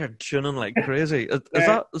back there tuning like crazy. Is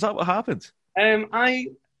that what happens?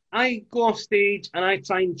 I go off stage and I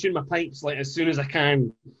try and tune my pipes like as soon as I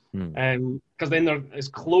can, because then they're as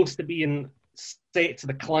close to being set to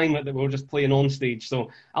the climate that we were just playing on stage.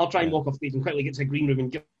 So I'll try and walk off stage and quickly get to a green room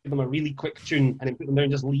and give them a really quick tune, and then put them down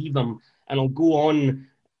and just leave them, and I'll go on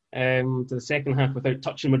to the second half without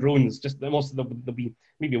touching my drones. Just they'll be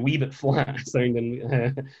maybe a wee bit flat sounding,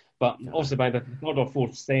 but obviously by the third or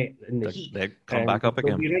fourth set in the heat, they come back up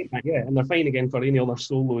again. Right back, and they're fine again for any other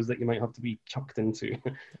solos that you might have to be chucked into.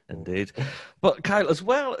 Indeed. But Kyle, as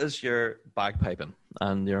well as your bagpiping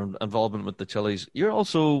and your involvement with the Chili's, you're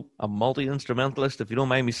also a multi-instrumentalist, if you don't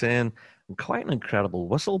mind me saying, and quite an incredible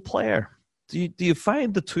whistle player. Do you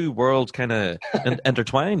find the two worlds kind of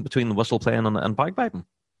intertwined between the whistle playing and bagpiping?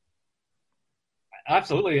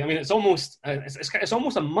 Absolutely. I mean, it's almost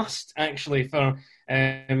a must actually for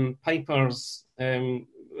pipers.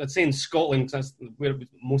 Let's say in Scotland, that's where it would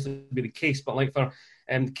mostly be the case. But like for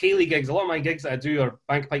Ceilidh gigs, a lot of my gigs that I do are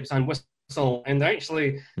bagpipes and whistle, and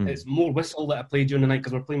actually it's more whistle that I play during the night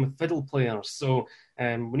because we're playing with fiddle players. So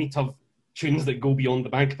we need to have tunes that go beyond the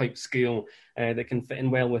bagpipe scale that can fit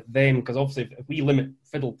in well with them. Because obviously, if we limit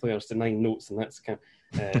fiddle players to 9 notes, and that's kind of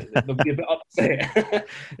they'll be a bit upset.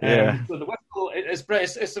 So the whistle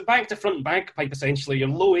it's a back to front bagpipe essentially. Your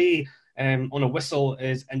low A on a whistle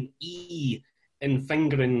is an E in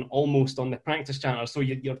fingering almost on the practice chanter, so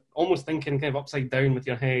you're almost thinking kind of upside down with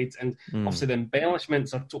your head, and obviously the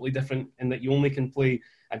embellishments are totally different in that you only can play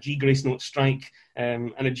a G grace note strike,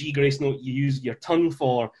 and a G grace note you use your tongue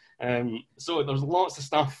for. So there's lots of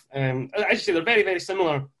stuff. Actually, they're very, very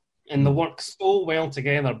similar, and they work so well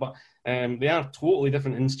together, but they are totally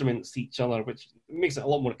different instruments to each other, which makes it a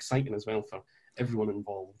lot more exciting as well for everyone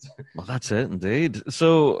involved. Well, that's it, indeed.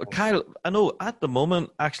 So, Kyle, I know at the moment,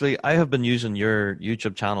 actually, I have been using your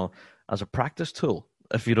YouTube channel as a practice tool,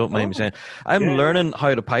 if you don't mind me saying. I'm learning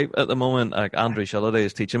how to pipe at the moment. Like Andrew Shilliday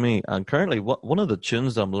is teaching me, and currently one of the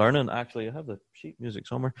tunes I'm learning, actually, I have the sheet music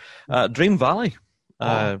somewhere, Dream Valley.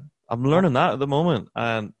 I'm learning that at the moment,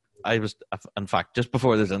 and I was, in fact, just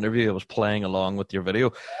before this interview, I was playing along with your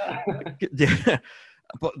video. Yeah.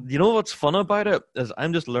 But you know what's fun about it is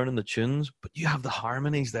I'm just learning the tunes, but you have the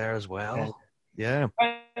harmonies there as well. Yeah.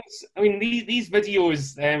 I mean, these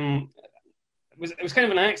videos, it was kind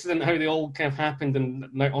of an accident how they all kind of happened, and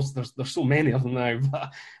now also there's so many of them now.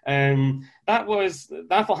 But that was the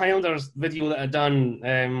Athol Highlanders video that I done.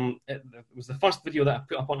 It was the first video that I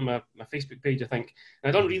put up on my Facebook page, I think,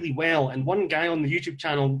 and I done really well. And one guy on the YouTube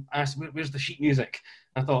channel asked, "Where's the sheet music?"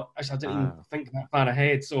 I thought, actually, I didn't even think that far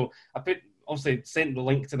ahead, so I obviously sent the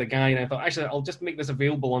link to the guy, and I thought, actually, I'll just make this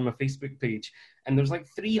available on my Facebook page. And there's like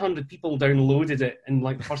 300 people downloaded it in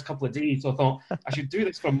like the first couple of days. So I thought I should do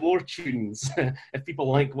this for more tunes if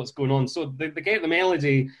people like what's going on. So they get the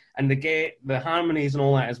melody and they get the harmonies and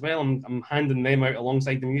all that as well. I'm handing them out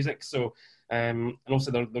alongside the music. So and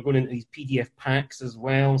also they're going into these PDF packs as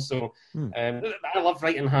well. So I love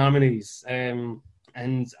writing harmonies. And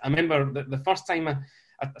I remember the first time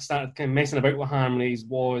I started kind of messing about with harmonies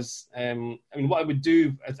was, I mean, what I would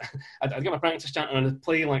do, I'd get my practice chanter and I'd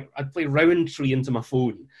play Roundtree into my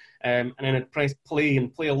phone, and then I'd press play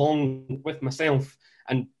and play along with myself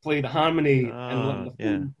and play the harmony and let the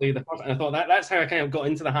phone play the first. And I thought that's how I kind of got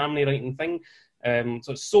into the harmony writing thing.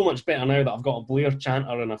 So it's so much better now that I've got a Blair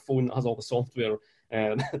chanter and a phone that has all the software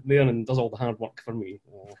there and does all the hard work for me.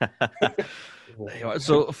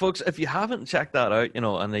 So, folks, if you haven't checked that out,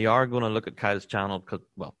 and they are going to look at Kyle's channel, because,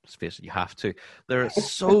 well, let's face it, you have to. There is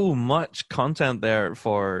so much content there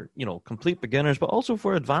for, complete beginners, but also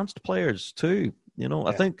for advanced players too.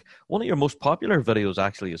 I think one of your most popular videos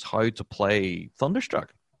actually is how to play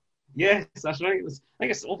Thunderstruck. Yes, that's right. I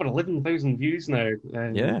think it's over 11,000 views now.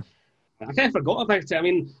 Yeah. I kind of forgot about it. I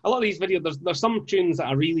mean, a lot of these videos, there's some tunes that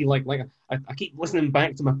I really like. Like I keep listening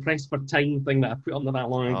back to my Press for Time thing that I put up not that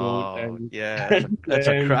long ago. It's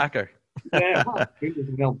a cracker. Yeah, but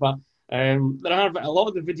there are a lot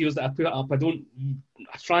of the videos that I put up. I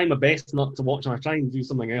try my best not to watch them. I try and do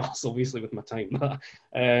something else, obviously, with my time. But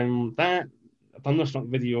that Thunderstruck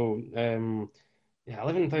video,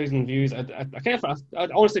 11,000 views. I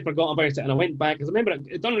honestly forgot about it, and I went back because I remember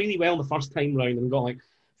it done really well the first time round and got like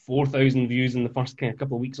 4,000 views in the first kind of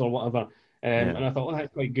couple of weeks or whatever. And I thought,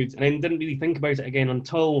 that's quite good. And then didn't really think about it again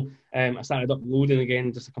until I started uploading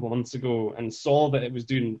again just a couple of months ago and saw that it was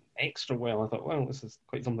doing extra well. I thought, well, this is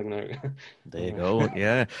quite something now. There you go,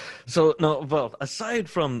 yeah. So, no, well, aside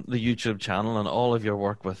from the YouTube channel and all of your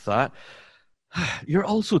work with that, You're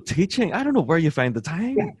also teaching. I don't know where you find the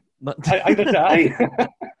time. Either do I.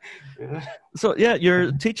 So, yeah,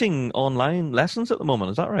 you're teaching online lessons at the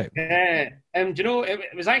moment. Is that right? Yeah. Do you know, it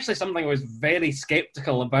was actually something I was very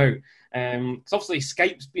sceptical about. Because obviously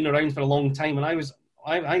Skype's been around for a long time, and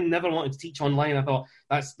I never wanted to teach online. I thought,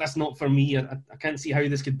 that's not for me. I can't see how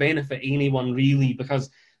this could benefit anyone, really, because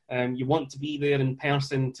you want to be there in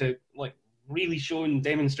person to, like, really show and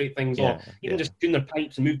demonstrate things, or even just tune their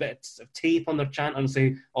pipes and move bits of tape on their chanter and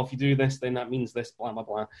say, oh, if you do this, then that means this, blah, blah,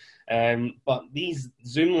 blah. But these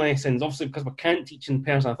Zoom lessons, obviously, because we can't teach in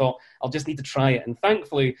person, I thought, I'll just need to try it. And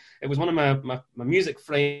thankfully, it was one of my music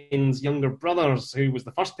friends' younger brothers who was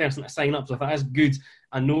the first person to sign up. So I thought, that's good.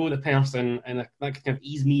 I know the person, and that could kind of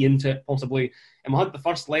ease me into it, possibly. And we had the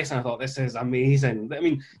first lesson, I thought, this is amazing. I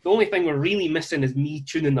mean, the only thing we're really missing is me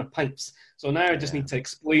tuning their pipes. So now I just need to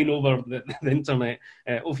explain over the internet,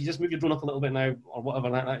 if you just move your drone up a little bit now, or whatever,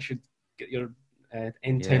 that should get your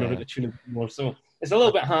antenna out of tune more. So it's a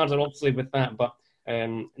little bit harder, obviously, with that. But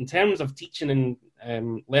in terms of teaching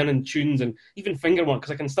and learning tunes and even finger work,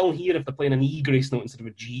 because I can still hear if they're playing an E grace note instead of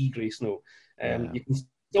a G grace note, you can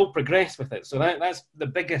still progress with it. So that's the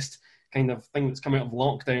biggest kind of thing that's come out of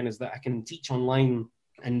lockdown, is that I can teach online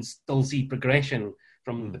and still see progression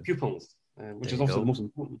from the pupils, which is also the most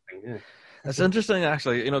important thing. Yeah. It's interesting,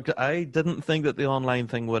 actually. You know, I didn't think that the online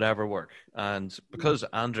thing would ever work, and because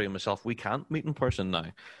Andrew and myself, we can't meet in person now,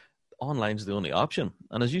 online's the only option.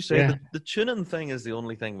 And as you say, the tuning thing is the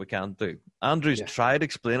only thing we can't do. Andrew's tried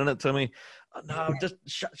explaining it to me. No, just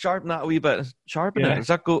sharpen that a wee bit. Sharpen it. Does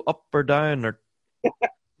that go up or down? Or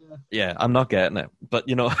yeah, I'm not getting it, but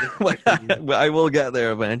you know, I will get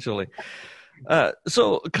there eventually.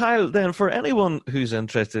 So, Kyle, then, for anyone who's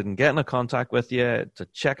interested in getting in contact with you, to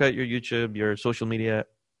check out your YouTube, your social media,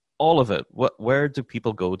 all of it, where do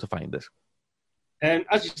people go to find this?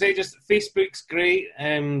 As you say, just Facebook's great.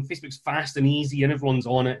 Facebook's fast and easy, and everyone's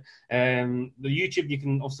on it. The YouTube, you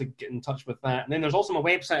can obviously get in touch with that. And then there's also my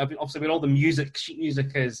website, obviously, where all the sheet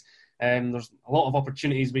music is. There's a lot of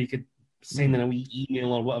opportunities where you could send in a wee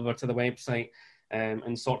email or whatever to the website.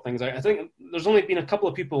 And sort things out. I think there's only been a couple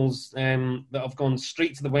of people's that have gone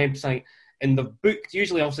straight to the website and they've booked.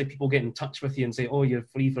 Usually, obviously, people get in touch with you and say, oh, you're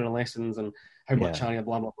free for lessons and how much are you,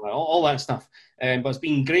 blah, blah, blah, all that stuff. But it's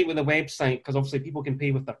been great with the website because obviously people can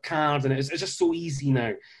pay with their cards and it's just so easy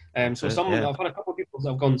now. I've had a couple of people that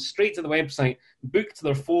have gone straight to the website, booked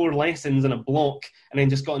their 4 lessons in a block, and then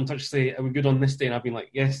just got in touch to say, are we good on this day? And I've been like,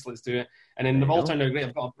 yes, let's do it. And then they've all turned out great.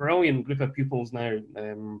 I've got a brilliant group of pupils now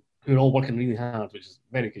who are all working really hard, which is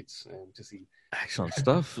very good to see. Excellent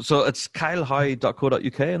stuff. So it's kylehowie.co.uk,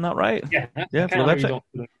 isn't that right? Yeah, for the website.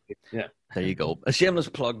 Yeah. There you go. A shameless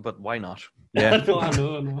plug, but why not? Yeah. I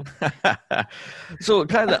know. So,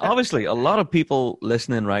 Kyle, obviously, a lot of people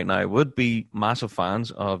listening right now would be massive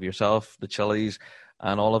fans of yourself, the Chili's,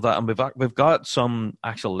 and all of that. And we've got some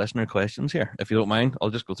actual listener questions here. If you don't mind,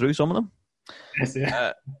 I'll just go through some of them. Yes,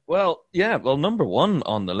 yeah. Well, number one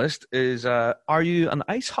on the list is, are you an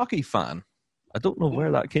ice hockey fan? I don't know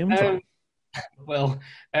where that came from. Well,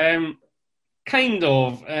 kind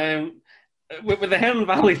of. With the Herne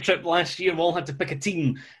Valley trip last year, we all had to pick a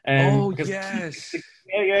team. Yes.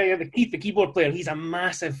 The Keith, the keyboard player, he's a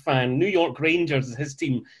massive fan. New York Rangers is his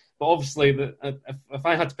team. But obviously, if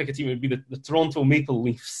I had to pick a team, it would be the Toronto Maple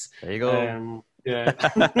Leafs. There you go. That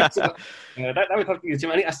would have to be the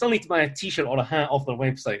team. I still need to buy a T-shirt or a hat off their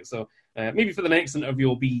website. So maybe for the next interview,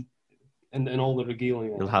 I'll be in all the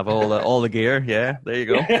regalia. You'll have all the gear. Yeah, there you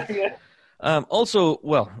go. Yeah.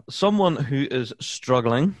 Also, someone who is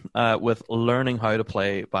struggling with learning how to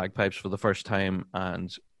play bagpipes for the first time,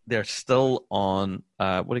 and they're still on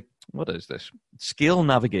what is this? Scale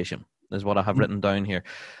navigation is what I have written down here.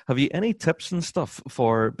 Have you any tips and stuff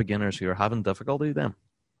for beginners who are having difficulty then?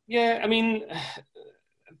 Yeah, I mean,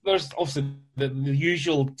 there's obviously the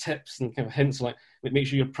usual tips and kind of hints, like make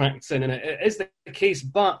sure you're practicing, and it is the case,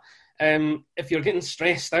 but if you're getting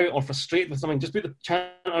stressed out or frustrated with something, just put the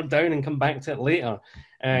chanter down and come back to it later.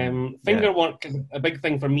 Finger work is a big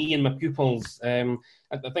thing for me and my pupils. I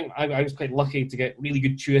think I was quite lucky to get really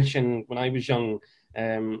good tuition when I was young,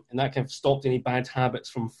 and that kind of stopped any bad habits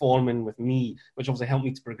from forming with me, which obviously helped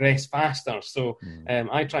me to progress faster. So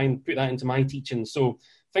I try and put that into my teaching. So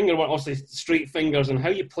finger work, obviously straight fingers and how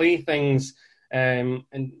you play things, and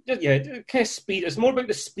kind of speed. It's more about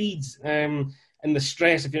the speeds. And the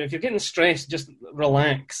stress, if you're getting stressed, just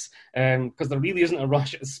relax, because there really isn't a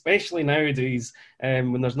rush, especially nowadays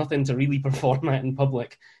when there's nothing to really perform at in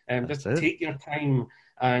public. Just take your time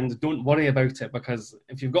and don't worry about it, because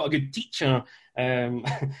if you've got a good teacher,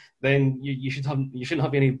 then you shouldn't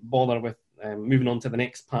have any bother with moving on to the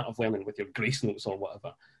next part of learning with your grace notes or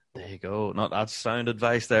whatever. There you go. Not that's sound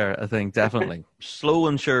advice there, I think, definitely. Slow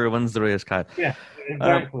and sure wins the race, Kyle. Yeah,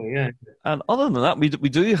 exactly, yeah. And other than that, we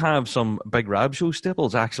do have some Big Rab Show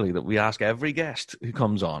staples, actually, that we ask every guest who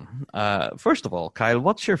comes on. First of all, Kyle,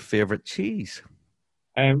 what's your favourite cheese?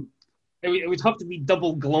 It would have to be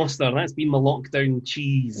double Gloucester. That's been my lockdown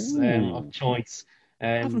cheese of choice. I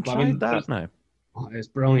haven't tried that now. Oh, it's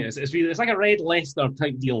brilliant. It's like a red Leicester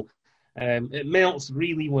type deal. It melts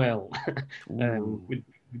really well.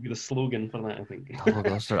 Would be the slogan for that, I think. Double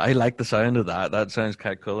Gloucester. I like the sound of that. That sounds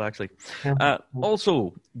quite cool, actually.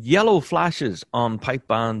 Also, yellow flashes on pipe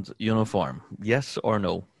band uniform. Yes or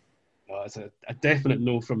no? Oh, it's a definite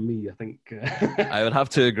no from me, I think. I would have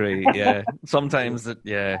to agree, yeah. Sometimes,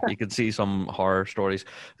 you could see some horror stories,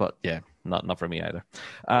 but yeah, not for me either.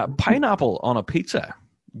 Pineapple on a pizza.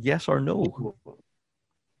 Yes or no?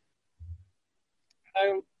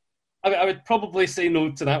 I would probably say no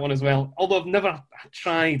to that one as well, although I've never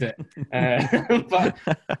tried it. But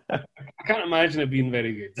I can't imagine it being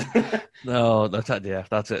very good. No, that's it.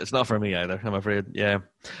 It's not for me either, I'm afraid. Yeah.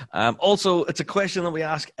 Also, it's a question that we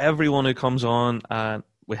ask everyone who comes on, and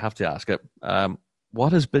we have to ask it.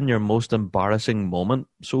 What has been your most embarrassing moment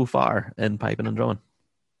so far in piping and drumming?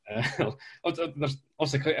 There's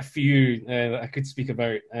also quite a few that I could speak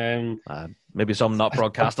about. Maybe some not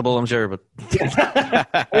broadcastable, I'm sure. But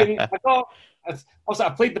I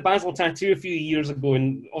played the Basil Tattoo a few years ago,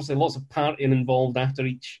 and obviously lots of partying involved after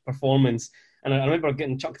each performance. And I remember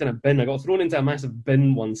getting chucked in a bin. I got thrown into a massive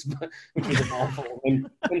bin once, which was awful. And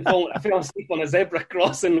I fell asleep on a zebra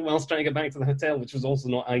crossing whilst trying to get back to the hotel, which was also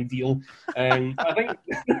not ideal. I think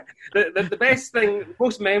the best thing,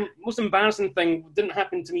 most embarrassing thing didn't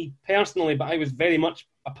happen to me personally, but I was very much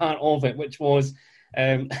a part of it, which was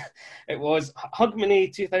it was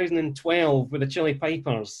Hogmanay 2012 with the Chili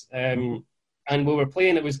Pipers. And we were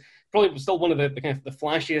playing, it was probably still one of the kind of the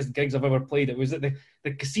flashiest gigs I've ever played. It was at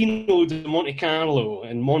the Casino de Monte Carlo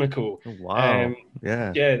in Monaco. Oh, wow.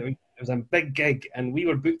 Yeah, it was a big gig, and we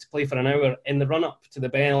were booked to play for an hour in the run-up to the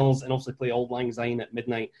bells and obviously play Auld Lang Syne at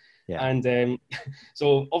midnight. Yeah. And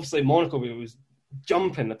so obviously Monaco, it was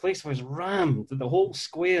jumping. The place was rammed, the whole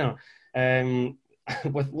square,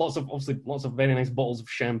 with lots of very nice bottles of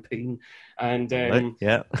champagne. And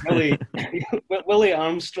Willie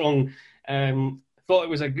Armstrong thought it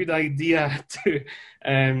was a good idea to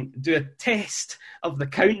do a test of the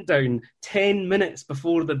countdown 10 minutes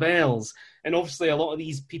before the bells. And obviously a lot of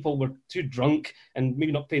these people were too drunk and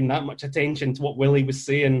maybe not paying that much attention to what Willie was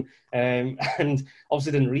saying, and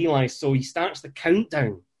obviously didn't realise. So he starts the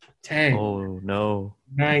countdown. 10. Oh, no.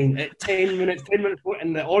 9. At 10 minutes,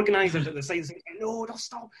 and the organisers at the side say, no, don't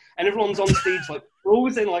stop. And everyone's on stage like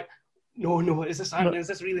frozen, like, no, is this happening? Is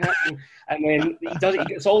this really happening? And then he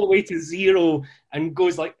gets all the way to 0 and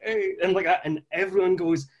goes like, hey, and like that, and everyone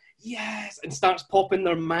goes, yes, and starts popping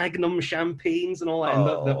their Magnum champagnes and all that. And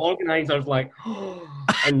the organisers like,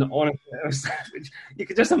 and honestly, you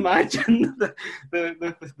could just imagine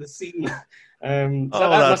the scene. So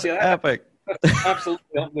that's epic. That's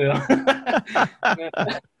absolutely up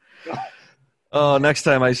there. Oh, next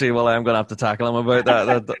time I see Willie, I'm going to have to tackle him about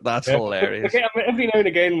that. That's hilarious. Every now and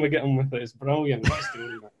again we get him with it. It's brilliant. That story,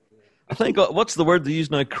 man. I think, what's the word they use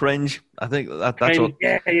now? Cringe. I think that's what...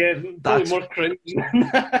 Yeah, probably more cringe.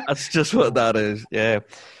 That's just what that is, yeah.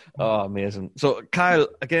 Oh, amazing. So, Kyle,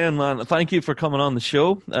 again, man, thank you for coming on the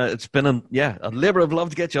show. It's been a labour of love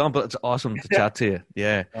to get you on, but it's awesome to chat to you.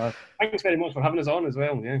 Yeah. Thanks very much for having us on as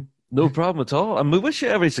well, yeah. No problem at all. And we wish you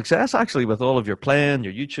every success, actually, with all of your playing,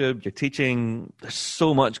 your YouTube, your teaching. There's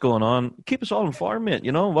so much going on. Keep us all informed, mate.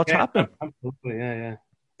 You know, what's happening. Absolutely, yeah.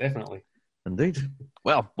 Definitely. Indeed.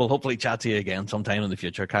 Well, we'll hopefully chat to you again sometime in the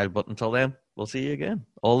future, Kyle. But until then, we'll see you again.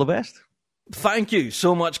 All the best. Thank you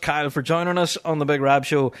so much, Kyle, for joining us on the Big Rab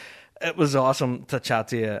Show. It was awesome to chat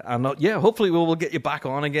to you. And hopefully we'll get you back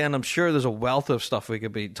on again. I'm sure there's a wealth of stuff we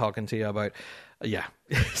could be talking to you about. Yeah.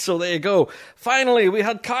 So there you go. Finally, we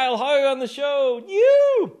had Kyle Howie on the show.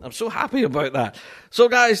 I'm so happy about that. So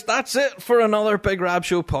guys, that's it for another Big Rab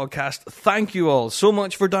Show podcast. Thank you all so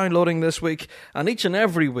much for downloading this week and each and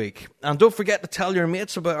every week. And don't forget to tell your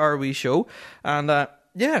mates about our wee show. And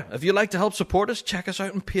if you'd like to help support us, check us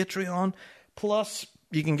out on Patreon. Plus,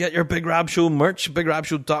 you can get your Big Rab Show merch,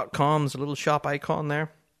 bigrabshow.com. There's a little shop icon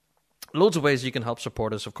there. Loads of ways you can help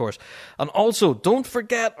support us, of course. And also, don't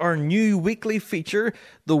forget our new weekly feature,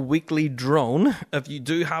 the Weekly Drone. If you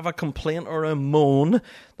do have a complaint or a moan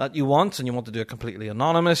that you want, and you want to do it completely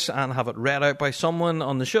anonymous and have it read out by someone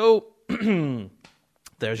on the show,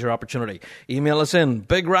 there's your opportunity. Email us in,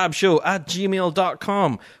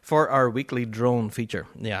 bigrabshow@gmail.com for our weekly drone feature.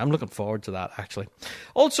 Yeah, I'm looking forward to that, actually.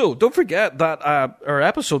 Also, don't forget that our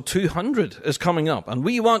episode 200 is coming up, and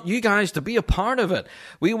we want you guys to be a part of it.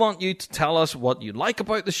 We want you to tell us what you like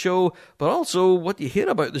about the show, but also what you hate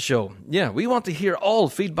about the show. Yeah, we want to hear all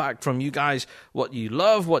feedback from you guys, what you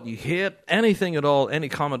love, what you hate, anything at all, any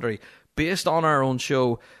commentary based on our own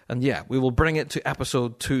show. And yeah, we will bring it to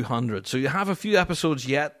episode 200. So you have a few episodes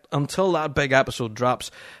yet until that big episode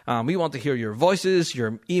drops. We want to hear your voices,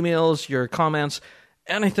 your emails, your comments,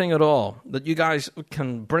 anything at all that you guys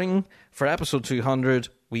can bring for episode 200.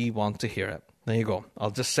 We want to hear it. There you go.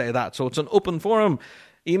 I'll just say that. So it's an open forum.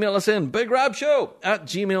 Email us in,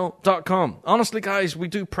 bigrabshow@gmail.com. Honestly, guys, we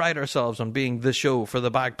do pride ourselves on being the show for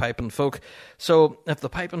the bagpiping folk. So if the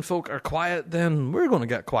piping folk are quiet, then we're going to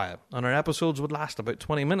get quiet. And our episodes would last about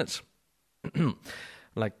 20 minutes.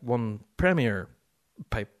 Like one premier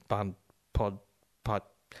pipe band pod, that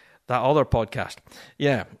other podcast.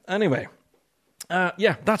 Yeah, anyway.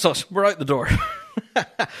 Yeah, that's us. We're out the door.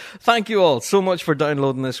 Thank you all so much for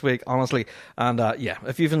downloading this week, honestly. And yeah,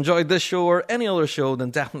 if you've enjoyed this show or any other show,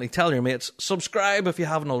 then definitely tell your mates. Subscribe if you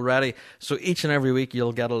haven't already, so each and every week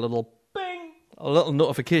you'll get a little bing, a little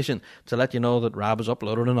notification to let you know that Rab has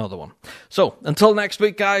uploaded another one. So until next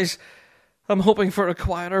week, guys, I'm hoping for a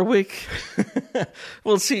quieter week.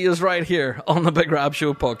 We'll see you right here on the Big Rab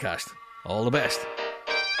Show podcast. All the best.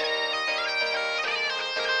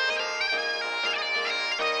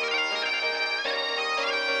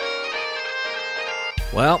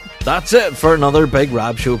 Well, that's it for another Big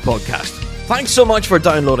Rab Show podcast. Thanks so much for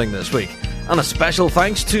downloading this week. And a special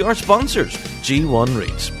thanks to our sponsors, G1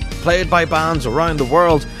 Reeds, played by bands around the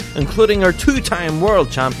world, including our 2-time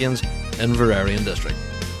world champions in Verarian District.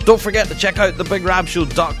 Don't forget to check out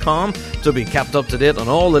thebigrabshow.com to be kept up to date on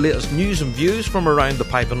all the latest news and views from around the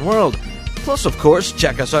piping world. Plus, of course,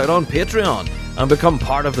 check us out on Patreon and become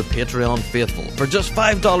part of the Patreon faithful. For just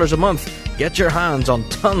 $5 a month, get your hands on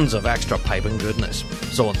tons of extra piping goodness.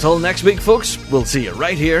 So until next week, folks, we'll see you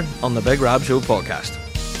right here on the Big Rab Show podcast.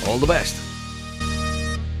 All the best.